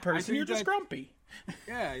bad person. You're just grumpy.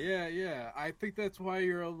 Yeah. I think that's why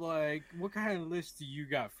you're like, what kind of list do you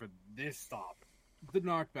got for this topic? The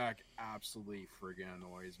knockback absolutely friggin'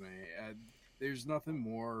 annoys me. There's nothing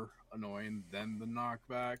more annoying than the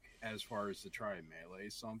knockback as far as to try and melee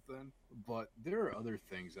something, but there are other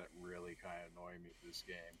things that really kind of annoy me with this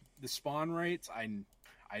game. The spawn rates,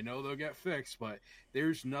 I know they'll get fixed, but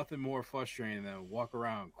there's nothing more frustrating than walk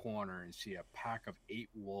around a corner and see a pack of 8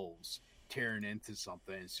 wolves tearing into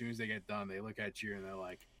something. As soon as they get done, they look at you and they're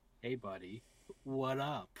like, hey buddy, what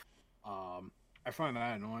up? I find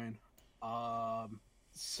that annoying.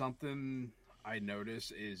 Something I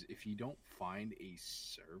notice is if you don't find a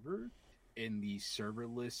server in the server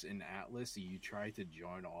list in Atlas and you try to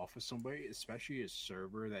join off with somebody, especially a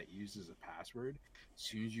server that uses a password, as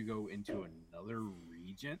soon as you go into another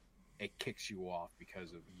region, it kicks you off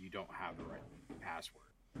because of you don't have the right password.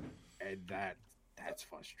 And that's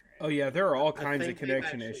frustrating. Oh yeah, there are all kinds of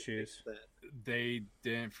connection issues. They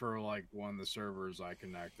didn't for like one of the servers I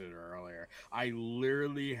connected earlier. I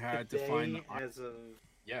literally had to find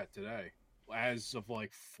today. As of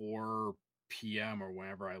like 4 p.m. or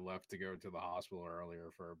whenever I left to go to the hospital earlier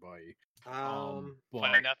for a buddy.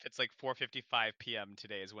 Funny enough, it's like 4:55 p.m.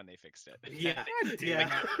 today is when they fixed it. Yeah.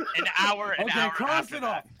 An hour. Cross it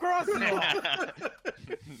off.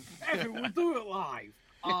 Hey, we'll do it live.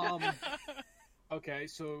 Okay,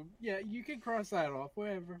 so yeah, you can cross that off.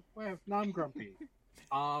 Whatever. No, I'm grumpy.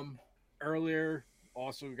 Earlier,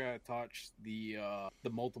 also got to touch the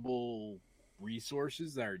multiple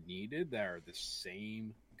resources that are needed that are the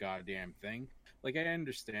same goddamn thing. Like, I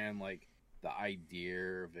understand, like, the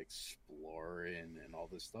idea of exploring and all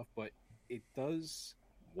this stuff, but it does,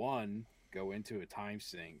 one, go into a time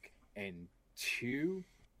sink, and two,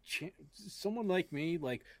 someone like me,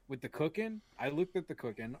 like, with the cooking, I looked at the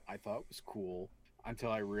cooking, I thought it was cool,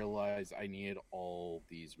 until I realized I needed all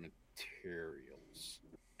these materials.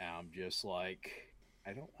 And I'm just like,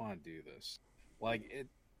 I don't want to do this. Like,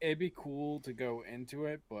 it'd be cool to go into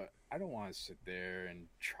it, but I don't want to sit there and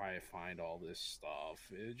try to find all this stuff.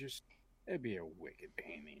 It'd be a wicked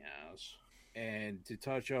pain in the ass. And to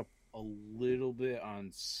touch up a little bit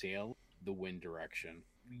on sailing, the wind direction.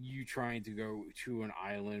 You trying to go to an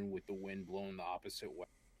island with the wind blowing the opposite way,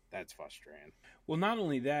 that's frustrating. Well, not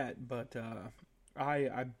only that, but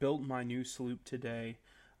I built my new sloop today.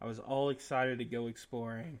 I was all excited to go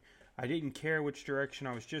exploring. I didn't care which direction.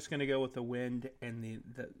 I was just going to go with the wind, and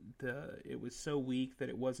it was so weak that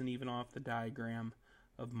it wasn't even off the diagram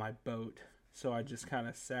of my boat. So I just kind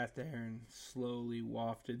of sat there and slowly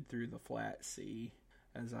wafted through the flat sea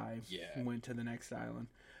as I went to the next island.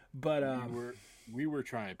 But we were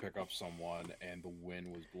trying to pick up someone, and the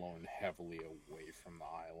wind was blowing heavily away from the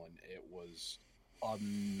island. It was a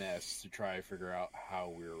mess to try to figure out how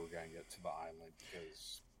we were going to get to the island,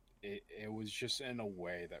 because it was just in a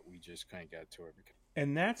way that we just couldn't get to it.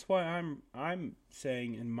 And that's why I'm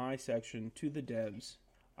saying in my section to the devs,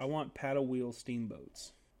 I want paddle wheel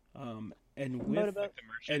steamboats. And with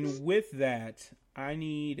that, I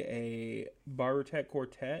need a barbershop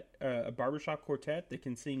quartet that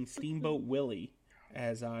can sing Steamboat Willie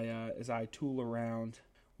as I tool around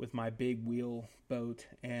with my big wheel boat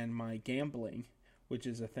and my gambling, which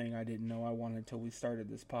is a thing I didn't know I wanted until we started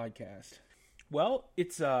this podcast. Well,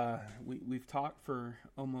 it's we've talked for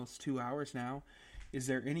almost 2 hours now. Is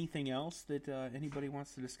there anything else that anybody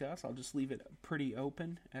wants to discuss? I'll just leave it pretty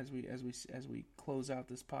open as we close out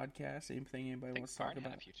this podcast. Anything anybody wants to talk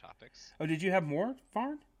about? Had a few topics. Oh, did you have more,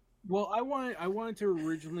 Farn? Well, I wanted to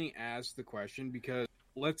originally ask the question because,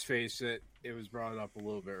 let's face it, it was brought up a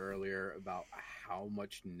little bit earlier about how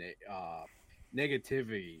much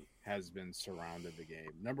negativity has been surrounded the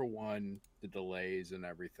game. Number one, the delays and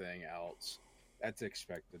everything else. That's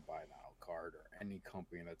expected by an Alucard or any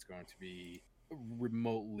company that's going to be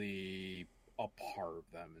remotely a part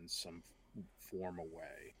of them in some form or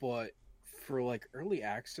way. But for like early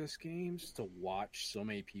access games to watch so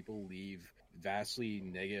many people leave vastly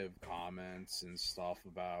negative comments and stuff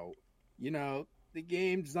about, the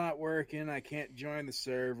game's not working, I can't join the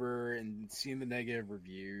server, and seeing the negative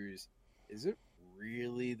reviews, is it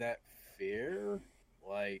really that fair?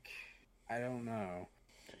 Like, I don't know.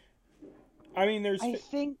 I mean, there's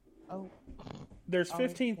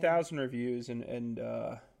 15,000 reviews and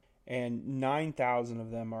 9,000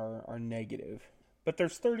 of them are negative, but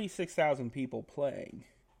there's 36,000 people playing.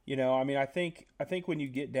 I think when you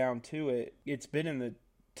get down to it, it's been in the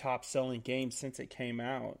top selling game since it came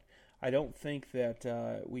out. I don't think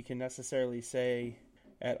that we can necessarily say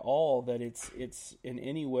at all that it's in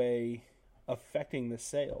any way affecting the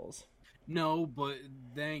sales. No, but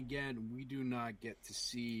then again, we do not get to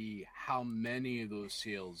see how many of those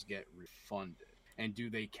sales get refunded. And do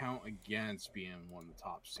they count against being one of the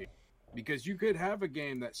top sales? Because you could have a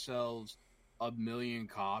game that sells 1 million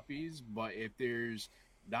copies, but if there's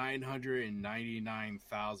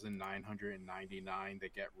 999,999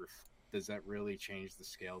 that get does that really change the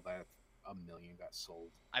scale that 1 million got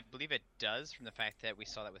sold? I believe it does, from the fact that we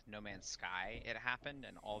saw that with No Man's Sky it happened,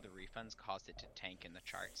 and all the refunds caused it to tank in the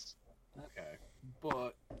charts. Okay,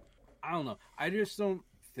 but I don't know. I just don't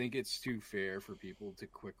think it's too fair for people to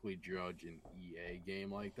quickly judge an EA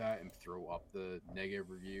game like that and throw up the negative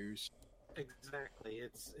reviews. Exactly.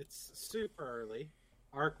 It's super early.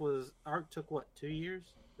 Arc took what, 2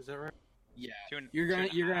 years? Is that right? Yeah. You're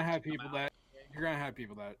gonna have people that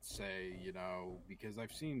say, because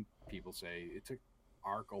I've seen people say it took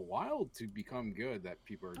Arc a while to become good, that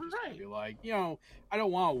people are just gonna be like, I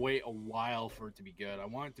don't want to wait a while for it to be good. I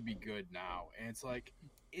want it to be good now. And it's like,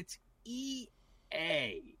 it's EA.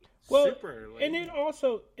 Well, super early. And it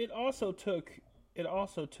also took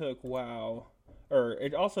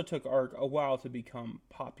Arc a while to become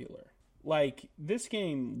popular. Like, this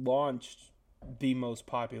game launched the most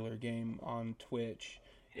popular game on Twitch.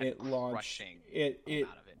 It launched crushing it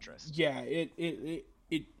amount of interest. Yeah, it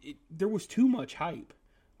there was too much hype.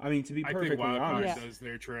 I mean, to be perfectly honest, Wildcard does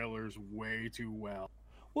their trailers way too well.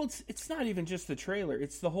 Well, it's not even just the trailer.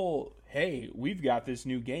 It's the whole, hey, we've got this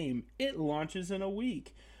new game. It launches in a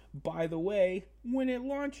week. By the way, when it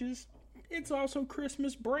launches, it's also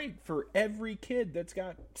Christmas break for every kid that's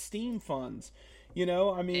got Steam funds. You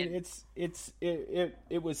know, I mean,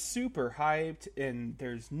 it was super hyped, and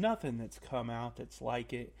there's nothing that's come out that's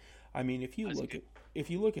like it. I mean, if you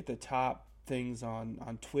look at the top things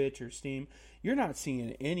on Twitch or Steam, you're not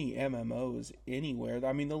seeing any MMOs anywhere.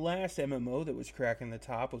 I mean, the last MMO that was cracking the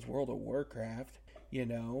top was World of Warcraft. You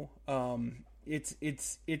know, it's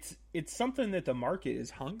something that the market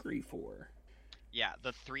is hungry for. Yeah,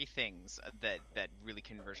 the three things that really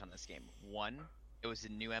converge on this game. One, it was a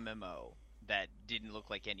new MMO that didn't look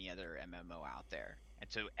like any other MMO out there,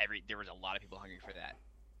 and so there was a lot of people hungry for that.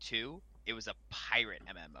 Two, it was a pirate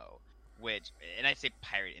MMO, and I say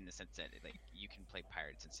pirate in the sense that like you can play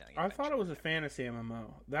pirates and sailing. I thought it was a fantasy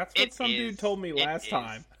MMO. That's what some dude told me last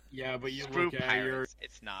time. Yeah, but you Screw look at pirates.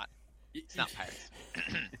 It's not pirates.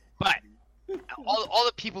 But all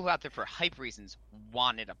the people who out there for hype reasons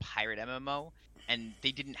wanted a pirate MMO, and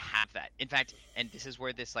they didn't have that. In fact, and this is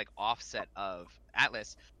where this like offset of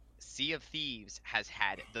Atlas. Sea of Thieves has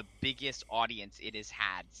had the biggest audience it has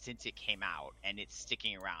had since it came out, and it's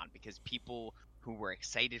sticking around because people who were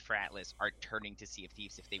excited for Atlas are turning to Sea of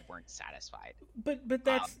Thieves if they weren't satisfied. But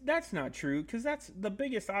that's not true, because that's the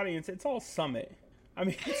biggest audience. It's all Summit. I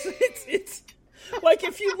mean, it's like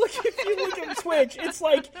if you look at Twitch, it's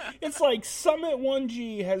like Summit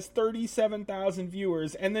 1G has 37,000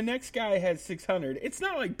 viewers, and the next guy has 600. It's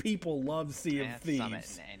not like people love Sea of Thieves. Summit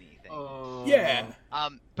and anything. Yeah.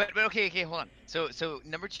 But okay, hold on. So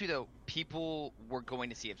number two though, people were going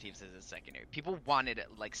to Sea of Thieves as a secondary. People wanted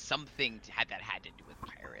like something that had to do with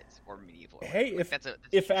pirates or medieval. Hey, like,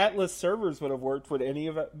 if Atlas servers would have worked, would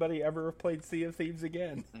anybody ever have played Sea of Thieves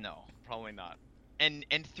again? No, probably not. And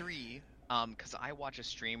three, because I watch a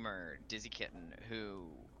streamer, Dizzy Kitten, who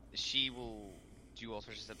she will do all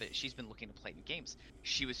sorts of stuff, but she's been looking to play new games.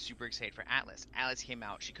 She was super excited for Atlas. Atlas came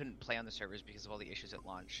out. She couldn't play on the servers because of all the issues at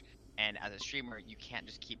launch. And as a streamer, you can't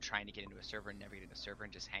just keep trying to get into a server and never get into a server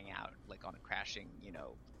and just hang out like on a crashing,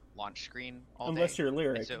 launch screen all day. Unless you're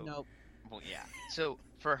Lyric. So, Nope. Well, yeah. So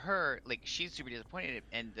for her, like, she's super disappointed.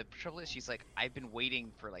 And the trouble is, she's like, I've been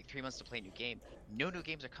waiting for like 3 months to play a new game. No new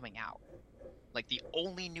games are coming out. Like, the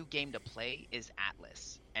only new game to play is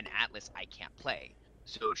Atlas. And Atlas I can't play.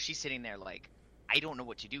 So she's sitting there like, I don't know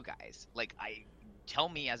what to do, guys. Like, tell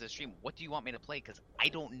me as a stream, what do you want me to play? Because I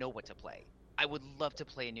don't know what to play. I would love to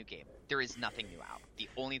play a new game. There is nothing new out. The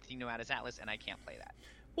only thing new out is Atlas, and I can't play that.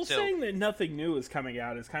 Well, saying that nothing new is coming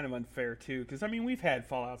out is kind of unfair, too, because, I mean, we've had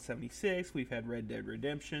Fallout 76, we've had Red Dead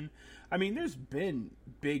Redemption. I mean, there's been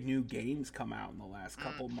big new games come out in the last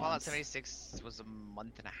couple months. Fallout 76 was a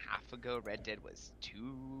month and a half ago. Red Dead was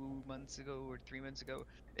 2 months ago or 3 months ago.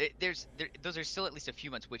 Those are still at least a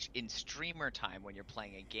few months, which in streamer time, when you're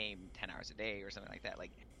playing a game 10 hours a day or something like that,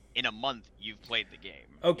 like, in a month, you've played the game.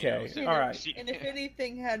 Okay, all right. And if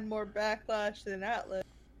anything had more backlash than Atlas,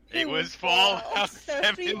 it was Fallout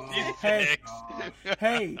 76.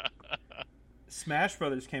 Hey, Smash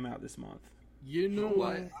Brothers came out this month. You know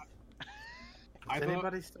what? Does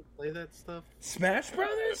anybody still play that stuff? Smash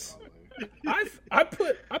Brothers? I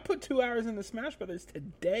put 2 hours into Smash Brothers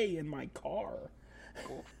today in my car.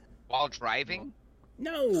 Cool. While driving?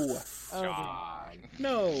 No. God.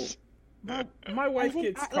 No. My wife think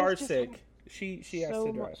gets Atlas car just sick. had She has so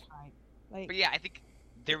to drive. much hype. Like, But yeah, I think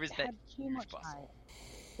there was it that had too huge much buzz. hype.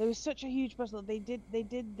 There was such a huge buzz. They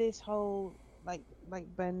did this whole like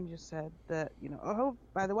Ben just said that oh,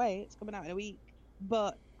 by the way, it's coming out in a week.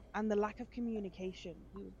 But and the lack of communication.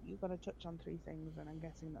 You've got to touch on three things, and I'm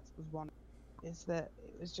guessing that was one. Is that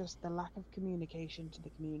it was just the lack of communication to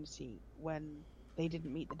the community when they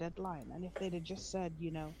didn't meet the deadline. And if they'd have just said,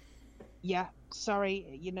 yeah,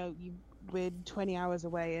 sorry, we're 20 hours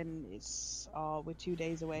away, and we're 2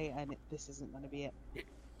 days away, and this isn't going to be it.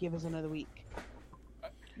 Give us another week.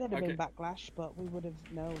 There'd have been backlash, but we would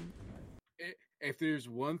have known. If there's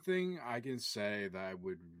one thing I can say that I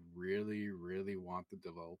would really, really want the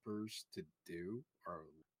developers to do,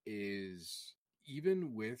 is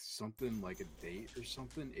even with something like a date or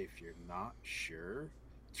something, if you're not sure,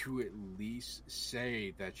 to at least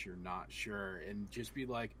say that you're not sure and just be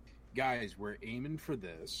like, guys, we're aiming for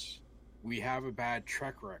this. We have a bad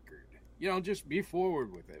track record. Just be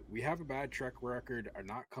forward with it. We have a bad track record, are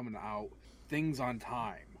not coming out things on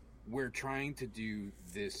time. We're trying to do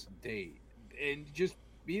this date. And just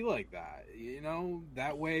be like that.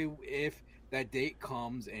 That way, if that date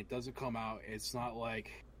comes and it doesn't come out, it's not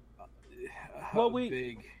like a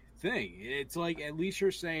big thing. It's like, at least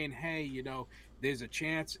you're saying, hey, there's a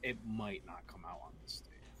chance it might not come out on this date.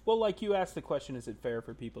 Well, like you asked the question, is it fair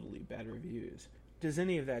for people to leave bad reviews? Does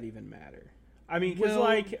any of that even matter? I mean, because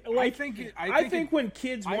I think when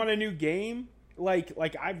kids want a new game, like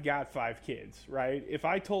I've got 5 kids, right? If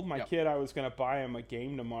I told my Yep. kid I was going to buy him a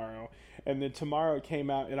game tomorrow, and then tomorrow it came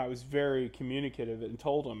out and I was very communicative and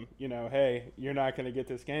told him, hey, you're not going to get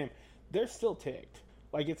this game, they're still ticked.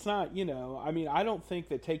 Like, it's not, I mean, I don't think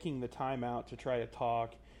that taking the time out to try to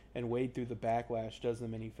talk and wade through the backlash does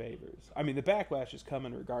them any favors. I mean, the backlash is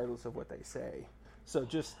coming regardless of what they say. So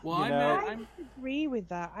just, I agree with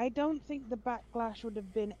that. I don't think the backlash would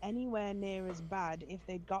have been anywhere near as bad if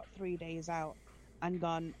they'd got 3 days out and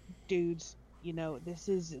gone, dudes, this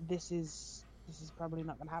is probably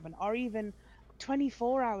not going to happen. Or even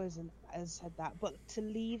 24 hours and has said that. But to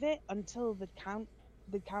leave it until the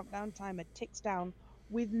countdown timer ticks down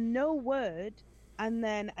with no word, and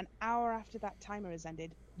then an hour after that timer has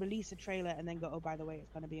ended, release a trailer and then go, oh, by the way,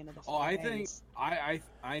 it's going to be another 4 days. I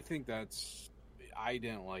think that's... I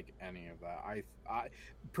didn't like any of that. I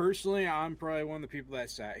personally, I'm probably one of the people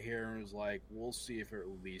that sat here and was like, we'll see if it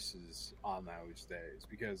releases on those days,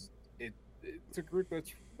 because it's a group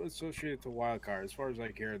that's associated to Wildcard. As far as I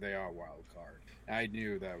care, they are Wildcard. I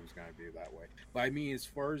knew that was going to be that way. But I mean, as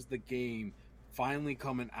far as the game finally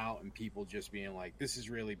coming out and people just being like, this is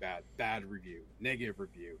really bad review, negative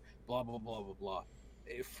review, blah, blah, blah, blah, blah,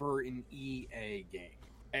 for an EA game.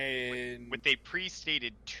 And with a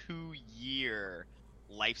pre-stated 2-year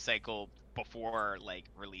life cycle before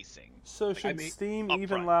releasing. So should Steam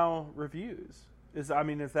even allow reviews? Is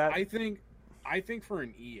that? I think for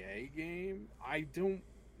an EA game, I don't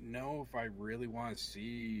know if I really want to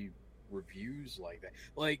see reviews like that.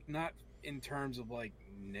 Like, not in terms of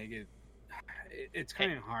negative. It's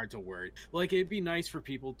kind of hard to word. It'd be nice for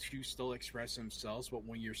people to still express themselves, but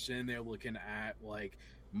when you're sitting there looking at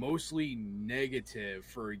mostly negative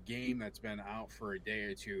for a game that's been out for a day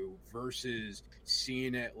or two versus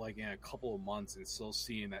seeing it in a couple of months and still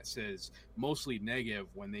seeing that says mostly negative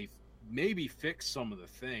when they've maybe fixed some of the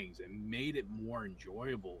things and made it more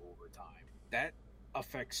enjoyable over time. That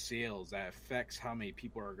affects sales. That affects how many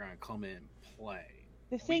people are going to come in and play.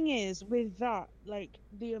 The thing is, with that,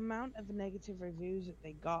 the amount of negative reviews that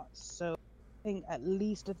they got, so I think at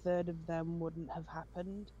least a third of them wouldn't have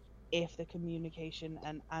happened if the communication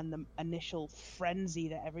and the initial frenzy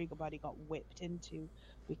that everybody got whipped into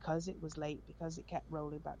because it was late, because it kept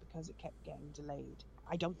rolling back, because it kept getting delayed.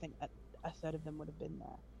 I don't think a third of them would have been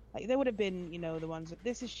there. There would have been, the ones that,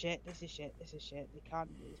 this is shit, they can't,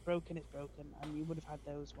 it's broken, and you would have had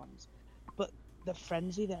those ones. But the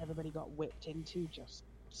frenzy that everybody got whipped into just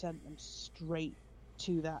sent them straight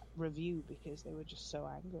to that review because they were just so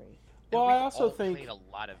angry. Well, I also think played a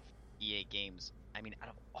lot of EA games. I mean, out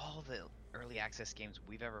of all the early access games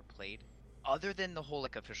we've ever played, other than the whole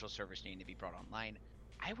official servers needing to be brought online,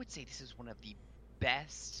 I would say this is one of the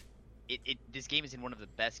best. This game is in one of the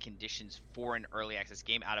best conditions for an early access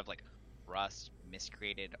game out of Rust,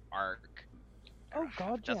 Miscreated, Ark. Oh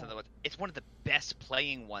God, yeah. It's one of the best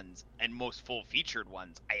playing ones and most full featured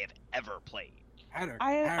ones I have ever played. I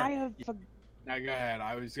have. Now go ahead.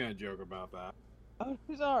 I was gonna joke about that. Oh,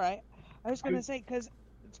 it's all right. I was gonna say because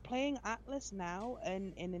it's playing Atlas now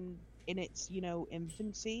and in its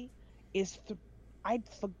infancy is. I'd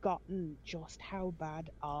forgotten just how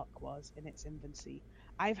bad Ark was in its infancy.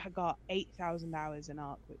 I've got 8,000 hours in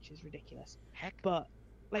Ark, which is ridiculous. Heck, but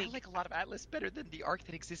I like a lot of Atlas better than the Ark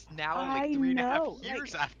that exists now, I 3.5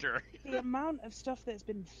 years after. The amount of stuff that's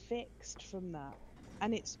been fixed from that,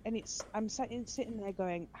 and I'm sitting there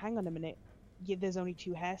going, hang on a minute, there's only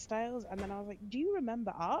 2 hairstyles, and then I was like, do you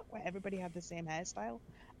remember Ark where everybody had the same hairstyle,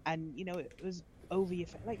 and it was over your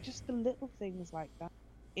face, just the little things like that.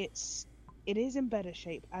 It is in better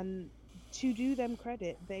shape, and to do them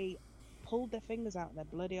credit, they pulled their fingers out their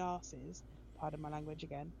bloody arses, pardon my language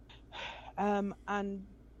again, and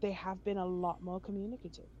they have been a lot more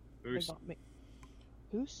communicative. Moose.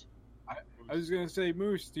 Who's? I was gonna say,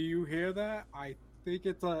 Moose, do you hear that? I think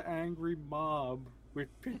it's an angry mob with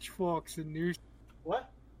pitchforks and news. What?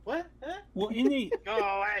 Huh? Well, Go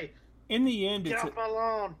away! In the end, Get off my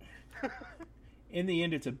lawn! In the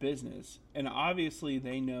end, it's a business, and obviously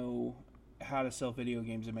they know how to sell video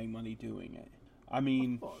games and make money doing it. I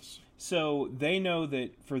mean, so they know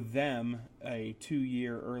that for them, a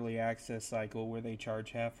 2-year early access cycle where they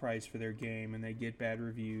charge half price for their game and they get bad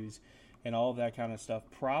reviews and all of that kind of stuff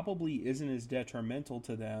probably isn't as detrimental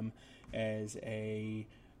to them as a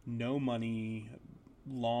no money,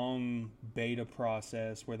 long beta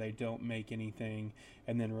process where they don't make anything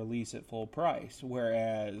and then release at full price.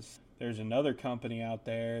 Whereas there's another company out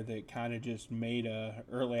there that kind of just made a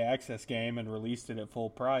early access game and released it at full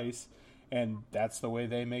price. And that's the way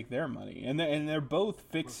they make their money. And they're both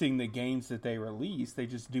fixing the games that they release. They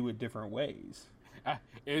just do it different ways.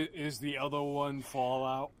 Is the other one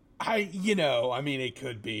Fallout? I mean, it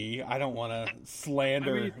could be. I don't want to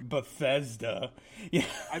slander Bethesda. Yeah.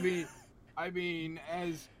 I mean,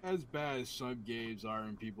 as bad as some games are,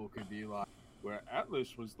 and people could be like, "Well,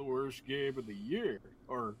 Atlas was the worst game of the year,"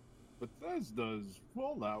 or Bethesda's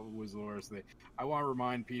Fallout was the worst thing. I want to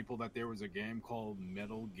remind people that there was a game called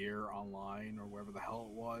Metal Gear Online, or whatever the hell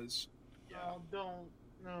it was. Yeah. Oh, don't.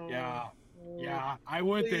 No. Yeah, I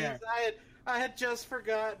went Please, there. I had just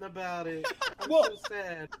forgotten about it. I'm Well, so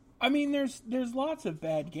sad. I mean, there's lots of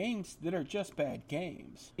bad games that are just bad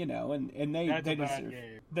games, and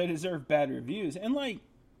they deserve bad reviews. And like,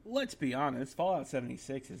 let's be honest, Fallout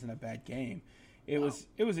 76 isn't a bad game. It was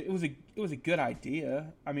a good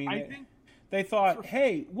idea. I mean, they thought,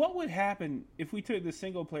 hey, what would happen if we took the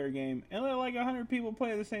single player game and let like 100 people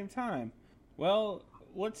play at the same time? Well,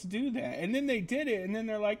 let's do that. And then they did it, and then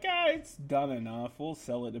they're like, it's done enough. We'll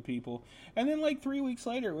sell it to people. And then like 3 weeks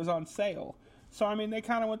later, it was on sale. So, I mean, they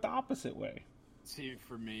kind of went the opposite way. See,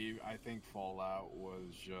 for me, I think Fallout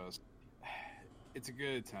was just... It's a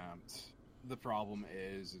good attempt. The problem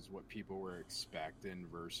is what people were expecting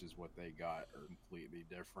versus what they got are completely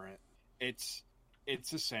different. It's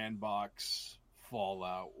a sandbox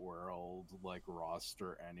Fallout world, like Rust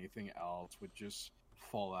or anything else, with just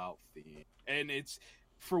Fallout theme. And it's...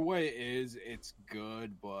 For what it is, it's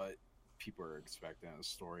good, but people are expecting a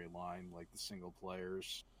storyline like the single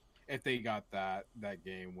players. If they got that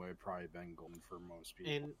game would have probably been golden for most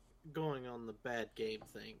people. And going on the bad game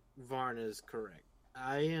thing, Varna is correct.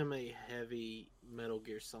 I am a heavy Metal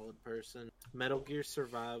Gear Solid person. Metal Gear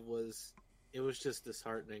Survive was just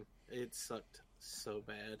disheartening. It sucked so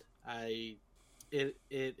bad.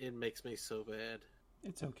 It makes me so bad.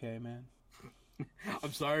 It's okay, man.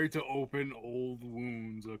 I'm sorry to open old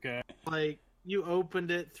wounds, okay? Like, you opened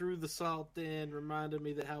it, threw the salt in, reminded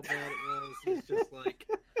me that how bad it was. It's just like,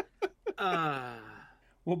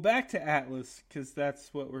 Well, back to Atlas, because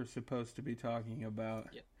that's what we're supposed to be talking about.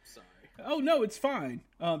 Yep, sorry. Oh, no, it's fine.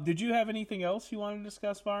 Did you have anything else you wanted to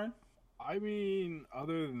discuss, Varn? I mean,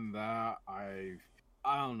 other than that, I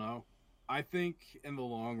don't know. I think in the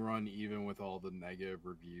long run, even with all the negative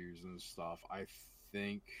reviews and stuff, I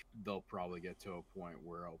think they'll probably get to a point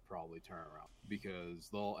where it'll probably turn around, because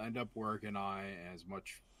they'll end up working on it, and as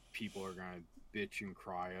much people are going to bitch and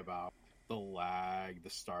cry about the lag, the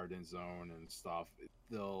starting zone and stuff,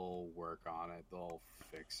 they'll work on it, they'll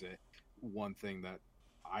fix it. One thing that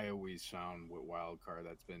I always found with Wildcard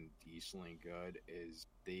that's been decently good is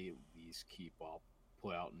they at least keep up,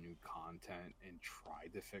 put out new content, and try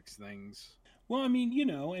to fix things. Well, I mean,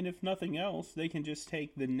 and if nothing else, they can just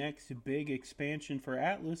take the next big expansion for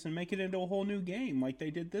Atlas and make it into a whole new game, like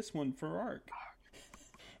they did this one for Ark.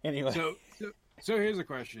 Anyway. So here's a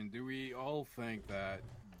question. Do we all think that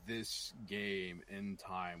this game in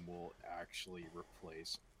time will actually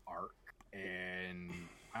replace Ark? And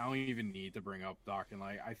I don't even need to bring up Dock and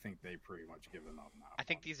Light. I think they pretty much given up now. I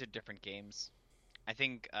think these are different games. I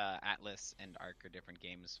think Atlas and Ark are different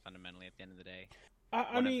games fundamentally at the end of the day.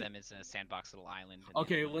 One of them is a sandbox little island. And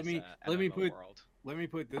okay, let me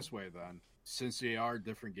put it this world. way then. Since they are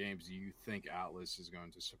different games, do you think Atlas is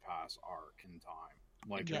going to surpass Ark in time?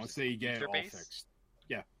 Like Yes. once they get it all Base? fixed.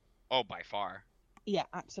 Yeah. Oh, by far. Yeah,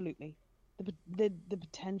 absolutely. The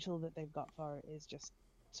potential that they've got for it is just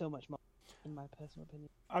so much more, in my personal opinion.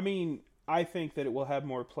 I mean, I think that it will have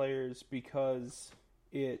more players because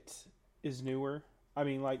it is newer. I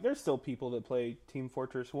mean, like, there's still people that play Team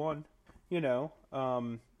Fortress 1,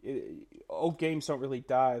 old games don't really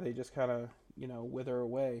die. They just kind of, wither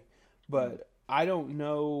away. But I don't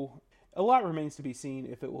know. A lot remains to be seen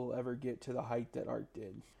if it will ever get to the height that Ark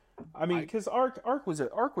did. I mean, because Ark was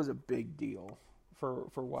a big deal for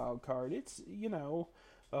Wildcard. It's,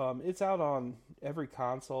 it's out on every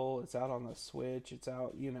console. It's out on the Switch. It's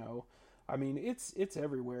out, I mean, it's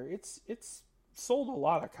everywhere. It's sold a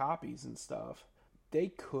lot of copies and stuff. They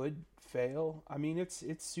could fail. I mean, it's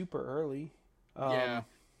super early.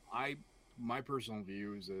 My personal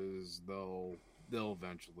views is they'll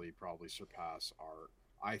eventually probably surpass Ark.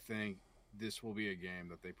 I think this will be a game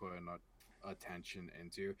that they put enough attention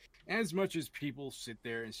into. And as much as people sit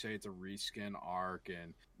there and say it's a reskin Ark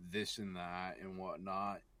and this and that and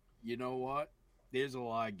whatnot, you know what? There's a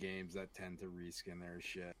lot of games that tend to reskin their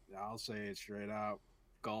shit. I'll say it straight out.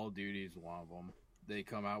 Call of Duty is one of them. They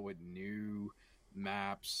come out with new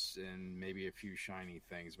maps and maybe a few shiny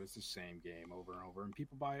things, but it's the same game over and over, and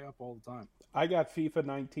people buy it up all the time. I got FIFA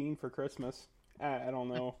 19 for Christmas. I don't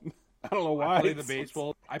know. I don't know why. I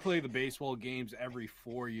play the baseball games every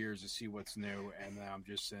 4 years to see what's new, and then I'm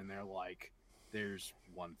just sitting there like, there's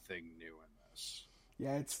one thing new in this.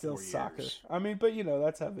 Yeah, it's still soccer. I mean, but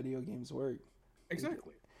that's how video games work.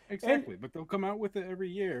 Exactly. Exactly, but they'll come out with it every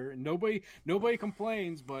year. Nobody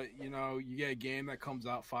complains, but you get a game that comes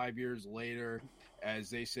out 5 years later, as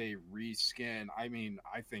they say, reskin. I mean,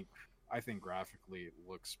 I think graphically it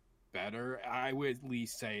looks better. I would at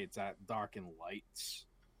least say it's at Dark and Light's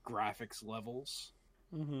graphics levels.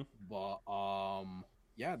 Mm-hmm. But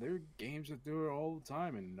yeah, there are games that do it all the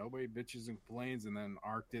time, and nobody bitches and complains. And then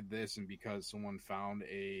Arc did this, and because someone found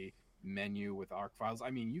a menu with ARC files, I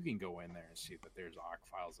mean, you can go in there and see that there's ARC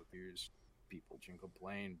files that there's people can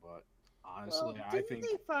complain. But honestly, I think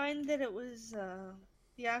they find that it was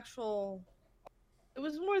the actual. It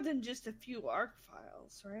was more than just a few ARC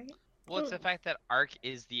files, right? Well, it's the fact that Arc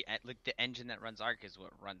is the engine that runs Arc is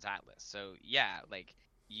what runs Atlas. So yeah, like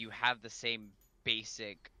you have the same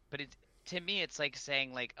basic, but to me it's like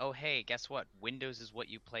saying like, oh hey, guess what? Windows is what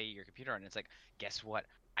you play your computer on. It's like, guess what?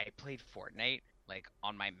 I played Fortnite like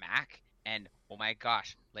on my Mac, and oh my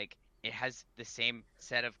gosh, like it has the same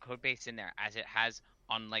set of code base in there as it has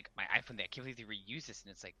on like my iPhone. I can't believe they reuse this,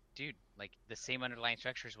 and it's like, dude, like the same underlying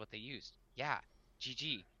structure is what they used. Yeah,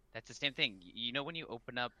 GG. That's the same thing. You know when you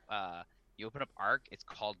open up Arc, it's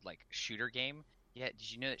called like shooter game. Yeah,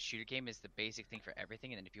 did you know that shooter game is the basic thing for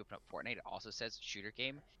everything? And then if you open up Fortnite, it also says shooter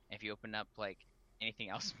game. And if you open up like anything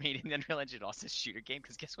else made in the Unreal Engine, it also says shooter game.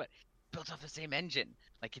 Because guess what? Built off the same engine.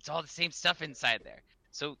 Like it's all the same stuff inside there.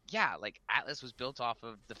 So yeah, like Atlas was built off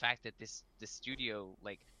of the fact that this studio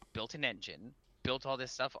like built an engine, built all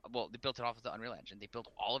this stuff. Well, they built it off of the Unreal Engine. They built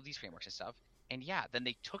all of these frameworks and stuff. And yeah, then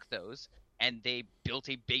they took those and they built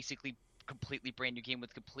a basically completely brand new game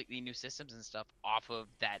with completely new systems and stuff off of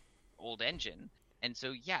that old engine. And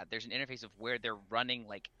so yeah, there's an interface of where they're running,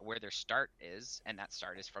 like where their start is, and that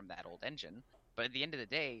start is from that old engine. But at the end of the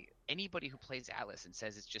day, anybody who plays Atlas and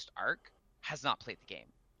says it's just Arc has not played the game.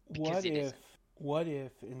 What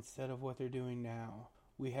if instead of what they're doing now,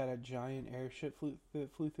 we had a giant airship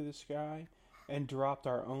that flew through the sky and dropped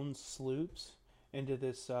our own sloops into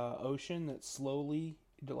this ocean that slowly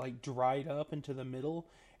like dried up into the middle,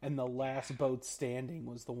 and the last boat standing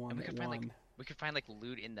was the one that won. We could find like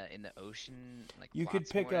loot in the ocean, like you could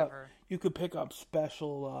pick up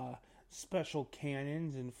special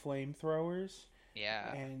cannons and flamethrowers.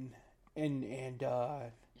 Yeah. And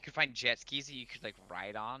you could find jet skis that you could like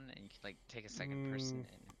ride on, and you could like take a second person and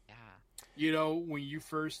when you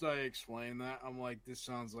first explained that, I'm like, this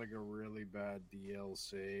sounds like a really bad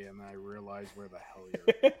DLC, and I realized where the hell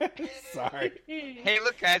you're Sorry. Hey,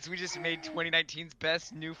 look, guys, we just made 2019's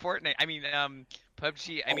best new Fortnite. I mean,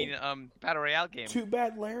 PUBG. Battle Royale game. Too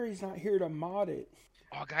bad Larry's not here to mod it.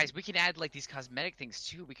 Oh, guys, we can add like these cosmetic things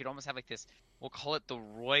too. We could almost have like this. We'll call it the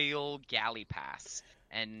Royal Galley Pass.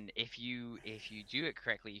 And if you do it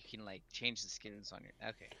correctly, you can like change the skins on your.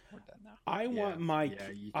 Okay, we're done now. I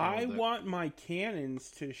want my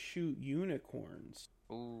cannons to shoot unicorns.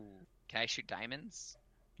 Ooh, can I shoot diamonds?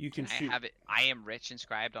 You can shoot. I have it. I am rich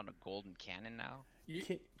inscribed on a golden cannon now.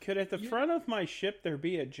 Could at the front of my ship there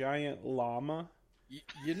be a giant llama?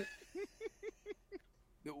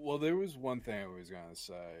 Well, there was one thing I was gonna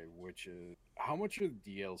say, which is how much are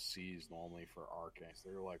the DLCs normally for Arc games?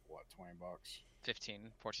 They're like what, $20?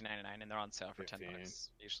 15, $14.99, and they're on sale for $10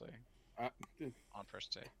 usually on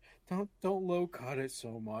first day. Don't low cut it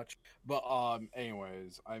so much. But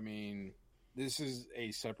anyways, I mean, this is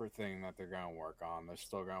a separate thing that they're gonna work on. They're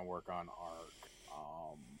still gonna work on Arc.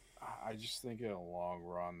 I just think in the long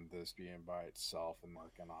run, this being by itself and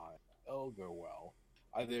working on it, it'll go well.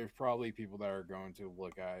 There's probably people that are going to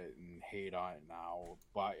look at it and hate on it now,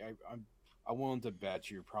 but I'm willing to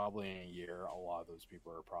bet you probably in a year, a lot of those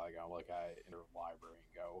people are probably going to look at it in their library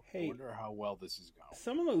and go, hey, I wonder how well this is going.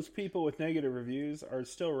 Some of those people with negative reviews are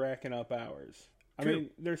still racking up hours. I mean,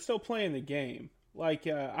 they're still playing the game. Like,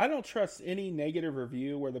 I don't trust any negative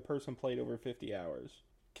review where the person played over 50 hours.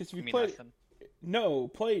 Because if you played... No,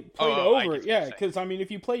 played over. Yeah, because, I mean,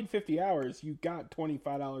 if you played 50 hours, you got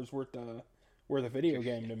 $25 worth of video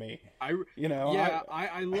game to me. I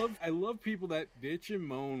love people that bitch and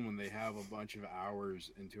moan when they have a bunch of hours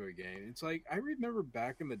into a game. It's like, I remember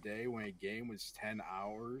back in the day when a game was 10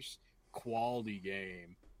 hours, quality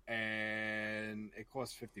game, and it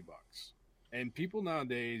cost $50. And people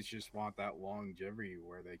nowadays just want that longevity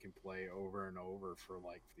where they can play over and over for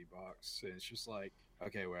like $50. And it's just like,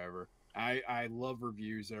 okay, whatever. I love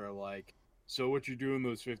reviews that are like, so what you do in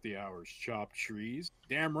those 50 hours? Chop trees?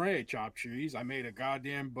 Damn right, chop trees. I made a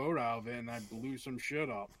goddamn boat out of it and I blew some shit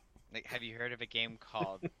up. Like, have you heard of a game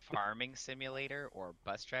called Farming Simulator or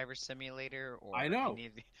Bus Driver Simulator? Or I know. Any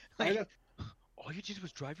of the, like, I know. All you did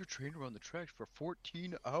was drive your train around the tracks for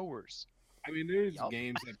 14 hours. I mean, there's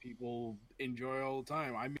games that people enjoy all the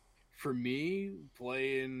time. I mean, for me,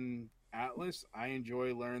 playing Atlas, I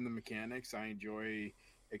enjoy learning the mechanics. I enjoy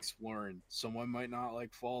exploring. Someone might not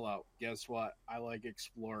like Fallout. Guess what? I like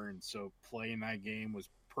exploring, so playing that game was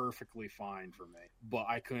perfectly fine for me. But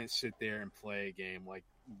I couldn't sit there and play a game like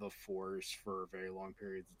The Force for very long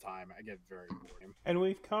periods of time. I get very bored. And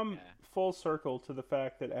we've come full circle to the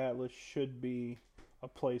fact that Atlas should be a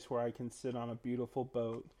place where I can sit on a beautiful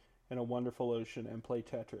boat in a wonderful ocean and play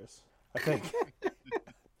Tetris. I think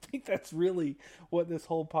I think that's really what this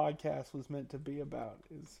whole podcast was meant to be about,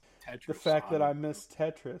 is Tetris the fact that Sonic. I miss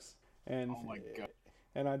Tetris, and Oh my God.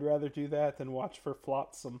 and I'd rather do that than watch for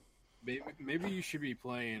Flotsam. Maybe you should be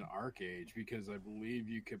playing Arcade, because I believe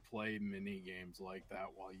you could play mini games like that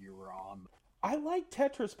while you were on. I like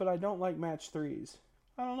Tetris, but I don't like match threes.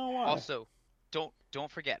 I don't know why. Also,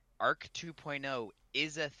 don't forget, Arc 2.0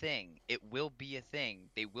 is a thing. It will be a thing.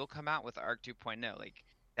 They will come out with Arc 2.0, like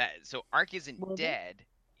that. So Arc isn't Will they? dead.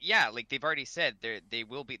 Yeah, like they've already said they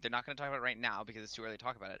will be. They're not going to talk about it right now because it's too early to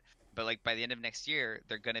talk about it. But like by the end of next year,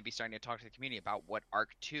 they're going to be starting to talk to the community about what Arc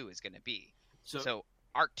 2 is going to be. So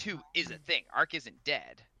Arc 2 is a thing. Arc isn't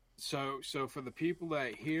dead. So for the people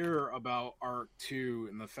that hear about Arc 2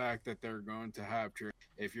 and the fact that they're going to have,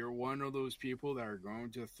 if you're one of those people that are going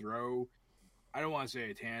to throw, I don't want to say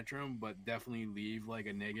a tantrum, but definitely leave like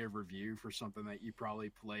a negative review for something that you probably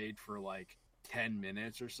played for like 10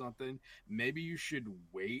 minutes or something, maybe you should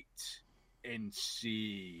wait and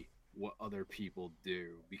see what other people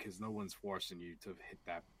do, because no one's forcing you to hit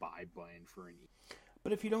that buy button for any.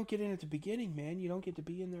 But if you don't get in at the beginning, man, you don't get to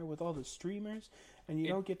be in there with all the streamers, and you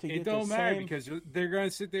don't get to It get don't the matter, same. because they're going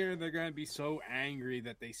to sit there and they're going to be so angry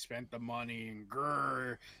that they spent the money and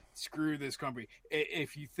screw this company.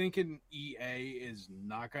 If you think an EA is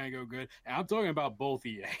not going to go good, and I'm talking about both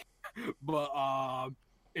EA, but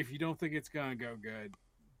if you don't think it's going to go good,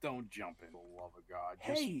 don't jump in, for the love of God.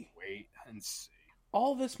 Just Hey. wait and see.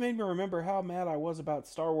 All this made me remember how mad I was about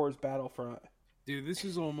Star Wars Battlefront. Dude, this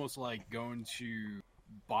is almost like going to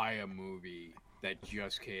buy a movie that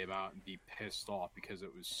just came out and be pissed off because it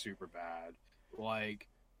was super bad. Like,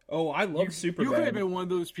 Oh, I love you could have been one of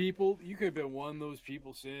those people. You could have been one of those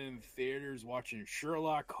people sitting in theaters watching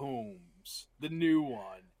Sherlock Holmes, the new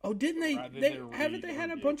one. Oh, didn't they? rather They than haven't they had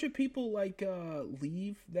a read bunch of people like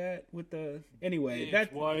leave that with the anyway.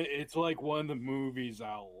 It's like one of the movies that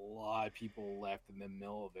a lot of people left in the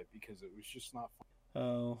middle of it because it was just not fun.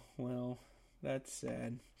 Oh well, that's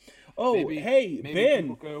sad. Oh, Maybe hey Ben,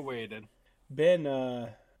 people could have waited. Ben,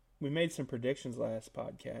 we made some predictions last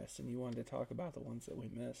podcast, and you wanted to talk about the ones that we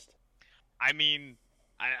missed. I mean,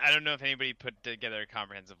 I don't know if anybody put together a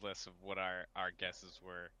comprehensive list of what our guesses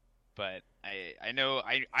were, but I know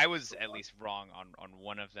I was at least wrong on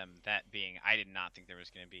one of them, that being I did not think there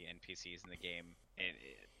was going to be NPCs in the game.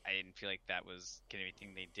 I didn't feel like that was going to be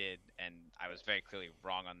anything they did, and I was very clearly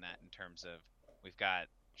wrong on that in terms of we've got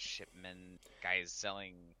shipmen, guys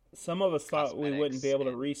selling Some of us thought we wouldn't be able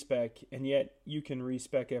to cosmetics respec, and yet you can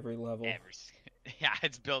respec every level. yeah,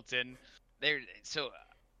 it's built in there. So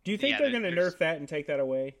Do you think yeah, they're going to there's- nerf that and take that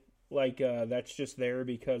away? Like that's just there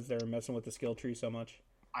because they're messing with the skill tree so much?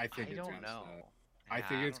 I think I it's don't gonna know. stay. I Yeah,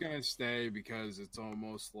 think it's don't know. gonna stay because it's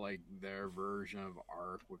almost like their version of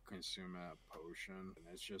Ark would consume a potion, and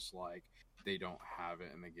it's just like they don't have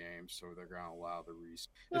it in the game, so they're gonna allow the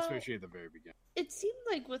Well- especially at the very beginning. It seemed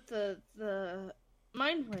like with the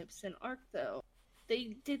mind wipes in Ark, though,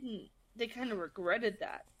 they kind of regretted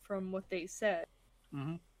that from what they said.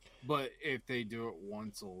 But if they do it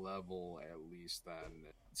once a level, at least then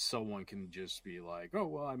someone can just be like, "Oh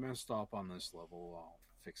well, I messed up on this level. I'll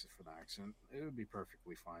fix it for the accent." It would be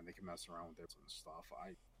perfully fine. They can mess around with it and stuff.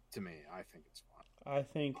 To me, I think it's fine. I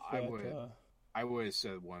think I that would. I would have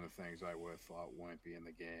said one of the things I would have thought wouldn't be in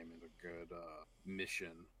the game is a good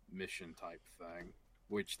mission type thing,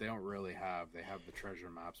 which they don't really have. They have the treasure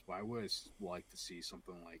maps, but I would have liked to see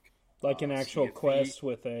something like an Sea actual of quest Thieves.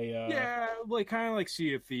 with a Yeah, like kind of like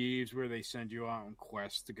Sea of Thieves, where they send you out on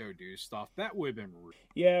quests to go do stuff. That would have been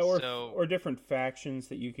So- or different factions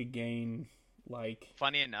that you could gain. Like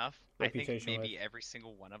Funny enough, I think Reputation-wise. maybe every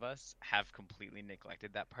single one of us have completely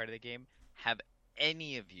neglected that part of the game. Have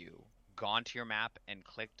any of you gone to your map and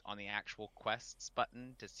clicked on the actual quests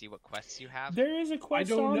button to see what quests you have? there is a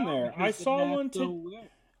quest on there. I saw one to. to.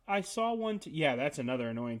 I saw one to. Yeah, that's another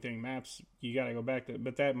annoying thing. Maps, you got to go back to,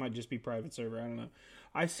 but that might just be private server. I don't know.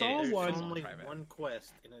 I saw There's There's one. only private. one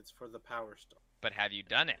quest, and it's for the Power Stone. But have you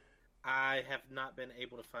done it? I have not been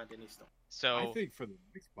able to find any stone, So I think for the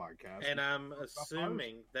next podcast, and I'm Powers?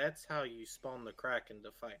 assuming that's how you spawn the Kraken to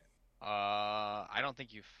fight it. I don't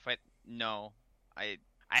think you fight. No, I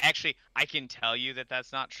actually I can tell you that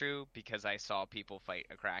that's not true because I saw people fight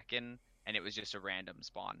a kraken and it was just a random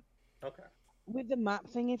spawn. Okay. With the map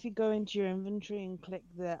thing, if you go into your inventory and click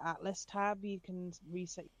the Atlas tab, you can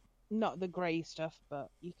reset, not the grey stuff,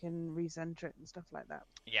 but you can recenter it and stuff like that.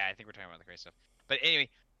 Yeah, I think we're talking about the great stuff. But anyway,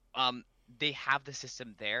 they have the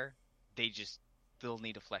system there. They'll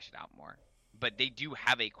need to flesh it out more. But they do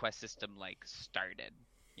have a quest system started,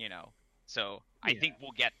 So I think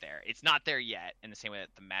we'll get there. It's not there yet, in the same way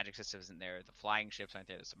that the magic system isn't there, the flying ships aren't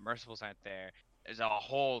there, the submersibles aren't there. There's a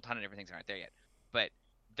whole ton of different things that aren't there yet. But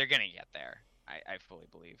they're gonna get there. I fully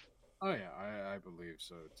believe. Oh yeah, I believe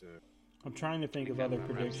so too. I'm trying to think of other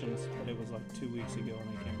predictions, but it was 2 weeks ago,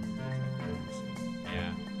 and I can't remember exactly what we said.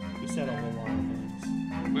 Yeah. We said a whole lot of things.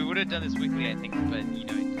 We would have done this weekly, I think, but it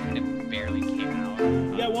kind of barely came out.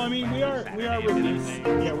 Yeah, well, I mean, we are releasing.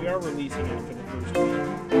 Yeah, we are releasing after the first week.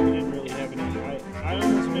 We didn't really have any. I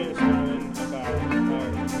almost made a sermon about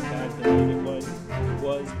how bad the data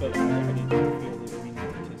was, but I didn't feel that we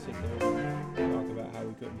needed to sit there and talk about how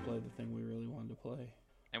we couldn't play the thing we really wanted to play.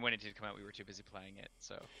 And when it did come out, we were too busy playing it.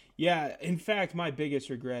 So yeah, in fact, my biggest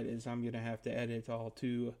regret is I'm gonna have to edit all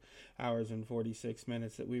 2 hours and 46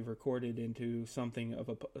 minutes that we've recorded into something of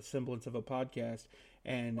a semblance of a podcast.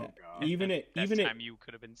 And even at you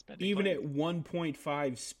could have been spending even money. at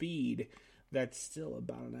 1.5 speed, that's still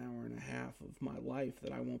about an hour and a half of my life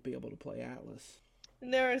that I won't be able to play Atlas.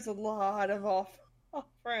 And there is a lot of off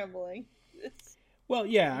rambling. Well,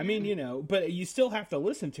 yeah, I mean, but you still have to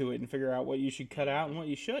listen to it and figure out what you should cut out and what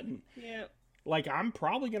you shouldn't. Yeah. I'm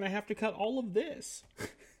probably going to have to cut all of this.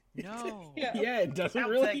 No. Yeah, it doesn't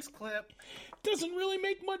really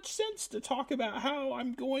make much sense to talk about how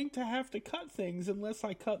I'm going to have to cut things unless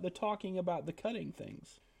I cut the talking about the cutting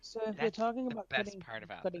things. So if we're That's talking the about best cutting, part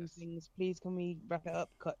about cutting this. things, please can we wrap it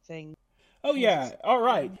up? Cut things. Oh, yeah. All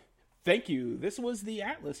right. Thank you. This was the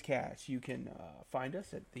Atlas Cast. You can find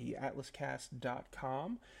us at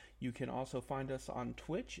theatlascast.com. You can also find us on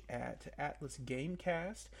Twitch at Atlas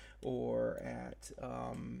Gamecast or at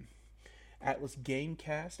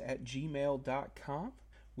atlasgamecast@gmail.com.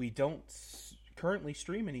 We don't currently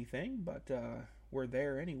stream anything, but we're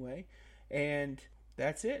there anyway. And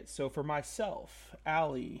that's it. So for myself,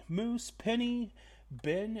 Allie, Moose, Penny,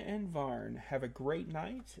 Ben, and Varn, have a great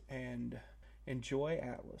night and enjoy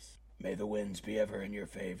Atlas. May the winds be ever in your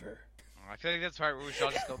favor. I feel like that's the part where we should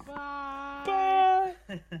all just go, bye. Bye.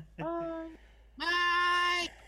 Bye. Bye.